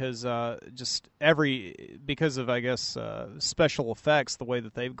think, because because of I guess special effects, the way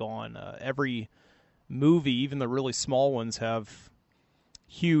that they've gone. Every movie, even the really small ones, have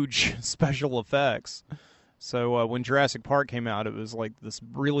huge special effects. So when Jurassic Park came out, it was like this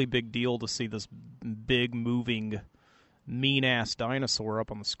really big deal to see this big moving mean-ass dinosaur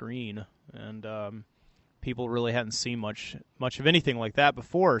up on the screen, and people really hadn't seen much of anything like that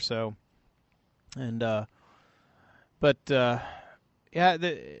before. So, and there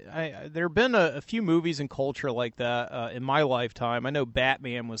have been a few movies in culture like that in my lifetime. I know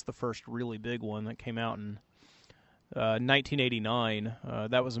Batman was the first really big one that came out in 1989.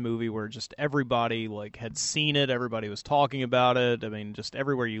 That was a movie where just everybody had seen it. Everybody was talking about it. I mean, just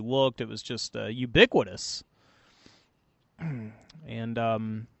everywhere you looked, it was just ubiquitous. And,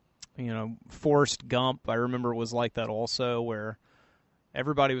 Forrest Gump, I remember, was like that also, where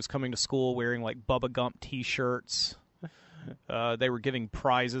everybody was coming to school wearing, Bubba Gump t-shirts. They were giving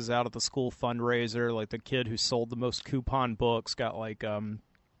prizes out at the school fundraiser. Like, the kid who sold the most coupon books got,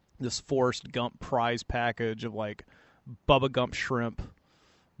 this Forrest Gump prize package of, Bubba Gump shrimp,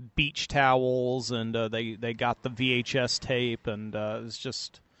 beach towels, and they got the VHS tape, and it was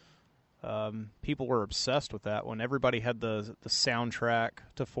just... people were obsessed with that one. Everybody had the soundtrack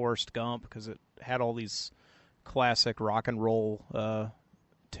to Forrest Gump because it had all these classic rock and roll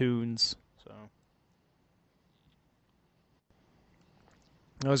tunes. So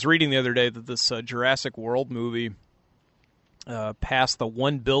I was reading the other day that this Jurassic World movie passed the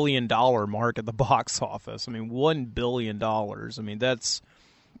 $1 billion mark at the box office. I mean, $1 billion. I mean, that's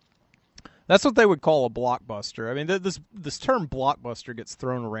what they would call a blockbuster. I mean, this term blockbuster gets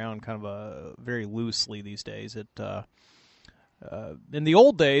thrown around kind of very loosely these days. In the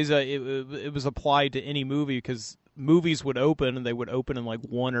old days, it was applied to any movie because movies would open, and they would open in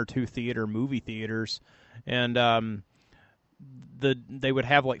 1 or 2 movie theaters, and they would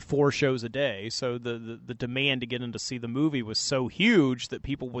have 4 shows a day. So the demand to get in to see the movie was so huge that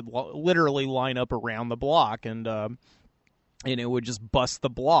people would literally line up around the block, and it would just bust the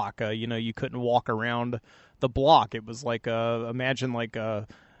block. You couldn't walk around the block. It was imagine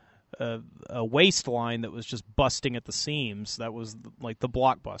a waistline that was just busting at the seams. That was the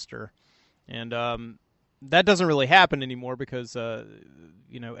blockbuster. And that doesn't really happen anymore because,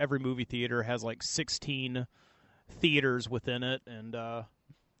 every movie theater has 16 theaters within it. And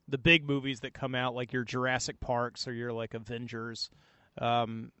the big movies that come out, like your Jurassic Parks or your like Avengers,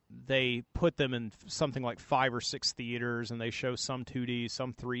 they put them in something like 5 or 6 theaters, and they show some 2D,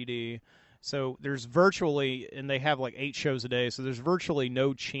 some 3D. So there's virtually, and they have like 8 shows a day, so there's virtually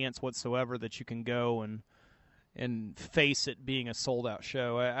no chance whatsoever that you can go and face it being a sold-out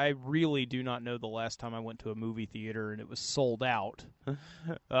show. I really do not know the last time I went to a movie theater and it was sold out.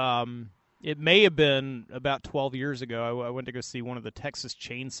 It may have been about 12 years ago. I went to go see one of the Texas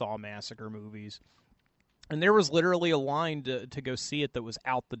Chainsaw Massacre movies. And there was literally a line to go see it that was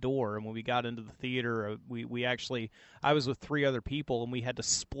out the door. And when we got into the theater, we actually, I was with 3 other people, and we had to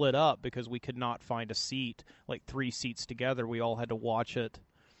split up because we could not find a seat, like 3 seats together. We all had to watch it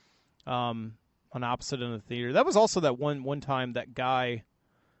on opposite end of the theater. That was also that one time that guy,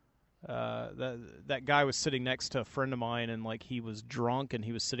 that guy was sitting next to a friend of mine, and like he was drunk, and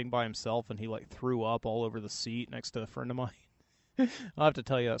he was sitting by himself, and he like threw up all over the seat next to a friend of mine. I'll have to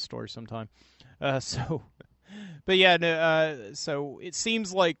tell you that story sometime. But yeah, no, so it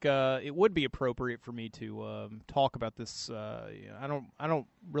seems like it would be appropriate for me to talk about this. I don't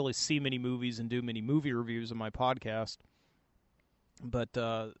really see many movies and do many movie reviews on my podcast, but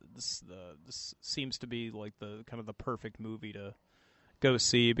this seems to be like the kind of the perfect movie to go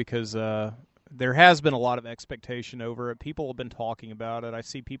see because there has been a lot of expectation over it. People have been talking about it. I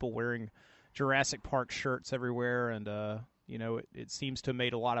see people wearing Jurassic Park shirts everywhere, and it seems to have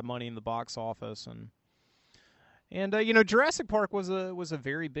made a lot of money in the box office, and Jurassic Park was a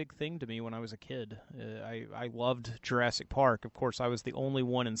very big thing to me when I was a kid. I loved Jurassic Park. Of course, I was the only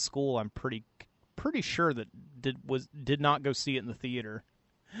one in school. I'm pretty sure that did not go see it in the theater,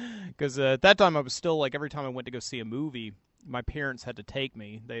 because at that time I was still like every time I went to go see a movie, my parents had to take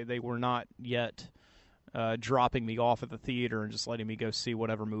me. They were not yet dropping me off at the theater and just letting me go see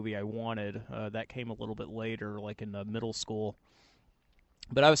whatever movie I wanted. That came a little bit later, like in middle school.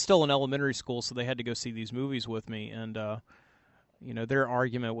 But I was still in elementary school, so they had to go see these movies with me. And, their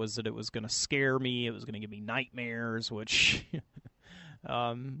argument was that it was going to scare me. It was going to give me nightmares, which,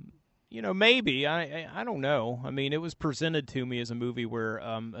 maybe. I don't know. I mean, it was presented to me as a movie where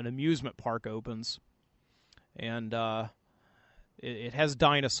an amusement park opens. And it has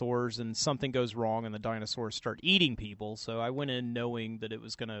dinosaurs, and something goes wrong, and the dinosaurs start eating people. So I went in knowing that it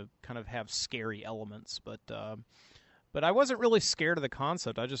was going to kind of have scary elements, but I wasn't really scared of the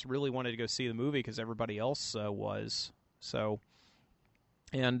concept. I just really wanted to go see the movie because everybody else was. So,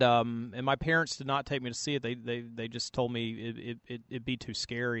 and my parents did not take me to see it. They just told me it'd be too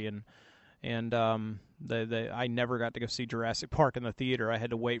scary, and I never got to go see Jurassic Park in the theater. I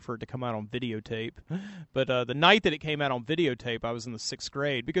had to wait for it to come out on videotape. But the night that it came out on videotape, I was in the 6th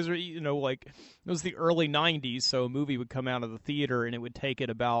grade because it was the early 90s, so a movie would come out of the theater and it would take it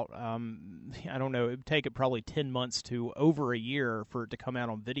about it would take it probably 10 months to over a year for it to come out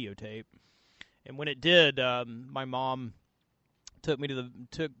on videotape. And when it did, my mom took me to the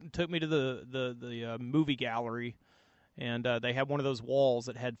movie gallery. And they had one of those walls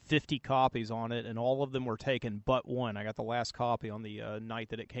that had 50 copies on it, and all of them were taken but one. I got the last copy on the night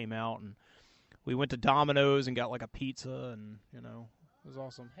that it came out, and we went to Domino's and got like a pizza, and it was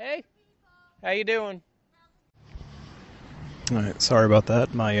awesome. Hey, how you doing? All right, sorry about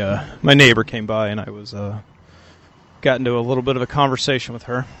that. My neighbor came by, and I was got into a little bit of a conversation with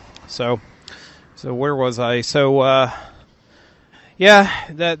her. So where was I? Yeah,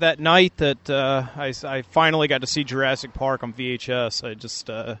 that night that I finally got to see Jurassic Park on VHS, I just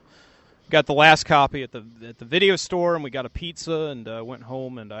got the last copy at the video store, and we got a pizza, and went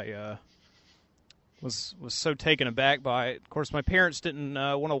home, and I was so taken aback by it. Of course, my parents didn't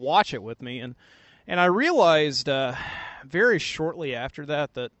want to watch it with me, and I realized very shortly after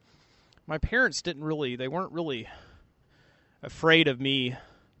that my parents they weren't really afraid of me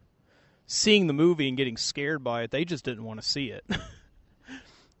seeing the movie and getting scared by it. They just didn't want to see it.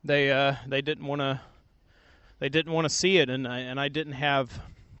 They didn't want to see it, and I didn't have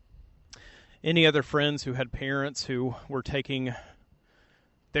any other friends who had parents who were taking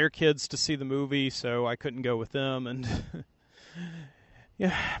their kids to see the movie, so I couldn't go with them. And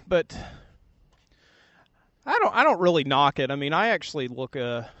yeah, but I don't really knock it. I mean, I actually look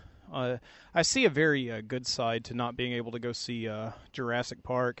I see a very good side to not being able to go see Jurassic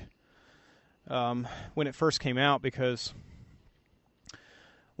Park when it first came out, because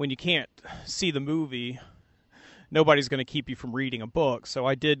when you can't see the movie, nobody's going to keep you from reading a book. So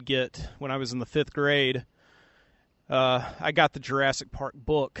I did get, when I was in the 5th grade, I got the Jurassic Park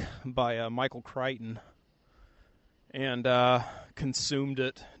book by Michael Crichton, and consumed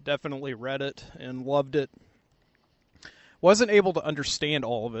it, definitely read it, and loved it. Wasn't able to understand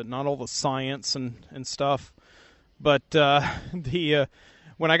all of it, not all the science and stuff, but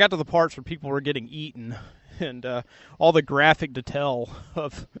when I got to the parts where people were getting eaten and all the graphic detail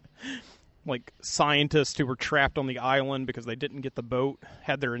of like scientists who were trapped on the island because they didn't get the boat,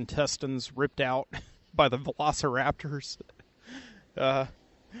 had their intestines ripped out by the velociraptors. That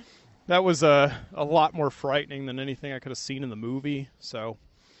was a lot more frightening than anything I could have seen in the movie. So,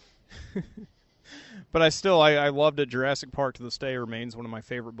 but I loved it. Jurassic Park to this day remains one of my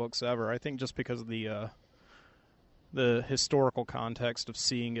favorite books ever. I think just because of the historical context of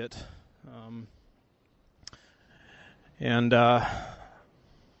seeing it, and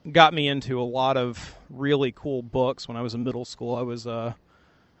got me into a lot of really cool books when I was in middle school. I was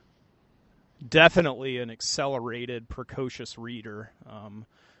definitely an accelerated, precocious reader.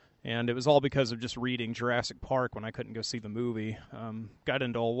 And it was all because of just reading Jurassic Park when I couldn't go see the movie. Got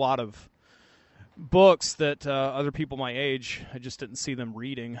into a lot of books that other people my age, I just didn't see them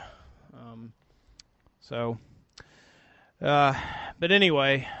reading. But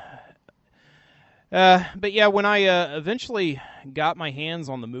anyway, but yeah, when I eventually got my hands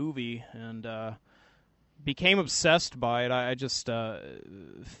on the movie and became obsessed by it, I just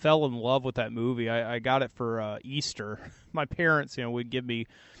fell in love with that movie. I got it for Easter. My parents, would give me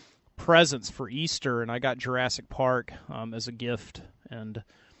presents for Easter, and I got Jurassic Park as a gift, and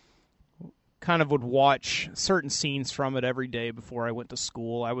kind of would watch certain scenes from it every day before I went to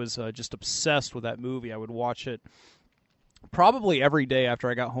school. I was just obsessed with that movie. I would watch it probably every day after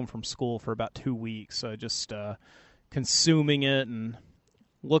I got home from school for about 2 weeks, just consuming it and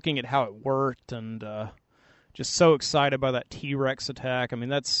looking at how it worked, and just so excited by that T-Rex attack. I mean,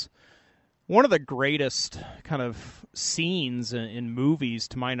 that's one of the greatest kind of scenes in movies,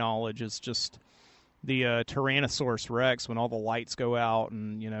 to my knowledge, is just the Tyrannosaurus Rex when all the lights go out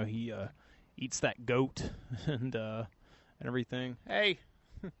and he eats that goat and everything. Hey,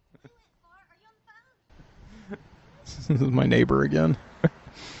 this is my neighbor again.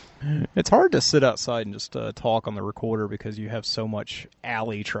 It's hard to sit outside and just talk on the recorder because you have so much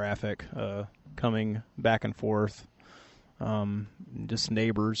alley traffic coming back and forth. Just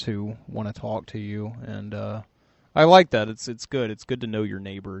neighbors who want to talk to you, and I like that. It's good. It's good to know your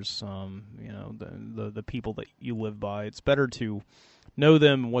neighbors. The people that you live by. It's better to know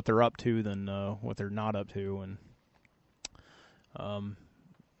them and what they're up to than what they're not up to. And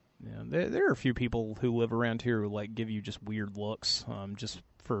there are a few people who live around here who give you just weird looks, just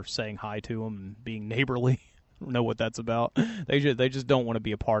for saying hi to them and being neighborly. I don't know what that's about. They just don't want to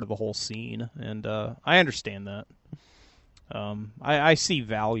be a part of the whole scene, and I understand that. I see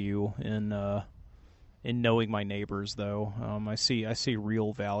value in knowing my neighbors, though. I see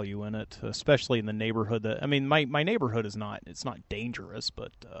real value in it, especially in the neighborhood my neighborhood it's not dangerous,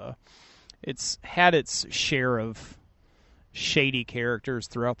 but it's had its share of shady characters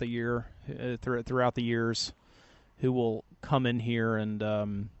throughout the years, who will come in here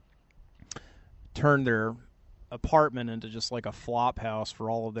and turn their apartment into just like a flop house for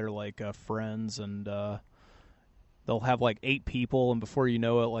all of their friends, and they'll have 8 people, and before you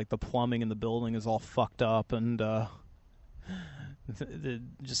know it, the plumbing in the building is all fucked up, and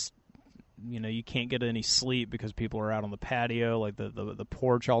just you can't get any sleep because people are out on the patio, the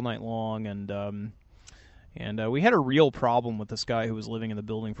porch all night long, and we had a real problem with this guy who was living in the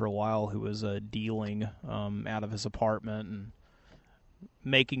building for a while, who was dealing out of his apartment and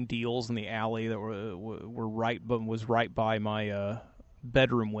making deals in the alley that were right by my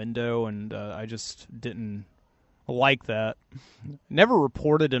bedroom window, and I just didn't like that. Never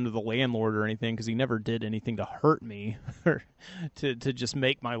reported him to the landlord or anything because he never did anything to hurt me or to just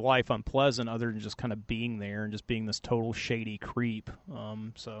make my life unpleasant, other than just kind of being there and just being this total shady creep.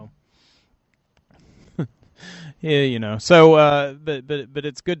 Yeah, So, but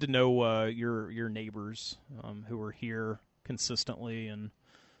it's good to know your neighbors who are here consistently, and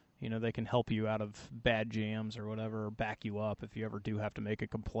they can help you out of bad jams or whatever, or back you up if you ever do have to make a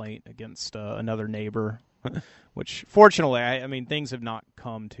complaint against another neighbor. Which, fortunately, I mean, things have not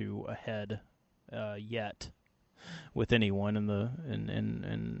come to a head yet with anyone,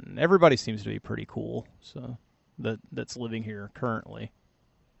 and everybody seems to be pretty cool. So that's living here currently.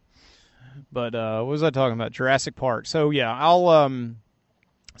 But what was I talking about? Jurassic Park. So yeah, I'll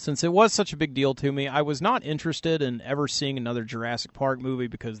since it was such a big deal to me, I was not interested in ever seeing another Jurassic Park movie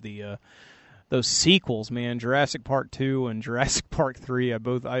because those sequels, man, Jurassic Park 2 and Jurassic Park 3,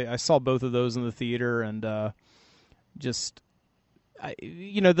 I saw both of those in the theater, and the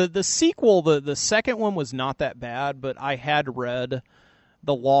sequel, the second one was not that bad, but I had read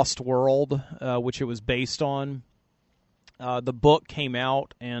The Lost World, which it was based on. The book came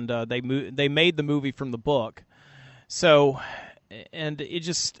out, and they made the movie from the book. So, and it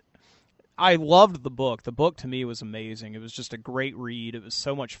just, I loved the book. The book to me was amazing. It was just a great read. It was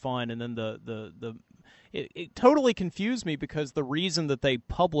so much fun. And then it totally confused me because the reason that they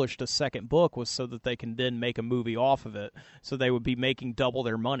published a second book was so that they can then make a movie off of it. So they would be making double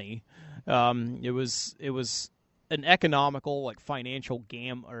their money. It was an economical, like financial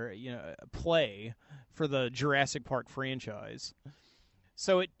play for the Jurassic Park franchise.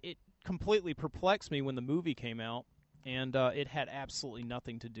 So it completely perplexed me when the movie came out. And it had absolutely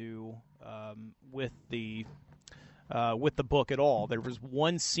nothing to do with the book at all. There was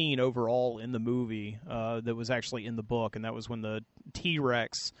one scene overall in the movie that was actually in the book, and that was when the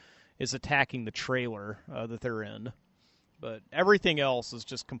T-Rex is attacking the trailer that they're in. But everything else is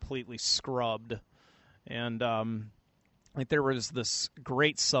just completely scrubbed. And like there was this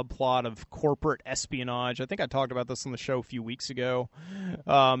great subplot of corporate espionage. I think I talked about this on the show a few weeks ago.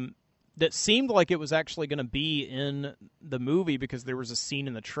 That seemed like it was actually going to be in the movie because there was a scene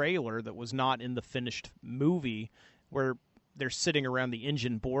in the trailer that was not in the finished movie where they're sitting around the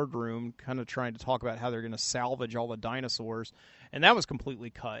engine boardroom kind of trying to talk about how they're going to salvage all the dinosaurs. And that was completely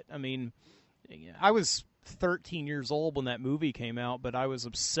cut. I mean, I was 13 years old when that movie came out, but I was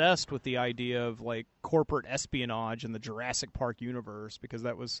obsessed with the idea of like corporate espionage in the Jurassic Park universe because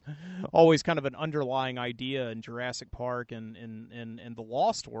that was always kind of an underlying idea in Jurassic Park and the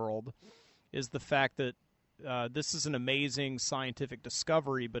Lost World is the fact that this is an amazing scientific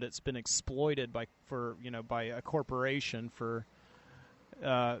discovery, but it's been exploited by a corporation for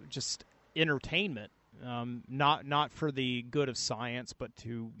just entertainment. Not for the good of science, but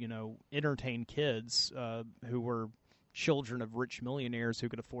to entertain kids who were children of rich millionaires who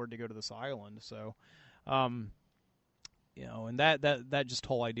could afford to go to this island. So, and that just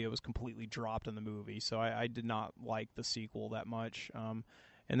whole idea was completely dropped in the movie. So I did not like the sequel that much.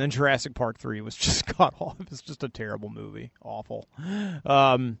 And then Jurassic Park 3 was just cut off. It's just a terrible movie, awful.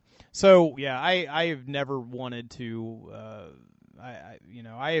 So yeah, I have never wanted to.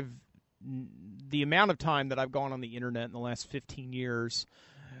 I have. The amount of time that I've gone on the internet in the last 15 years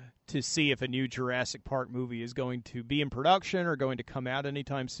to see if a new Jurassic Park movie is going to be in production or going to come out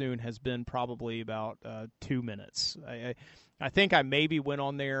anytime soon has been probably about 2 minutes. I think I maybe went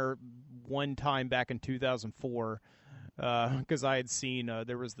on there one time back in 2004 because I had seen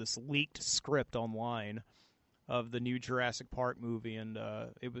there was this leaked script online of the new Jurassic Park movie, and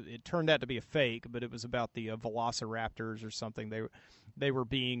it turned out to be a fake, but it was about the velociraptors or something. They were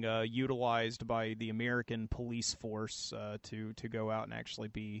being utilized by the American police force to go out and actually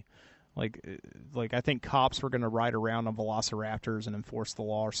be like I think cops were going to ride around on velociraptors and enforce the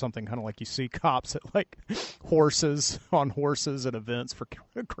law or something, kind of like you see cops at like horses at events for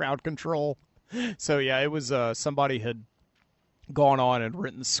crowd control. So yeah, it was somebody had gone on and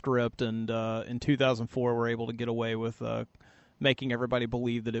written the script, and in 2004 were able to get away with making everybody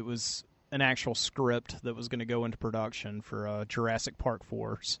believe that it was an actual script that was going to go into production for Jurassic Park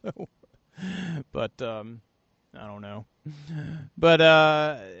 4. So, but I don't know. But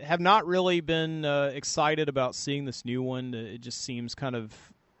have not really been excited about seeing this new one. It just seems kind of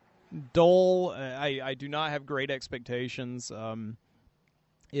dull. I do not have great expectations.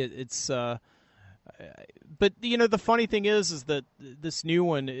 It's but the funny thing is that this new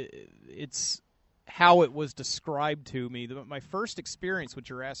one, it's how it was described to me. My first experience with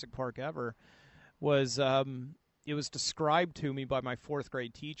Jurassic Park ever was it was described to me by my fourth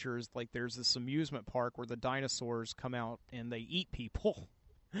grade teachers like there's this amusement park where the dinosaurs come out and they eat people.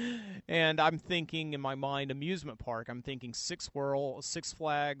 And I'm thinking in my mind amusement park. I'm thinking Six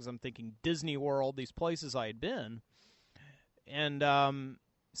Flags. I'm thinking Disney World, these places I had been. And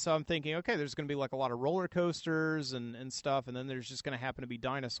so I'm thinking, okay, there's going to be like a lot of roller coasters and stuff, and then there's just going to happen to be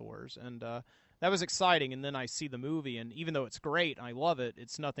dinosaurs. And that was exciting. And then I see the movie, and even though it's great and I love it,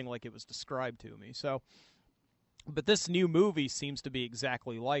 it's nothing like it was described to me. So, but this new movie seems to be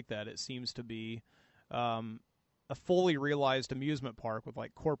exactly like that. It seems to be a fully realized amusement park with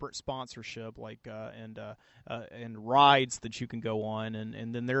like corporate sponsorship, like and rides that you can go on,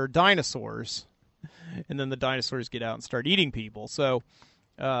 and then there are dinosaurs, and then the dinosaurs get out and start eating people. So.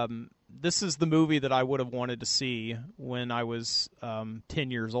 This is the movie that I would have wanted to see when I was 10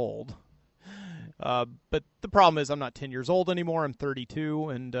 years old. But the problem is I'm not 10 years old anymore. I'm 32,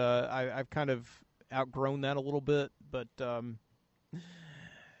 and I've kind of outgrown that a little bit.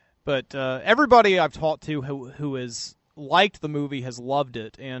 But everybody I've talked to who has liked the movie has loved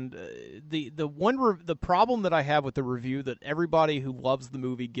it. And the problem that I have with the review that everybody who loves the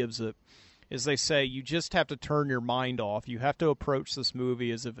movie gives it is they say you just have to turn your mind off. You have to approach this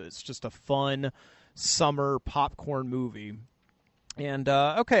movie as if it's just a fun summer popcorn movie. And,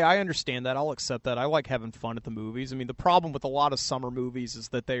 okay, I understand that. I'll accept that. I like having fun at the movies. I mean, the problem with a lot of summer movies is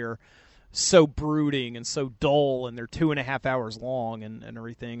that they are so brooding and so dull, and they're 2.5 hours long and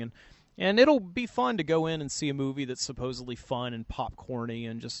everything. And it'll be fun to go in and see a movie that's supposedly fun and popcorny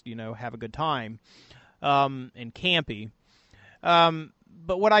and just, have a good time, and campy.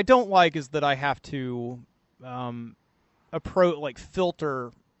 But what I don't like is that I have to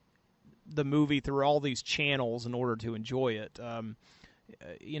filter the movie through all these channels in order to enjoy it.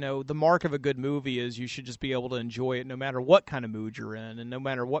 The mark of a good movie is you should just be able to enjoy it no matter what kind of mood you're in and no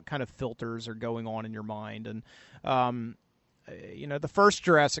matter what kind of filters are going on in your mind. And, the first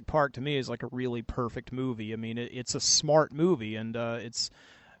Jurassic Park to me is like a really perfect movie. I mean, it's a smart movie, and it's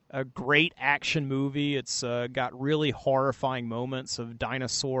a great action movie. It's got really horrifying moments of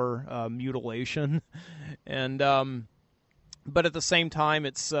dinosaur mutilation. And, but at the same time,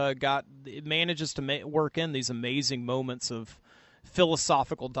 it manages to work in these amazing moments of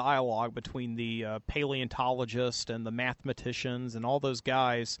philosophical dialogue between the paleontologist and the mathematicians and all those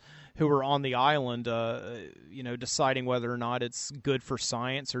guys who are on the island, deciding whether or not it's good for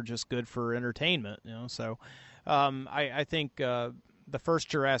science or just good for entertainment. So I think the first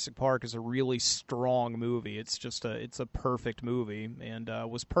Jurassic Park is a really strong movie. It's just it's a perfect movie, and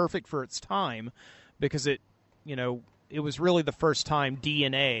was perfect for its time because it was really the first time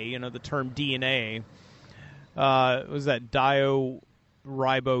DNA, the term DNA. Was that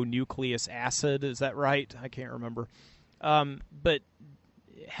dioribonucleic acid? Is that right? I can't remember. But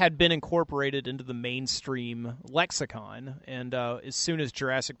had been incorporated into the mainstream lexicon. And as soon as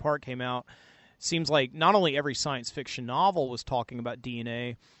Jurassic Park came out, it seems like not only every science fiction novel was talking about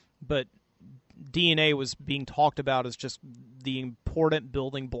DNA, but DNA was being talked about as just the important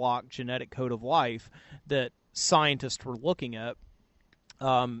building block genetic code of life that scientists were looking at.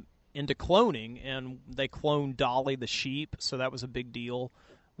 Into cloning, and they cloned Dolly the sheep, so that was a big deal.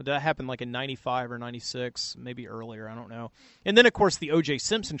 That happened like in 95 or 96, maybe earlier, I don't know. And then, of course, the O.J.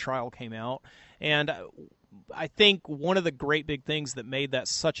 Simpson trial came out, and I think one of the great big things that made that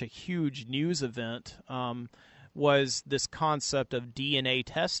such a huge news event was this concept of DNA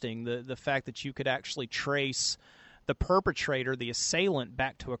testing, the fact that you could actually trace the perpetrator, the assailant,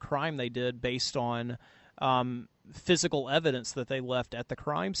 back to a crime they did based on physical evidence that they left at the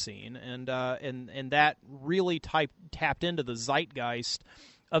crime scene, and that really tapped into the zeitgeist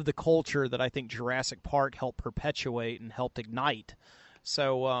of the culture that I think Jurassic Park helped perpetuate and helped ignite.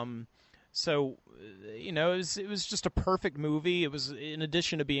 So it was just a perfect movie. It was, in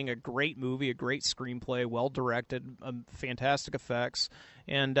addition to being a great movie, a great screenplay, well directed, fantastic effects,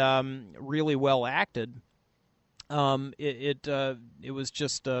 and really well acted. It was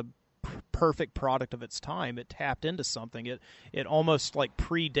just a perfect product of its time. It tapped into something. It almost like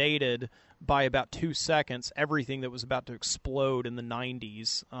predated by about 2 seconds everything that was about to explode in the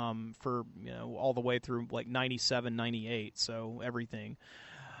 90s for all the way through like 97, 98. So everything.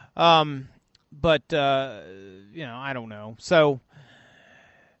 But I don't know. So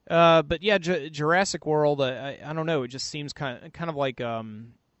but yeah, Jurassic World, I don't know, it just seems kind of like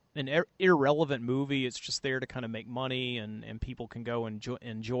an irrelevant movie. It's just there to kind of make money, and people can go and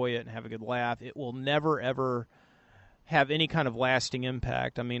enjoy it and have a good laugh. It will never, ever have any kind of lasting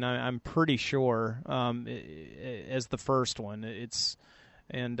impact. I mean, I'm pretty sure as the first one.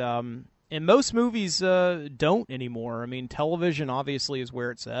 And most movies don't anymore. I mean, television obviously is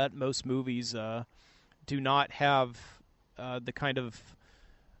where it's at. Most movies do not have the kind of,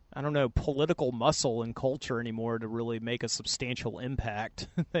 I don't know, political muscle and culture anymore to really make a substantial impact.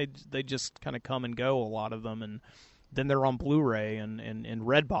 They just kind of come and go, a lot of them, and then they're on Blu-ray and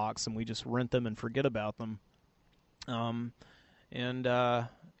Redbox, and we just rent them and forget about them. That's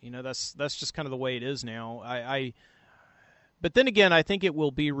just kind of the way it is now. But then again, I think it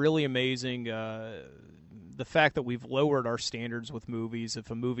will be really amazing, the fact that we've lowered our standards with movies. If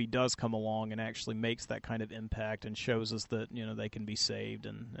a movie does come along and actually makes that kind of impact and shows us that they can be saved,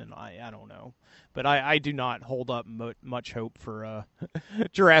 and I don't know, but I do not hold up much hope for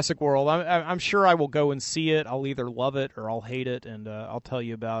Jurassic World. I'm sure I will go and see it. I'll either love it or I'll hate it, and I'll tell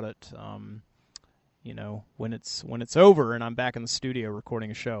you about it. When it's over and I'm back in the studio recording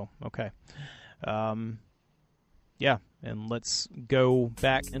a show. Okay. Yeah, and let's go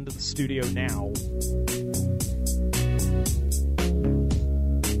back into the studio now.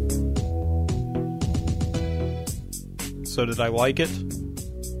 So did I like it?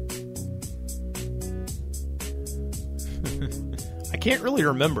 I can't really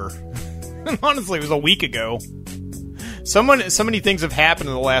remember. Honestly, it was a week ago. So many things have happened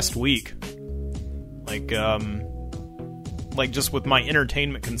in the last week. Like just with my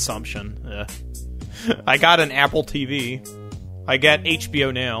entertainment consumption. I got an Apple TV. I got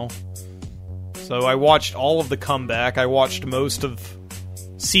HBO Now. So I watched all of The Comeback. I watched most of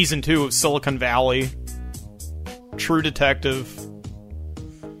Season 2 of Silicon Valley. True Detective.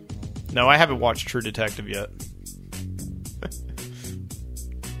 No, I haven't watched True Detective yet.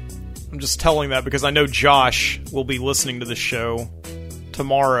 I'm just telling that because I know Josh will be listening to the show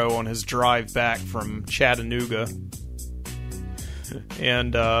tomorrow on his drive back from Chattanooga.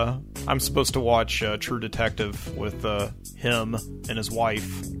 And I'm supposed to watch True Detective with him and his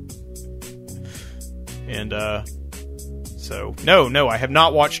wife. And so, no, I have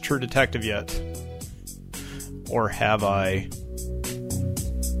not watched True Detective yet. Or have I?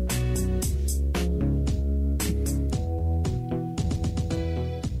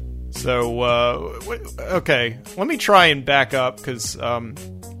 So, okay, let me try and back up, because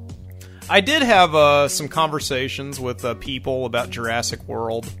I did have some conversations with people about Jurassic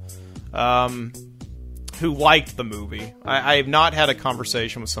World who liked the movie. I have not had a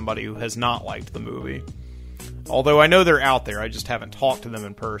conversation with somebody who has not liked the movie. Although I know they're out there, I just haven't talked to them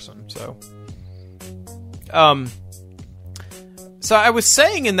in person, so... So I was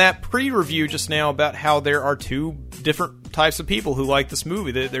saying in that pre-review just now about how there are two different types of people who like this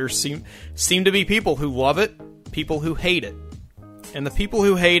movie. There seem to be people who love it, people who hate it. And the people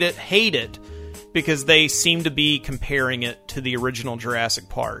who hate it because they seem to be comparing it to the original Jurassic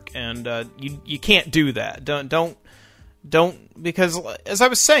Park. And you can't do that. Don't, because as I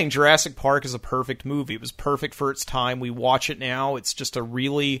was saying, Jurassic Park is a perfect movie. It was perfect for its time. We watch it now. It's just a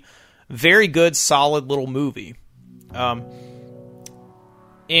really very good, solid little movie.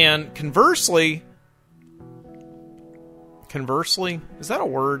 And conversely, is that a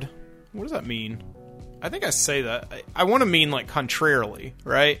word? What does that mean? I think I say that. I want to mean like contrarily,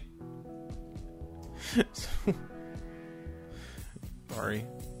 right? Sorry.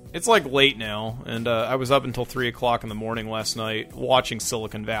 It's like late now, and I was up until 3 o'clock in the morning last night watching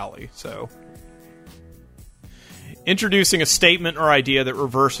Silicon Valley, so... Introducing a statement or idea that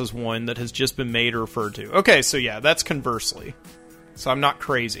reverses one that has just been made or referred to. Okay, so yeah, that's conversely. So I'm not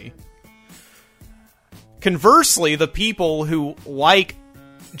crazy. Conversely, the people who like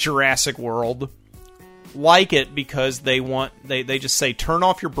Jurassic World like it because they just say, turn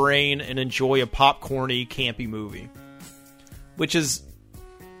off your brain and enjoy a popcorny, campy movie. Which is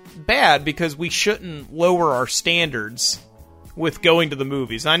bad because we shouldn't lower our standards with going to the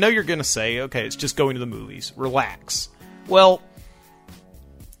movies. And I know you're going to say, okay, it's just going to the movies. Relax. Well,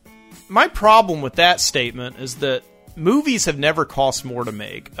 my problem with that statement is that movies have never cost more to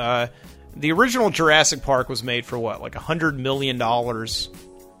make. The original Jurassic Park was made for what, like $100 million?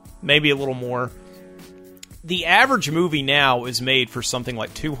 Maybe a little more. The average movie now is made for something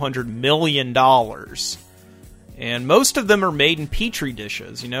like $200 million. And most of them are made in petri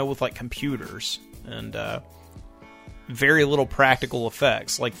dishes, with like computers. And, very little practical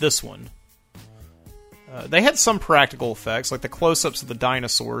effects, like this one. They had some practical effects, like the close-ups of the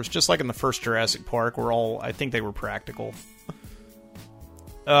dinosaurs, just like in the first Jurassic Park, I think they were practical.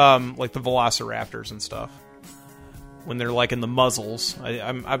 Like the velociraptors and stuff. When they're like in the muzzles.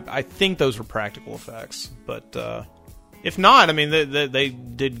 I think those were practical effects. But if not, I mean, they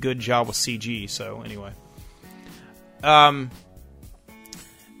did a good job with CG, so anyway. And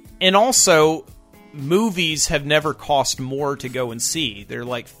also... movies have never cost more to go and see. They're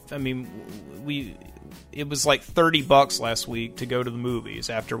like, I mean, it was like $30 last week to go to the movies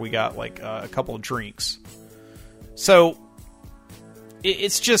after we got like a couple of drinks. So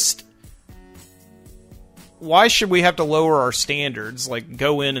it's just, why should we have to lower our standards? Like,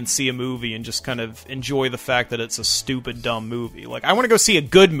 go in and see a movie and just kind of enjoy the fact that it's a stupid, dumb movie. Like, I want to go see a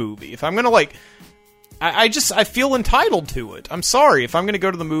good movie. If I'm going to like, I feel entitled to it. I'm sorry. If I'm going to go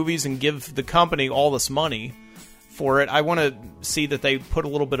to the movies and give the company all this money for it, I want to see that they put a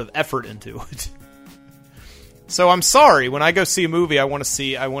little bit of effort into it. So I'm sorry. When I go see a movie, I want to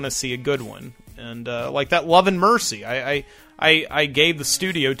see a good one. And like that Love and Mercy, I gave the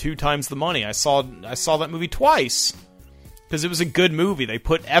studio 2 times the money. I saw that movie twice because it was a good movie. They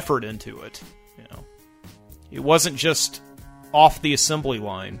put effort into it. It wasn't just off the assembly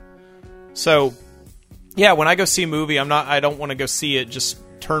line. So. Yeah, when I go see a movie, I don't want to go see it, just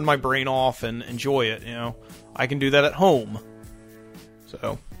turn my brain off and enjoy it, I can do that at home.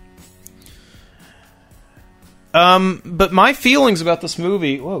 So. But my feelings about this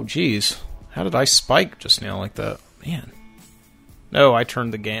movie, whoa, geez. How did I spike just now like that? Man. No, I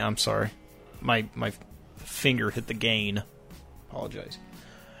turned the gain, I'm sorry. My finger hit the gain. Apologize.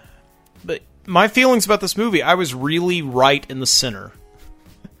 But my feelings about this movie, I was really right in the center.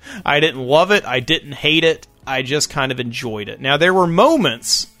 I didn't love it. I didn't hate it. I just kind of enjoyed it. Now, there were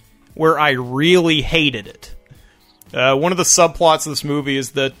moments where I really hated it. One of the subplots of this movie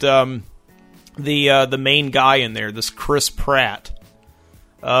is that the main guy in there, this Chris Pratt,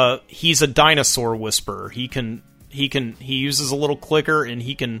 he's a dinosaur whisperer. He uses a little clicker and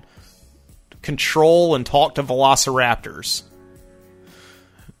he can control and talk to velociraptors.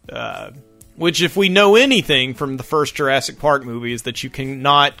 Which, if we know anything from the first Jurassic Park movie, is that you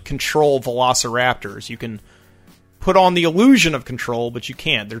cannot control velociraptors. You can put on the illusion of control, but you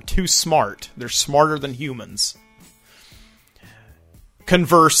can't. They're too smart. They're smarter than humans.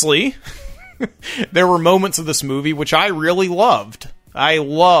 Conversely, there were moments of this movie which I really loved. I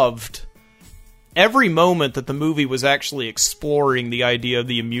loved every moment that the movie was actually exploring the idea of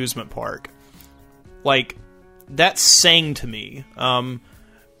the amusement park. Like, that sang to me.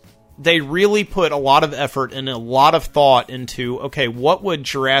 They really put a lot of effort and a lot of thought into, okay, what would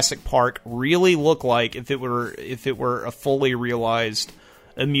Jurassic Park really look like if it were a fully realized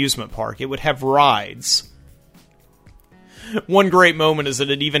amusement park? It would have rides. One great moment is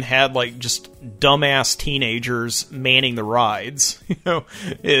that it even had, like, just dumbass teenagers manning the rides. You know,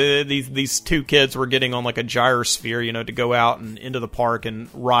 these two kids were getting on, like, a gyrosphere, you know, to go out and into the park and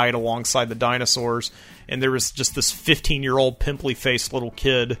ride alongside the dinosaurs. And there was just this 15-year-old pimply-faced little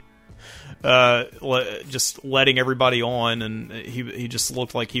kid just letting everybody on, and he just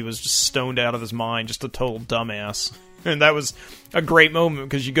looked like he was just stoned out of his mind, just a total dumbass. And that was a great moment,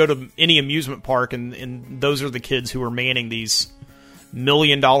 because you go to any amusement park, and those are the kids who are manning these $1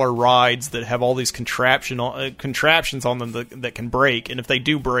 million rides that have all these contraptions on them that can break, and if they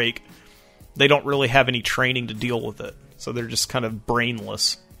do break, they don't really have any training to deal with it, so they're just kind of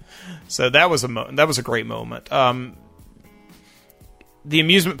brainless. So that was a great moment. The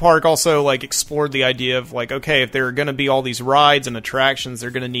amusement park also, like, explored the idea of, like, okay, if there are going to be all these rides and attractions, they're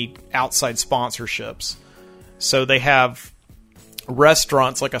going to need outside sponsorships. So they have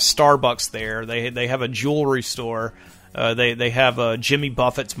restaurants like a Starbucks there. They have a jewelry store. They have Jimmy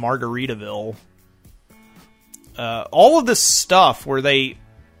Buffett's Margaritaville. All of this stuff where they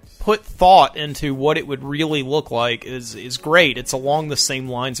put thought into what it would really look like is great. It's along the same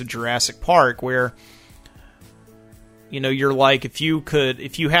lines of Jurassic Park, where, you know, you're like, if you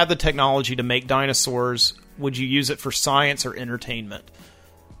had the technology to make dinosaurs, would you use it for science or entertainment?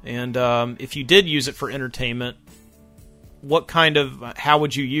 And if you did use it for entertainment, how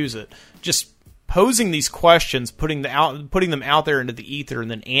would you use it? Just posing these questions, putting them out there into the ether, and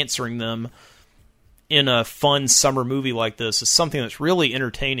then answering them in a fun summer movie like this is something that's really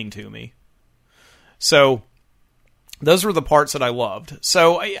entertaining to me. So those were the parts that I loved.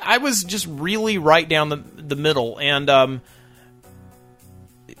 So I was just really right down the middle, and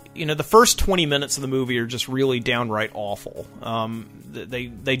you know, the first 20 minutes of the movie are just really downright awful.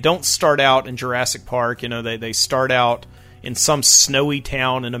 They don't start out in Jurassic Park. You know, they start out in some snowy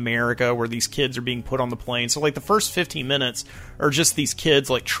town in America where these kids are being put on the plane. So, like, the first 15 minutes are just these kids,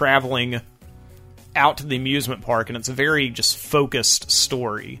 like, traveling out to the amusement park, and it's a very just focused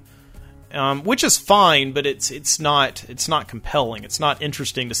story. Which is fine, but it's not compelling. It's not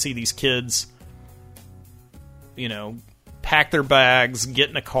interesting to see these kids, you know, pack their bags, get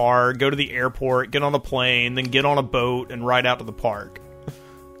in a car, go to the airport, get on a plane, then get on a boat and ride out to the park.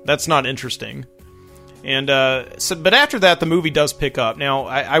 That's not interesting. And but after that, the movie does pick up. Now,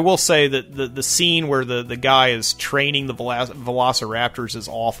 I will say that the scene where the guy is training the velociraptors is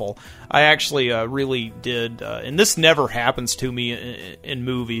awful. I actually really did, and this never happens to me in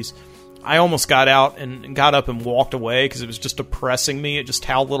movies. I almost got up and walked away because it was just depressing me at just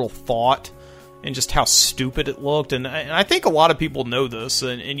how little thought and just how stupid it looked. And I think a lot of people know this,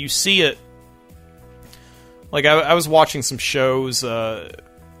 and you see it. Like, I was watching some shows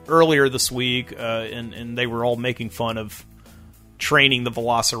earlier this week, and they were all making fun of training the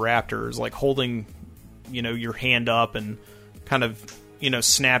velociraptors, like holding, you know, your hand up and kind of, you know,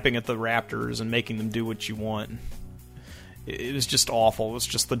 snapping at the raptors and making them do what you want. It was just awful. It was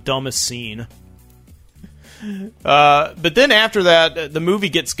just the dumbest scene. But then after that, the movie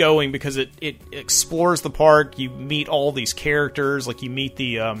gets going because it explores the park. You meet all these characters. Like, you meet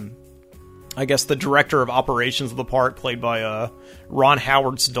the, I guess, the director of operations of the park, played by Ron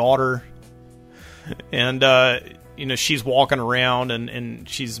Howard's daughter. And, you know, she's walking around and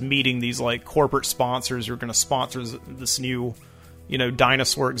she's meeting these, like, corporate sponsors who are going to sponsor this new, you know,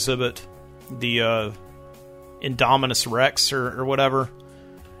 dinosaur exhibit. The, Indominus Rex or whatever.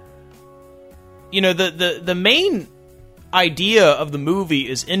 You know, the main idea of the movie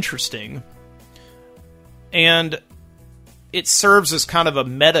is interesting, and it serves as kind of a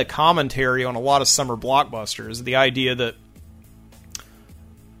meta commentary on a lot of summer blockbusters. The idea that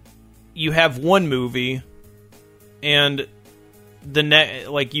you have one movie and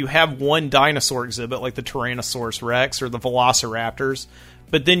like, you have one dinosaur exhibit, like the Tyrannosaurus Rex or the Velociraptors,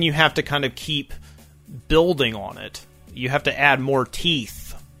 but then you have to kind of keep building on it. You have to add more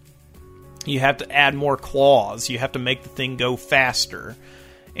teeth, You have to add more claws. You have to make the thing go faster.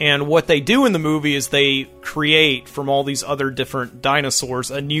 And what they do in the movie is they create, from all these other different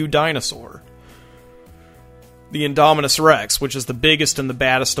dinosaurs, a new dinosaur. The Indominus Rex, which is the biggest and the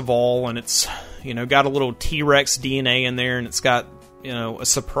baddest of all, and it's, got a little T-Rex DNA in there, and it's got, a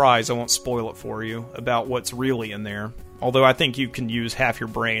surprise, I won't spoil it for you, about what's really in there. Although I think you can use half your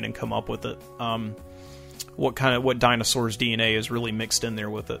brain and come up with it. What dinosaur's DNA is really mixed in there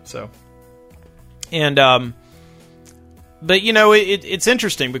with it, so... And, but, it's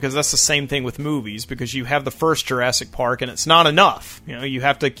interesting because that's the same thing with movies, because you have the first Jurassic Park and it's not enough. You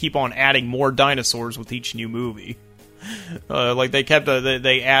have to keep on adding more dinosaurs with each new movie. Like they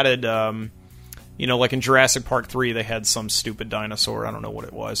added, like in Jurassic Park 3, they had some stupid dinosaur. I don't know what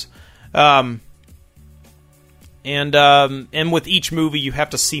it was. And with each movie, you have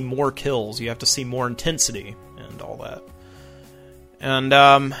to see more kills. You have to see more intensity and all that.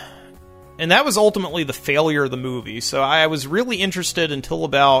 And that was ultimately the failure of the movie. So I was really interested until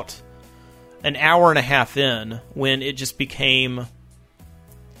about an hour and a half in, when it just became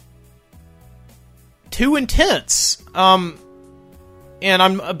too intense. And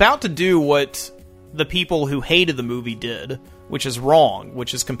I'm about to do what the people who hated the movie did, which is wrong,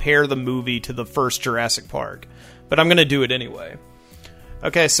 which is compare the movie to the first Jurassic Park. But I'm going to do it anyway.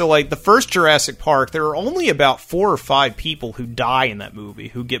 Okay, so like the first Jurassic Park, there are only about 4 or 5 people who die in that movie,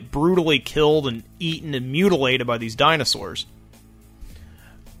 who get brutally killed and eaten and mutilated by these dinosaurs.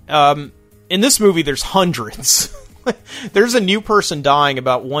 In this movie, there's hundreds. There's a new person dying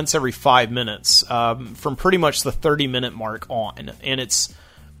about once every 5 minutes, from pretty much the 30-minute mark on. And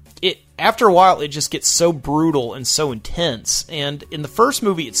after a while, it just gets so brutal and so intense. And in the first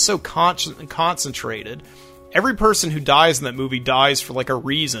movie, it's so concentrated. Every person who dies in that movie dies for like a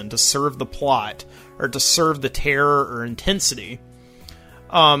reason, to serve the plot or to serve the terror or intensity.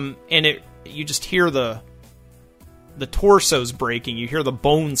 And you just hear the torsos breaking, you hear the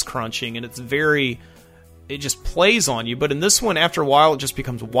bones crunching, and it just plays on you. But in this one, after a while, it just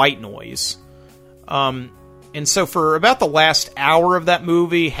becomes white noise. And so for about the last hour of that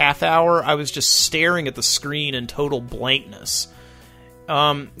movie, half hour, I was just staring at the screen in total blankness.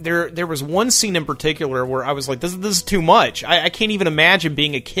 There was one scene in particular where I was like, this is too much. I can't even imagine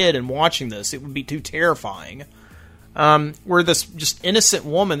being a kid and watching this. It would be too terrifying. Where this just innocent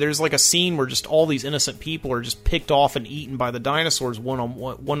woman, there's like a scene where just all these innocent people are just picked off and eaten by the dinosaurs one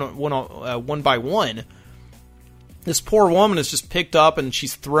by one. This poor woman is just picked up and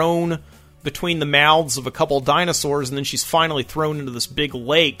she's thrown between the mouths of a couple of dinosaurs, and then she's finally thrown into this big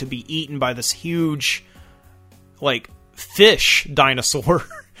lake to be eaten by this huge, like, fish dinosaur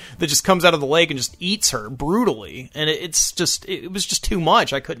that just comes out of the lake and just eats her brutally. And it was just too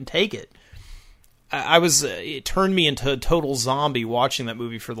much. I couldn't take it. It turned me into a total zombie watching that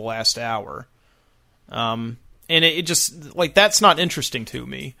movie for the last hour. And it just, like, that's not interesting to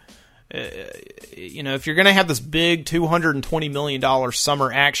me. If you're going to have this big $220 million summer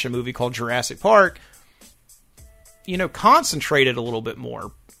action movie called Jurassic Park, concentrate it a little bit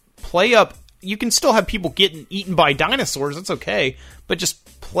more. Play up. You can still have people getting eaten by dinosaurs, that's okay, but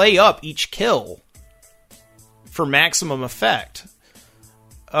just play up each kill for maximum effect.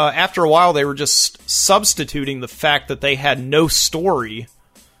 After a while, they were just substituting the fact that they had no story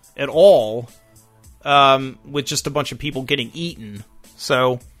at all, with just a bunch of people getting eaten.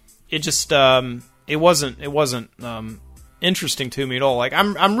 So it just it wasn't interesting to me at all. Like,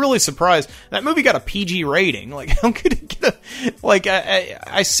 I'm really surprised that movie got a PG rating. Like, how could it get a, like,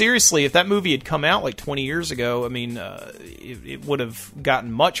 I seriously, if that movie had come out like 20 years ago, I mean, it would have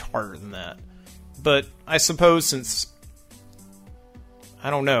gotten much harder than that. But I suppose since, I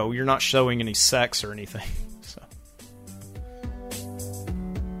don't know, you're not showing any sex or anything, so.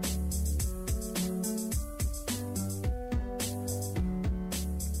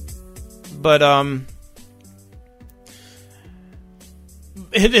 But,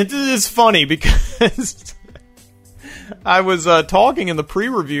 it is funny because I was talking in the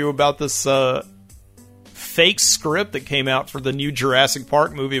pre-review about this fake script that came out for the new Jurassic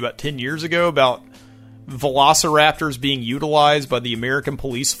Park movie about 10 years ago about velociraptors being utilized by the American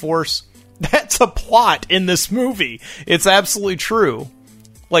police force. That's a plot in this movie. It's absolutely true.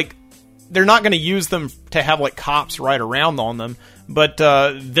 Like, they're not going to use them to have, like, cops ride around on them, but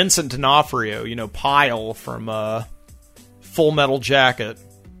Vincent D'Onofrio, Pyle from Full Metal Jacket.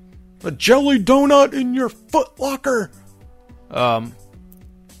 A jelly donut in your foot locker.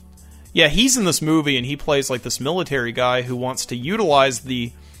 Yeah, he's in this movie and he plays like this military guy who wants to utilize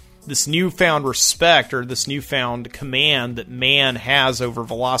this newfound respect or this newfound command that man has over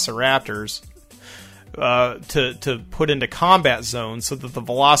velociraptors to put into combat zones so that the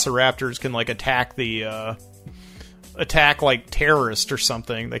Velociraptors can like attack like terrorists or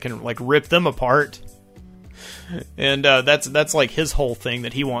something. They can like rip them apart, and that's like his whole thing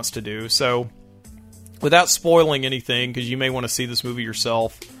that he wants to do. So, without spoiling anything, because you may want to see this movie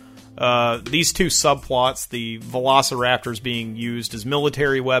yourself, these two subplots, the Velociraptors being used as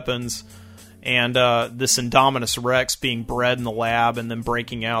military weapons, and this Indominus Rex being bred in the lab and then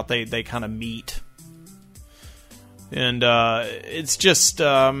breaking out, they kind of meet. And it's just,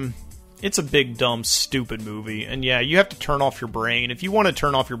 it's a big, dumb, stupid movie. And yeah, you have to turn off your brain. If you want to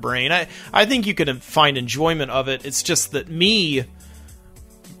turn off your brain, I think you can find enjoyment of it. It's just that me,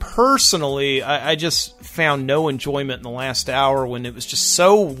 personally, I just found no enjoyment in the last hour when it was just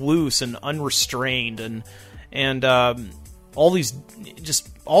so loose and unrestrained. And all these,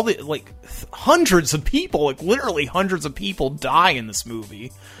 like, hundreds of people, like, literally hundreds of people die in this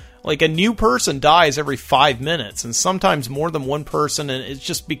movie. Like, a new person dies every 5 minutes, and sometimes more than one person, and it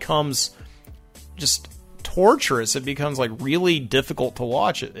just becomes just torturous. It becomes, like, really difficult to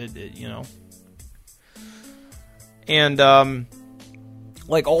watch it, you know. And,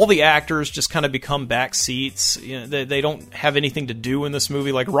 like, all the actors just kind of become back seats. You know, they don't have anything to do in this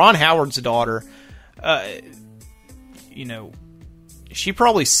movie. Like, Ron Howard's daughter, you know, she's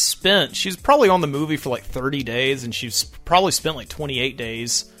probably on the movie for, like, 30 days, and she's probably spent, like, 28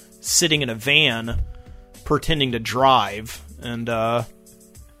 days sitting in a van pretending to drive, and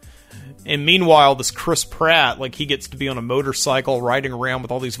meanwhile this Chris Pratt, like, he gets to be on a motorcycle riding around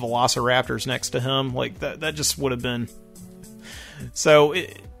with all these Velociraptors next to him. Like, that just would have been so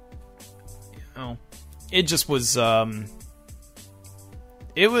it just was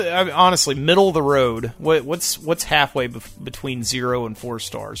it was, I mean, honestly, middle of the road. What's halfway between 0 and 4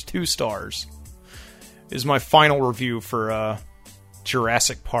 stars? 2 stars is my final review for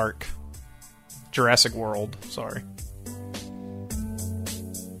Jurassic World, sorry.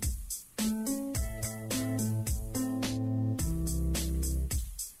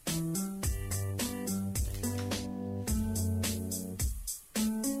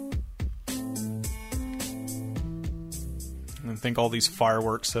 I think all these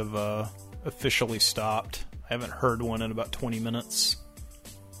fireworks have officially stopped. I haven't heard one in about 20 minutes.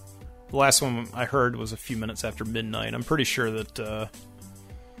 The last one I heard was a few minutes after midnight. I'm pretty sure that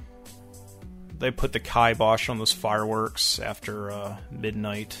they put the kibosh on those fireworks after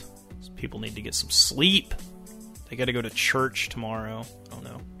midnight. People need to get some sleep. They got to go to church tomorrow. I don't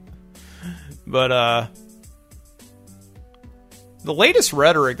know. But the latest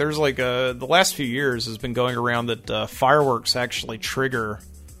rhetoric, there's like the last few years has been going around that fireworks actually trigger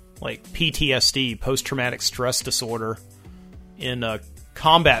like PTSD, post-traumatic stress disorder, in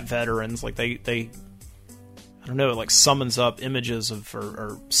combat veterans. Like they I don't know, it like summons up images of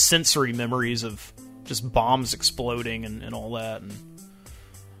or sensory memories of just bombs exploding and all that. And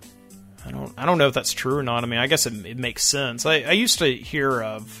I don't know if that's true or not. I mean, I guess it makes sense. I used to hear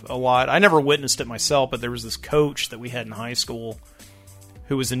of a lot. I never witnessed it myself, but there was this coach that we had in high school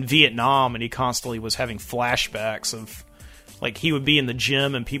who was in Vietnam, and he constantly was having flashbacks of, like, he would be in the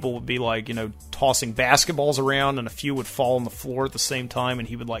gym and people would be, like, you know, tossing basketballs around, and a few would fall on the floor at the same time, and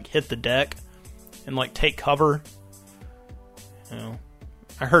he would, like, hit the deck and, like, take cover. You know,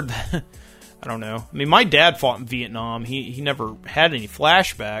 I heard that. I don't know. I mean, my dad fought in Vietnam. He never had any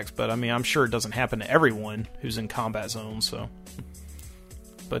flashbacks, but, I mean, I'm sure it doesn't happen to everyone who's in combat zones, so.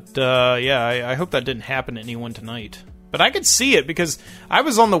 But, yeah, I hope that didn't happen to anyone tonight. But I could see it because I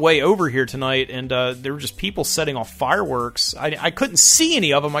was on the way over here tonight, and there were just people setting off fireworks. I couldn't see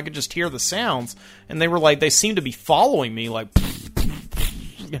any of them. I could just hear the sounds, and they were like, they seemed to be following me, like,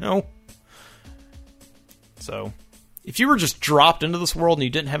 you know? So, if you were just dropped into this world and you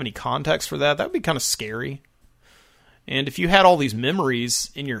didn't have any context for that, that would be kind of scary. And if you had all these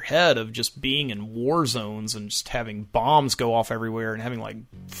memories in your head of just being in war zones and just having bombs go off everywhere and having, like,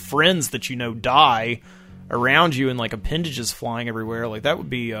 friends that you know die around you and, like, appendages flying everywhere, like, that would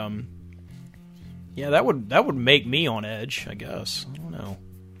be, yeah, that would make me on edge, I guess. I don't know.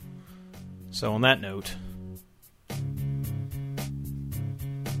 So, on that note,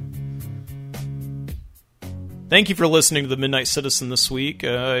 thank you for listening to The Midnight Citizen this week.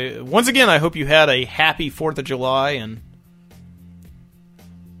 Once again, I hope you had a happy 4th of July, and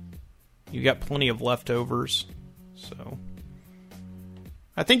you got plenty of leftovers, so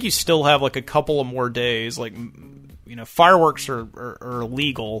I think you still have, like, a couple of more days. Like, you know, fireworks are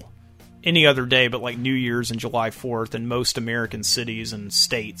illegal any other day but, like, New Year's and July 4th in most American cities and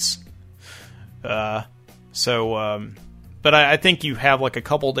states. But I think you have, like, a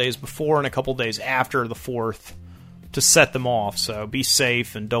couple days before and a couple days after the 4th to set them off. So be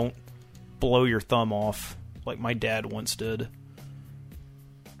safe and don't blow your thumb off like my dad once did.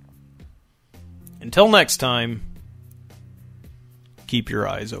 Until next time, keep your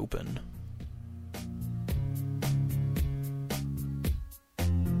eyes open.